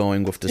fuck they're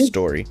going with the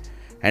story,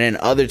 and then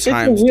other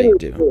times they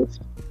do.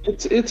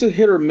 It's a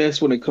hit or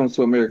miss when it comes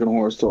to American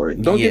Horror Story.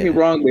 Don't get me Yeah.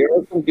 wrong, there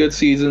are some good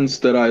seasons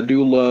that I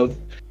do love,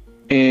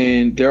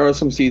 and there are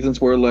some seasons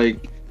where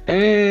like,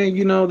 they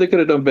could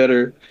have done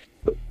better.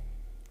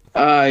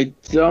 I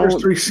don't.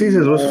 First 3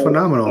 seasons was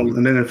phenomenal,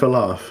 and then it fell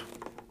off.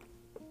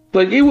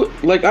 Like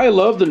I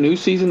love the new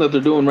season that they're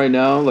doing right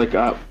now. Like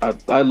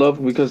I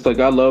love, because like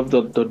I love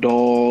the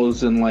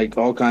dolls and like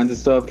all kinds of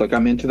stuff. Like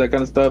I'm into that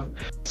kind of stuff.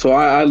 So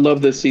I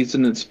love this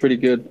season. It's pretty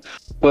good.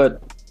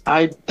 But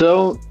I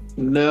don't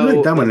know.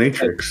 You like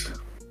dominatrix.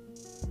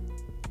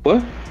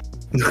 What?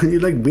 You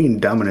like being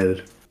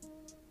dominated.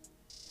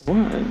 What?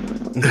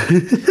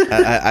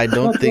 I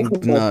don't think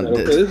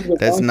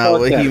that's not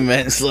what he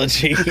meant,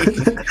 Sludgy.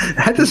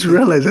 I just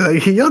realized that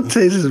like, your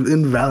taste is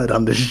invalid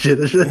on this shit.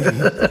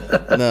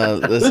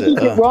 No, This listen. is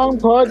the wrong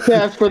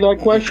podcast for that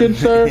question,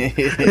 sir.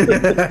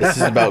 This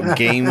is about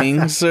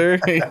gaming, sir.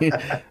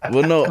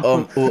 Well,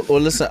 no. Well,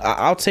 listen.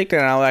 I'll take that,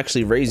 and I'll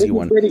actually raise you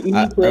one. Ready to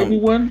eat for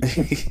everyone.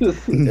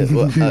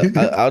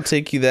 I'll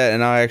take you that,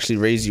 and I'll actually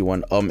raise you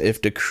one.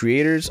 If the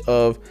creators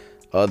of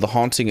The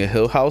Haunting of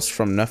Hill House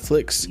from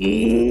Netflix,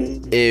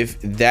 if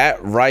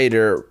that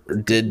writer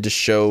did the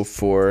show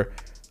for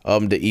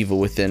The Evil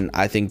Within,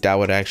 I think that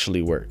would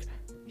actually work.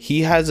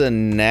 He has a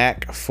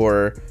knack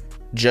for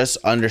just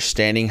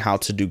understanding how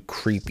to do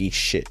creepy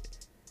shit.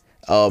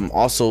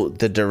 Also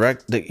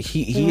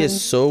he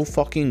is so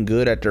fucking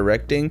good at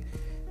directing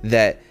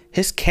that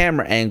his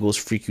camera angles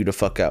freak you the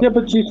fuck out. Yeah,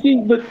 but you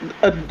see,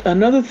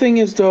 another thing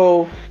is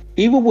though,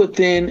 Evil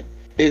Within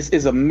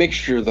is a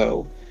mixture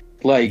though.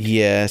 Like,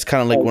 yeah, it's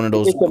kind of like one of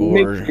those it's a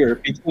gore. mixture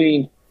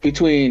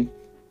between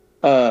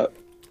the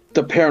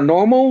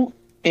paranormal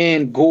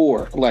and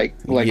gore, like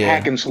Yeah.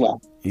 hack and slap.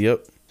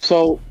 Yep.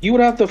 So you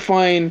would have to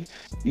find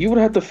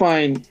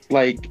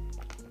like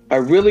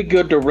a really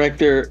good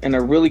director and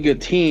a really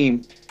good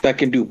team that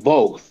can do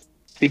both,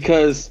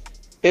 because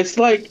it's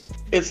like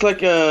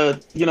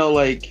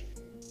like,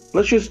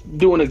 let's just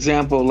do an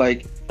example,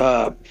 like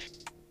I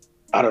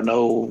don't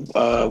know,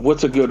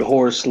 what's a good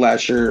horror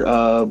slasher?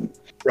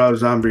 Rob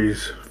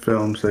Zombie's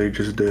films that he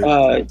just did.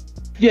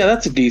 Yeah,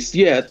 that's a decent.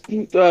 Yeah,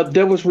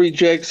 Devil's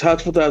Rejects,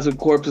 House of 1,000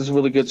 Corpses,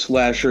 really good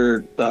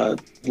slasher. A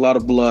lot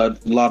of blood,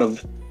 a lot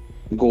of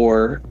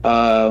gore.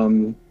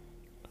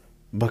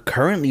 But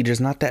currently, there's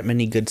not that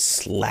many good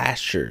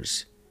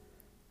slashers.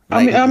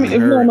 I mean,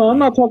 no, I'm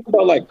not talking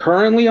about like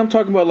currently. I'm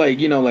talking about like,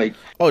 like.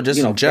 Oh, just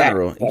in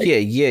general. Back, like, yeah,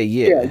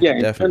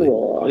 in definitely.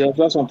 general. Yeah,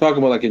 that's what I'm talking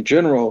about. Like in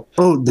general.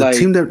 Oh, the like,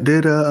 team that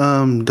did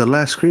the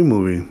last Scream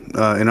movie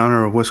in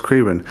honor of Wes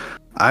Craven,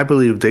 I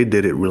believe they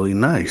did it really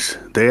nice.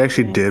 They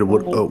actually did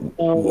what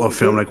a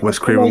film like Wes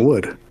Craven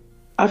would.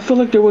 I feel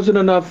like there wasn't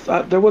enough.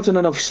 There wasn't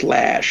enough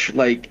slash.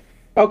 Like,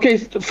 okay,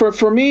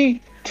 for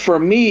me,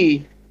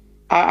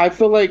 I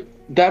feel like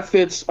that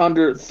fits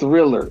under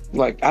thriller.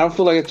 Like, I don't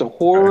feel like it's a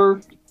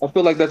horror. I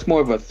feel like that's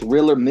more of a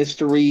thriller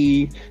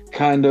mystery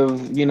kind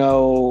of,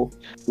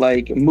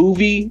 like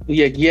movie.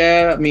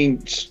 Yeah. I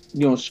mean,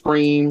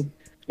 Scream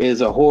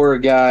is a horror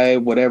guy,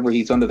 whatever,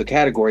 he's under the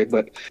category.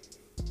 But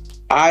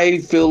I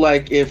feel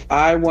like if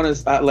I want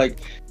to,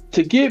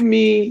 to get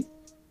me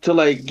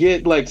to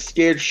get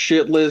scared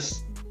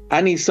shitless,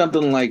 I need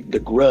something like The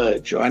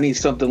Grudge, or I need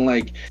something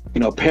like,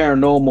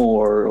 paranormal,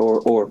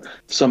 or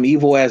some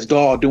evil ass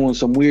doll doing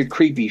some weird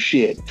creepy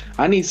shit.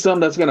 I need something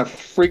that's gonna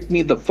freak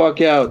me the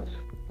fuck out.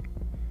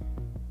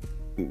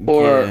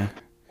 Or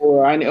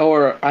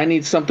I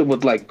need something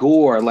with like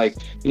gore, like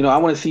I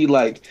want to see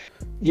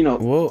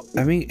Well,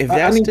 I mean, if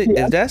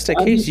that's the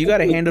case, you got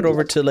to hand it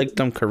over to like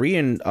them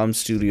Korean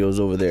studios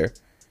over there.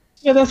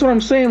 Yeah, that's what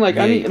I'm saying. Like,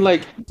 I need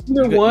like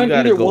either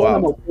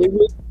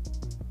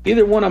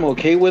one I'm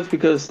okay with,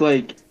 because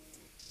like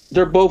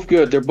they're both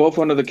good. They're both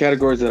one of the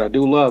categories that I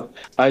do love.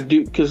 I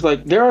do because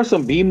like there are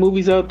some B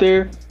movies out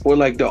there where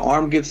like the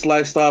arm gets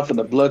sliced off and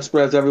the blood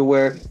spreads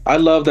everywhere. I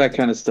love that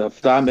kind of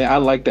stuff. I mean, I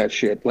like that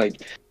shit.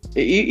 Like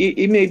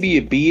it may be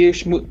a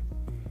B-ish,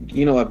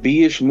 a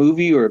B-ish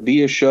movie or a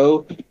B-ish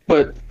show,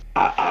 but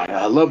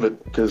I love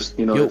it because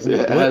Yo,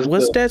 it has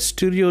what's that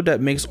studio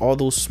that makes all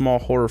those small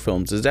horror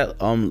films? Is that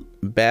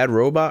Bad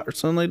Robot or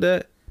something like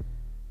that?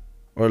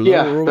 Or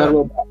Little Robot? Bad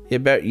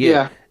Robot.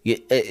 Yeah.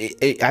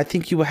 I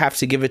think you would have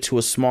to give it to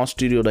a small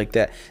studio like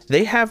that.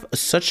 They have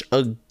such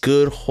a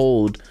good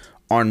hold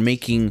on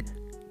making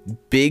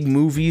big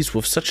movies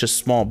with such a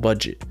small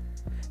budget.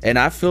 And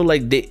I feel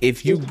like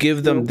if you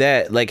give them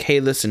that, like, hey,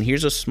 listen,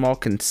 here's a small,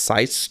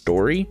 concise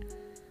story,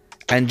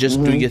 and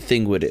just do your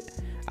thing with it.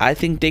 I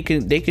think they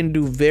can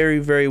do very,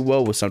 very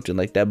well with something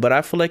like that. But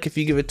I feel like if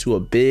you give it to a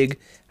big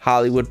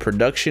Hollywood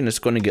production, it's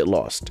going to get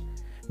lost.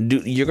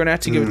 You're gonna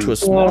have to give it to a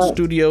small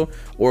studio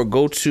or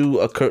go to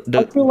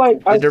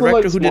the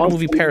director who did the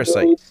movie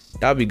Parasite.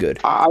 That'd be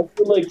good. I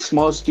feel like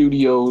small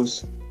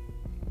studios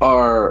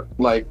are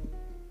like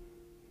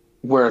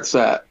where it's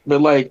at,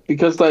 but like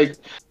because like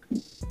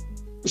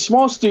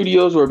small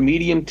studios or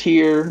medium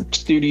tier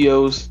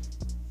studios,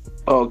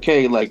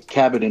 okay, like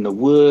Cabin in the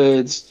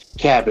Woods,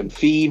 Cabin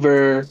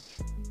Fever,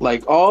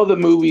 like all the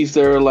movies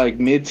that are like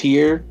mid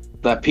tier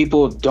that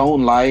people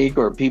don't like,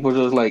 or people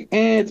just like,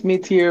 it's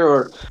mid-tier,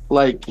 or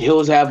like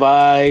Hills Have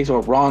Eyes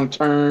or Wrong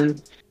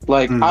Turn.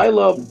 Like, I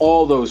love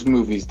all those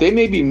movies. They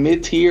may be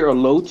mid-tier or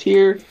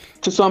low-tier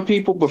to some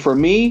people, but for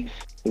me,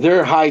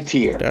 they're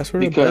high-tier. That's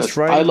where the best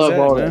writing is. I love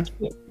all that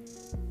shit.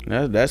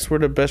 That's where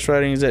the best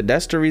writing is at.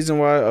 That's the reason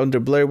why the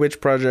Blair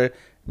Witch Project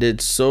did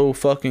so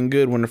fucking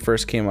good when it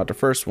first came out, the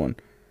first one.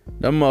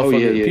 Them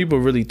motherfuckers, people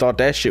really thought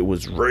that shit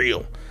was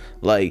real.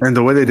 Like, and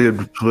the way they did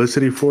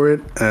publicity for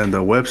it and the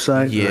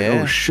website, like,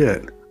 oh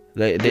shit.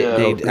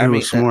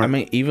 I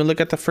mean, even look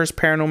at the first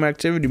Paranormal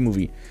Activity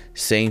movie.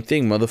 Same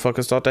thing.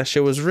 Motherfuckers thought that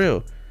shit was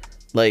real.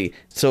 Like,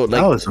 so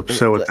like I was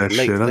upset with that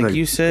shit. Like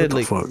you said,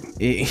 like,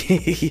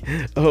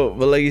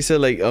 but like you said,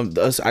 like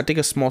I think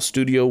a small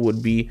studio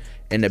would be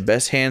in the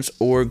best hands,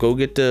 or go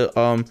get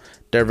the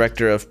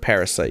director of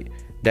Parasite.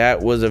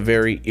 That was a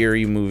very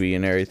eerie movie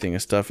and everything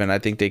and stuff, and I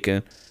think they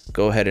can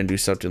go ahead and do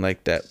something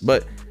like that.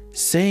 But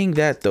saying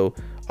that though,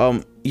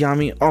 I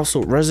mean,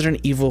 also Resident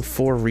Evil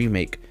 4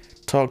 remake.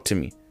 Talk to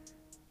me.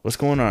 What's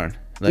going on?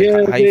 Like,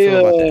 how you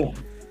feel about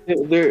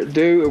that?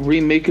 They're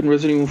remaking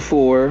Resident Evil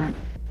 4.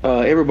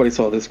 Everybody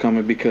saw this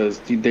coming because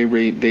they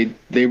remade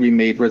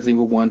Resident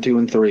Evil 1, 2,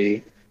 and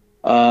 3.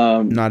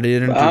 No, they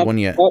didn't do one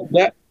yet.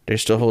 They're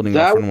still holding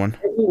off on one.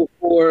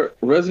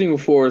 Resident Evil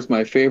 4 is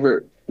my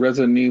favorite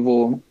Resident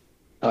Evil.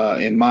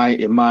 In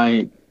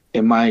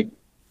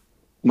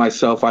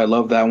myself, I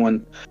love that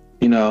one.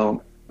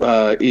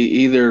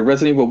 Either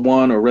Resident Evil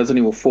 1 or Resident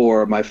Evil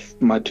 4 are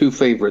my two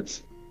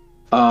favorites.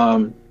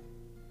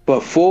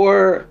 But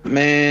 4,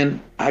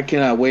 man, I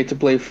cannot wait to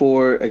play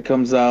 4. It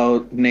comes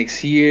out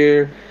next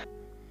year.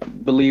 I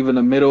believe in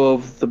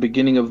the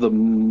beginning of the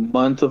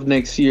month of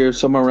next year,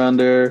 somewhere around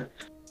there.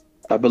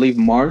 I believe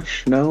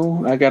March.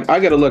 No, I got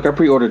to look. I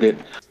pre-ordered it.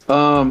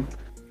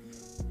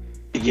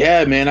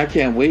 Yeah, man, I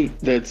can't wait.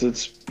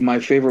 It's my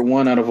favorite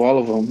one out of all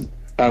of them.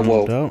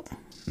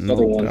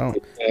 No doubt.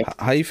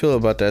 How you feel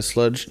about that,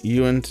 Sludge?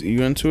 You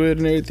into it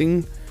and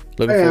everything?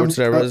 Looking forward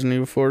to that Resident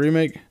Evil 4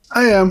 remake?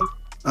 I am.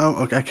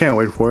 I can't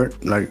wait for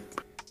it. Like,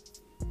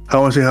 I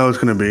want to see how it's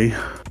gonna be.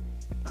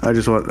 I'm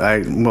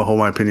gonna hold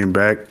my opinion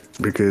back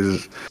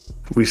because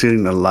we've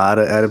seen a lot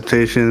of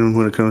adaptation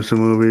when it comes to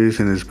movies,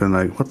 and it's been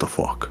like, what the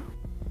fuck?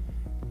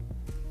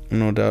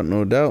 No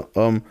doubt.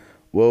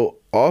 Well,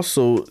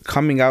 also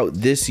coming out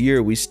this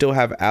year, we still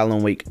have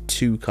Alan Wake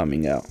 2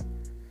 coming out.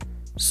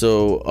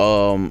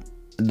 So,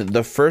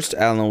 the first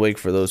Alan Wake,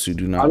 for those who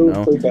do not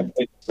know.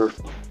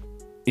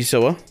 You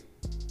said what?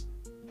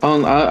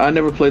 I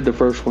never played the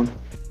first one.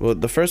 Well,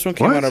 the first one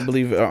came out, I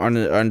believe, on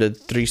the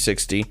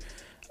 360,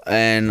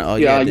 and I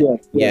never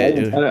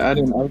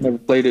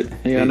played it.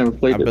 I never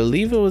played it. I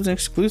believe it was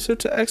exclusive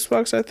to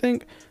Xbox.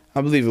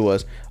 I believe it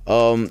was.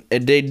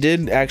 They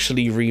did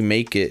actually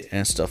remake it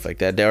and stuff like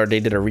that.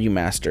 They did a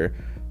remaster,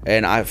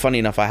 and funny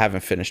enough, I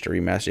haven't finished the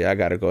remaster yet. I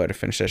gotta go ahead and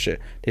finish that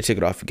shit. They took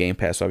it off of Game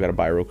Pass, so I gotta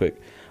buy it real quick.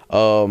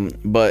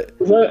 But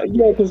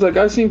because like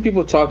I've seen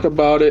people talk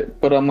about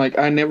it, but I'm like,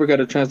 I never got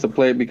a chance to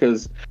play it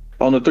because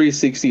on the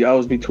 360, I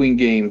was between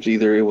games.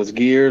 Either it was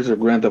Gears or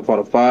Grand Theft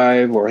Auto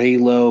 5 or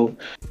Halo.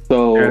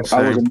 So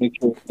I was a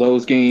mixture of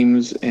those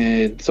games,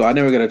 and so I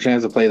never got a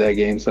chance to play that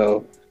game.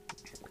 So,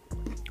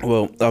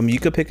 well, you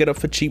could pick it up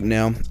for cheap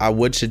now. I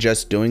would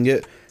suggest doing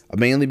it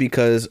mainly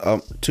because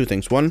two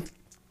things. One,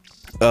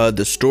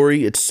 the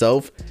story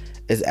itself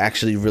is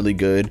actually really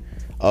good.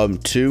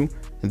 Two,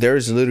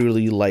 there's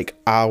literally like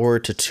hour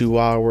to 2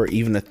 hour,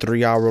 even a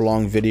 3 hour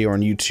long video on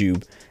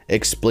YouTube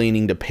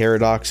explaining the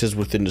paradoxes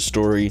within the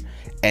story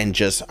and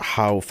just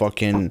how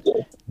fucking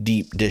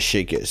deep this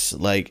shit gets.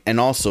 Like, and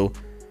also,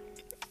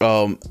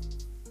 all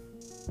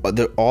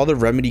the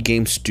Remedy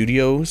game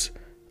studios,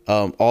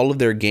 all of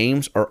their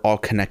games are all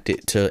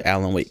connected to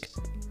Alan Wake.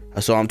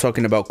 So I'm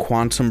talking about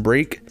Quantum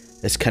Break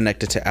is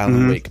connected to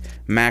Alan Wake.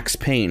 Max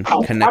Payne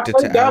connected I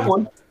played to that Alan.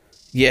 one.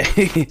 Yeah,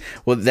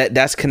 well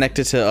that's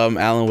connected to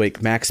Alan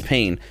Wake. Max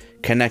Payne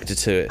connected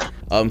to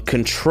it.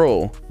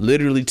 Control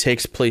literally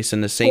takes place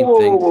in the same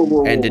thing,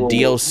 and the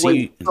DLC.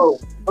 Wait, so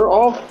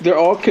they're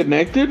all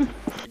connected.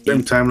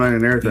 Same timeline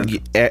and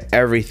everything.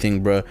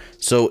 Everything, bro.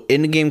 So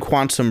in the game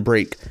Quantum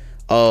Break,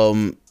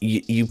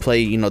 you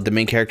play, the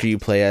main character you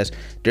play as.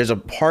 There's a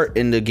part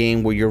in the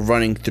game where you're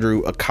running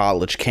through a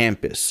college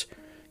campus.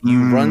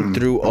 You run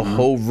through a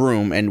whole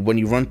room, and when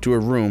you run through a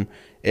room,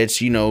 it's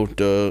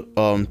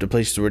the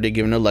places where they're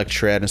giving a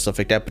lecture at and stuff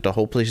like that, but the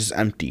whole place is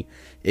empty.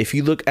 If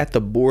you look at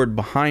the board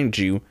behind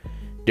you,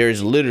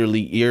 there's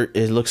literally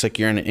it looks like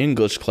you're in an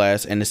English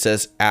class, and it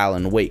says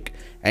Alan Wake.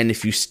 And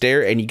if you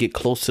stare and you get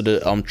close to the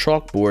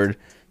chalkboard,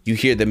 you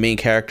hear the main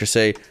character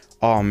say,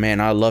 "Oh man,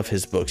 I love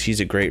his books. He's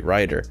a great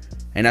writer."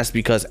 And that's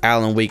because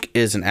Alan Wake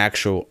is an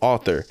actual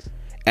author,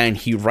 and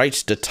he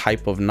writes the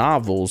type of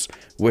novels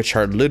which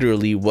are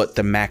literally what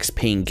the Max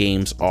Payne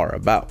games are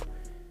about.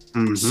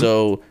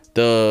 So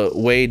the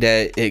way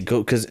that it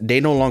goes, because they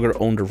no longer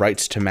own the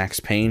rights to Max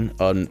Payne,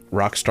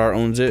 Rockstar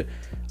owns it,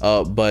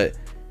 but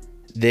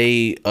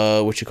they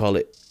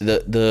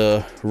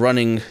the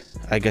running,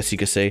 I guess you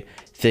could say,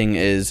 thing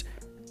is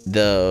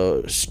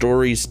the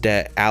stories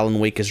that Alan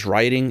Wake is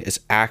writing is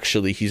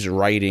actually he's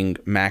writing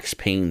Max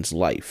Payne's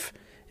life.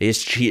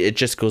 It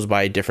just goes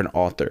by a different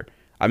author.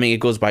 I mean,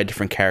 it goes by a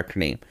different character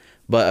name,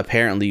 but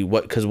apparently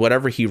because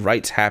whatever he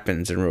writes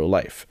happens in real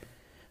life,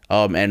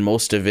 and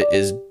most of it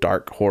is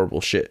dark,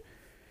 horrible shit.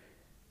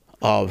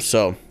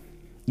 So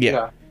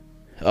yeah.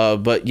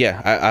 But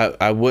yeah,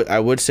 I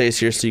would say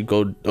seriously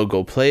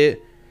go play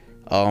it.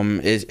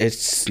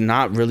 It's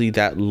not really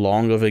that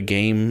long of a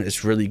game.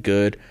 It's really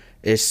good.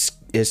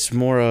 It's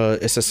more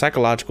it's a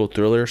psychological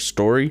thriller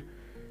story,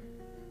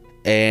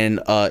 and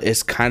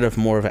it's kind of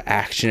more of an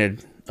action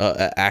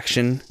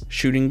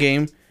shooting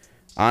game,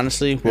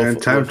 honestly.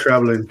 And time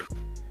traveling.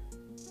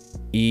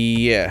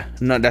 Yeah,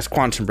 no, that's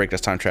Quantum Break.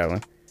 That's time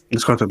traveling.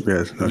 It's Quantum,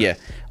 yes. No. Yeah.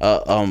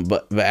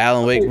 But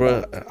Alan Wake,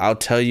 bro, I'll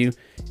tell you,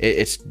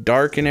 it's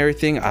dark and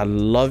everything. I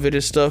love it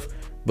and stuff.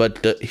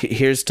 But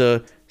here's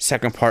the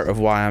second part of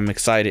why I'm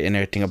excited and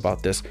everything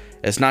about this.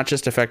 It's not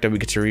just the fact that we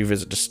get to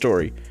revisit the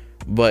story,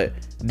 but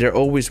there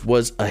always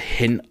was a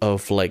hint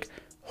of like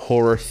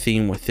horror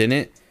theme within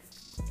it.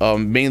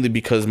 Mainly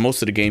because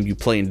most of the game you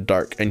play in the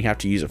dark and you have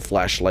to use a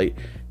flashlight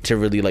to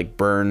really like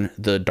burn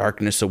the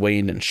darkness away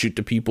and then shoot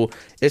the people.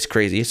 It's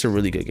crazy. It's a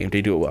really good game.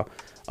 They do it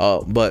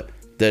well. But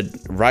the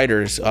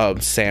writers,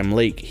 Sam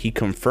Lake, he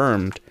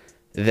confirmed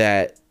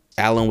that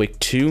Alan Wake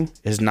 2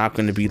 is not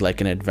going to be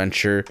like an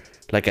adventure,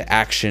 like an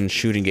action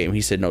shooting game.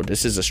 He said, no,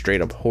 this is a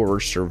straight up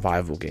horror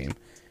survival game.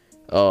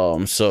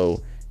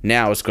 So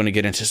now it's going to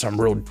get into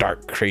some real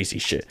dark, crazy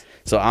shit.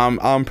 So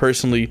I'm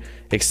personally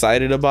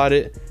excited about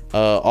it.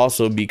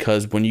 Also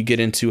because when you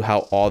get into how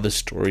all the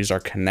stories are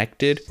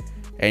connected,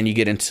 and you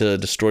get into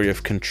the story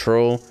of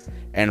Control,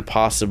 and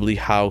possibly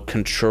how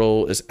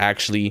Control is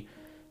actually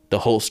the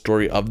whole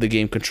story of the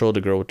game Control, the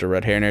girl with the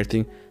red hair and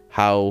everything,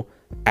 how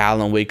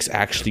Alan Wake's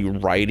actually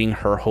writing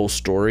her whole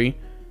story.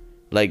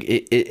 Like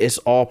it's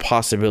all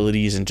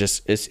possibilities, and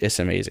just it's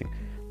amazing.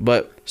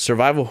 But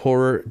survival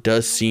horror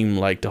does seem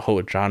like the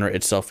whole genre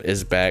itself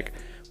is back.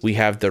 We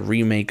have the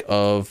remake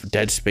of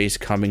Dead Space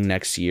coming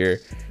next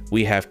year.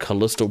 We have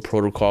Callisto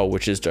Protocol,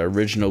 which is the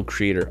original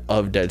creator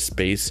of Dead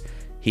Space.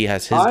 He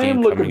has his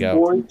game coming out. I am looking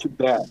forward to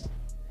that.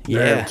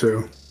 Yeah,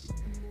 too.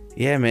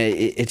 Yeah, man.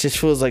 It just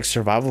feels like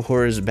survival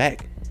horror is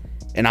back,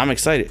 and I'm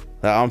excited.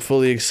 I'm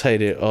fully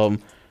excited.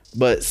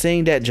 But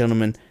saying that,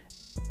 gentlemen,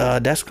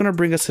 that's gonna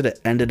bring us to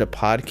the end of the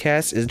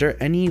podcast. Is there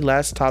any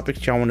last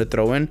topics y'all want to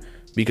throw in?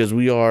 Because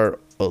we are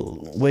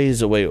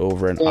ways away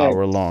over an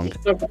hour long.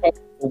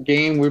 A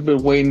game we've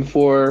been waiting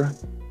for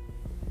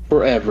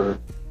forever.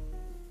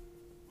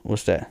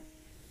 What's that?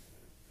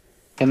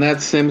 And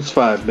that's Sims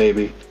 5,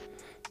 baby.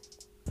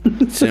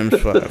 Sims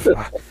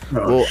 5.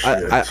 Well,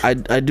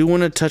 I do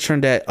want to touch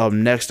on that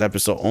next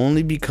episode,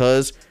 only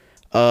because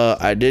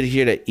I did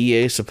hear that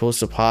EA is supposed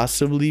to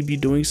possibly be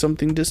doing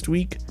something this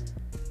week.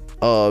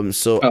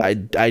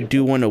 I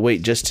do want to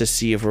wait just to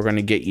see if we're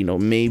gonna get,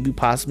 maybe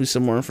possibly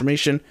some more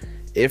information.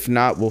 If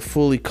not, we'll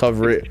fully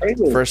cover it.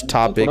 First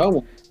topic.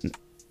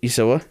 You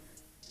said what?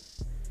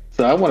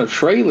 So I want a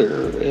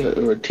trailer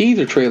or a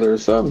teaser trailer or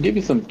something. Give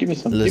me some.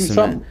 Listen,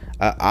 man,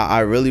 I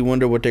really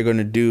wonder what they're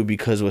gonna do,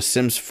 because with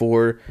Sims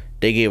 4,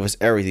 they gave us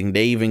everything.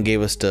 They even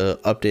gave us the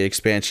update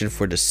expansion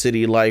for the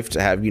city life,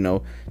 to have,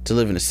 to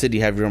live in the city,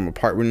 have your own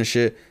apartment and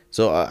shit.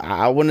 So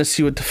I want to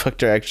see what the fuck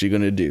they're actually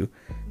gonna do.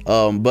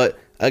 But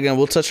again,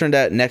 we'll touch on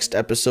that next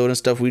episode and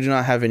stuff. We do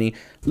not have any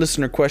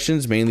listener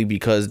questions, mainly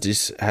because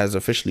this has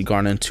officially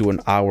gone into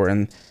an hour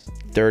and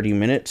 30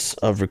 minutes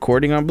of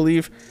recording, I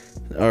believe,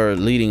 or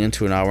leading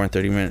into an hour and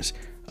 30 minutes.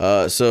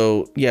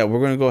 So yeah,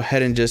 we're gonna go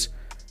ahead and just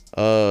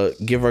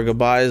give our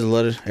goodbyes.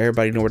 Let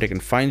everybody know where they can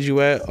find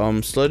you at.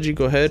 Sludgy,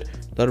 go ahead.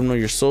 Let them know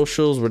your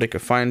socials, where they can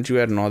find you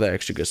at, and all that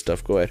extra good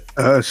stuff. Go ahead.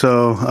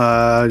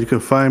 You can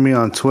find me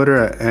on Twitter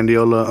at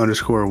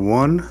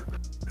Andiola_1.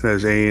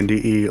 That's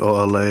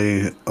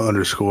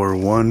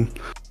ANDEOLA_1.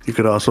 You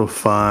could also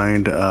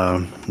find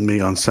me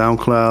on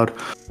SoundCloud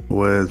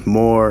with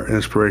more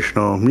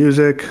inspirational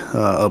music,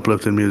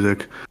 uplifting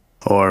music,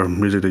 or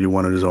music that you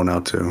want to zone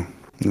out to.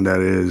 And that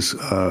is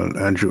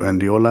Andrew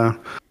Andiola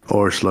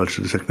or Sludge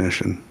the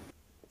Technician.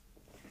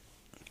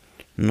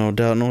 No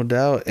doubt, no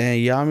doubt. And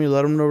Yami,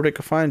 let them know where they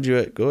can find you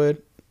at. Go ahead.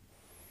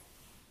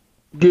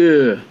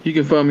 Yeah, you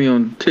can find me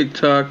on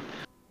TikTok,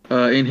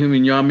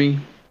 Inhuman Yami.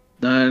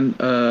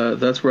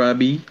 That's where I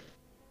be.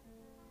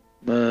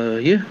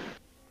 Yeah.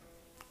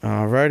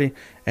 Alrighty.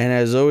 And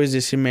as always,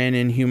 it's your man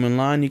Inhuman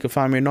Line. You can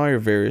find me on all your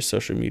various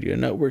social media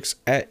networks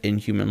at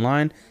Inhuman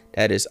Line.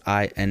 That is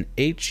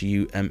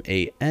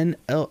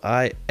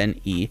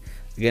INHUMANLINE.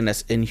 Again,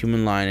 that's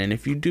Inhuman Line. And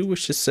if you do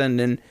wish to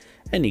send in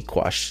any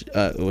questions,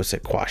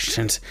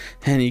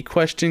 any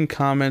question,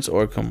 comments,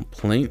 or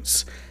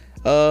complaints,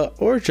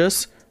 or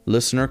just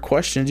listener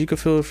questions, you can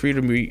feel free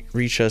to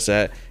reach us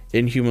at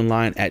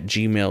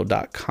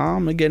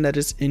inhumanline@gmail.com. Again, that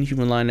is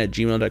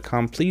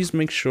inhumanline@gmail.com. Please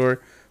make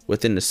sure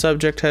within the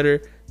subject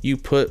header you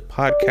put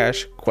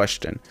podcast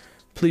question.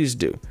 Please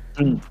do.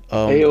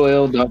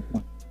 AOL.com.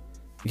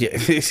 Yeah.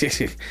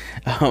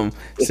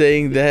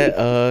 Saying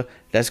that,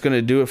 that's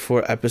gonna do it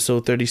for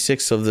episode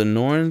 36 of the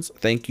Norns.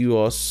 Thank you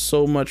all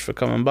so much for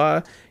coming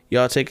by.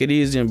 Y'all take it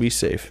easy and be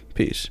safe.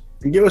 Peace.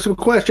 Give us some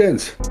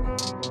questions.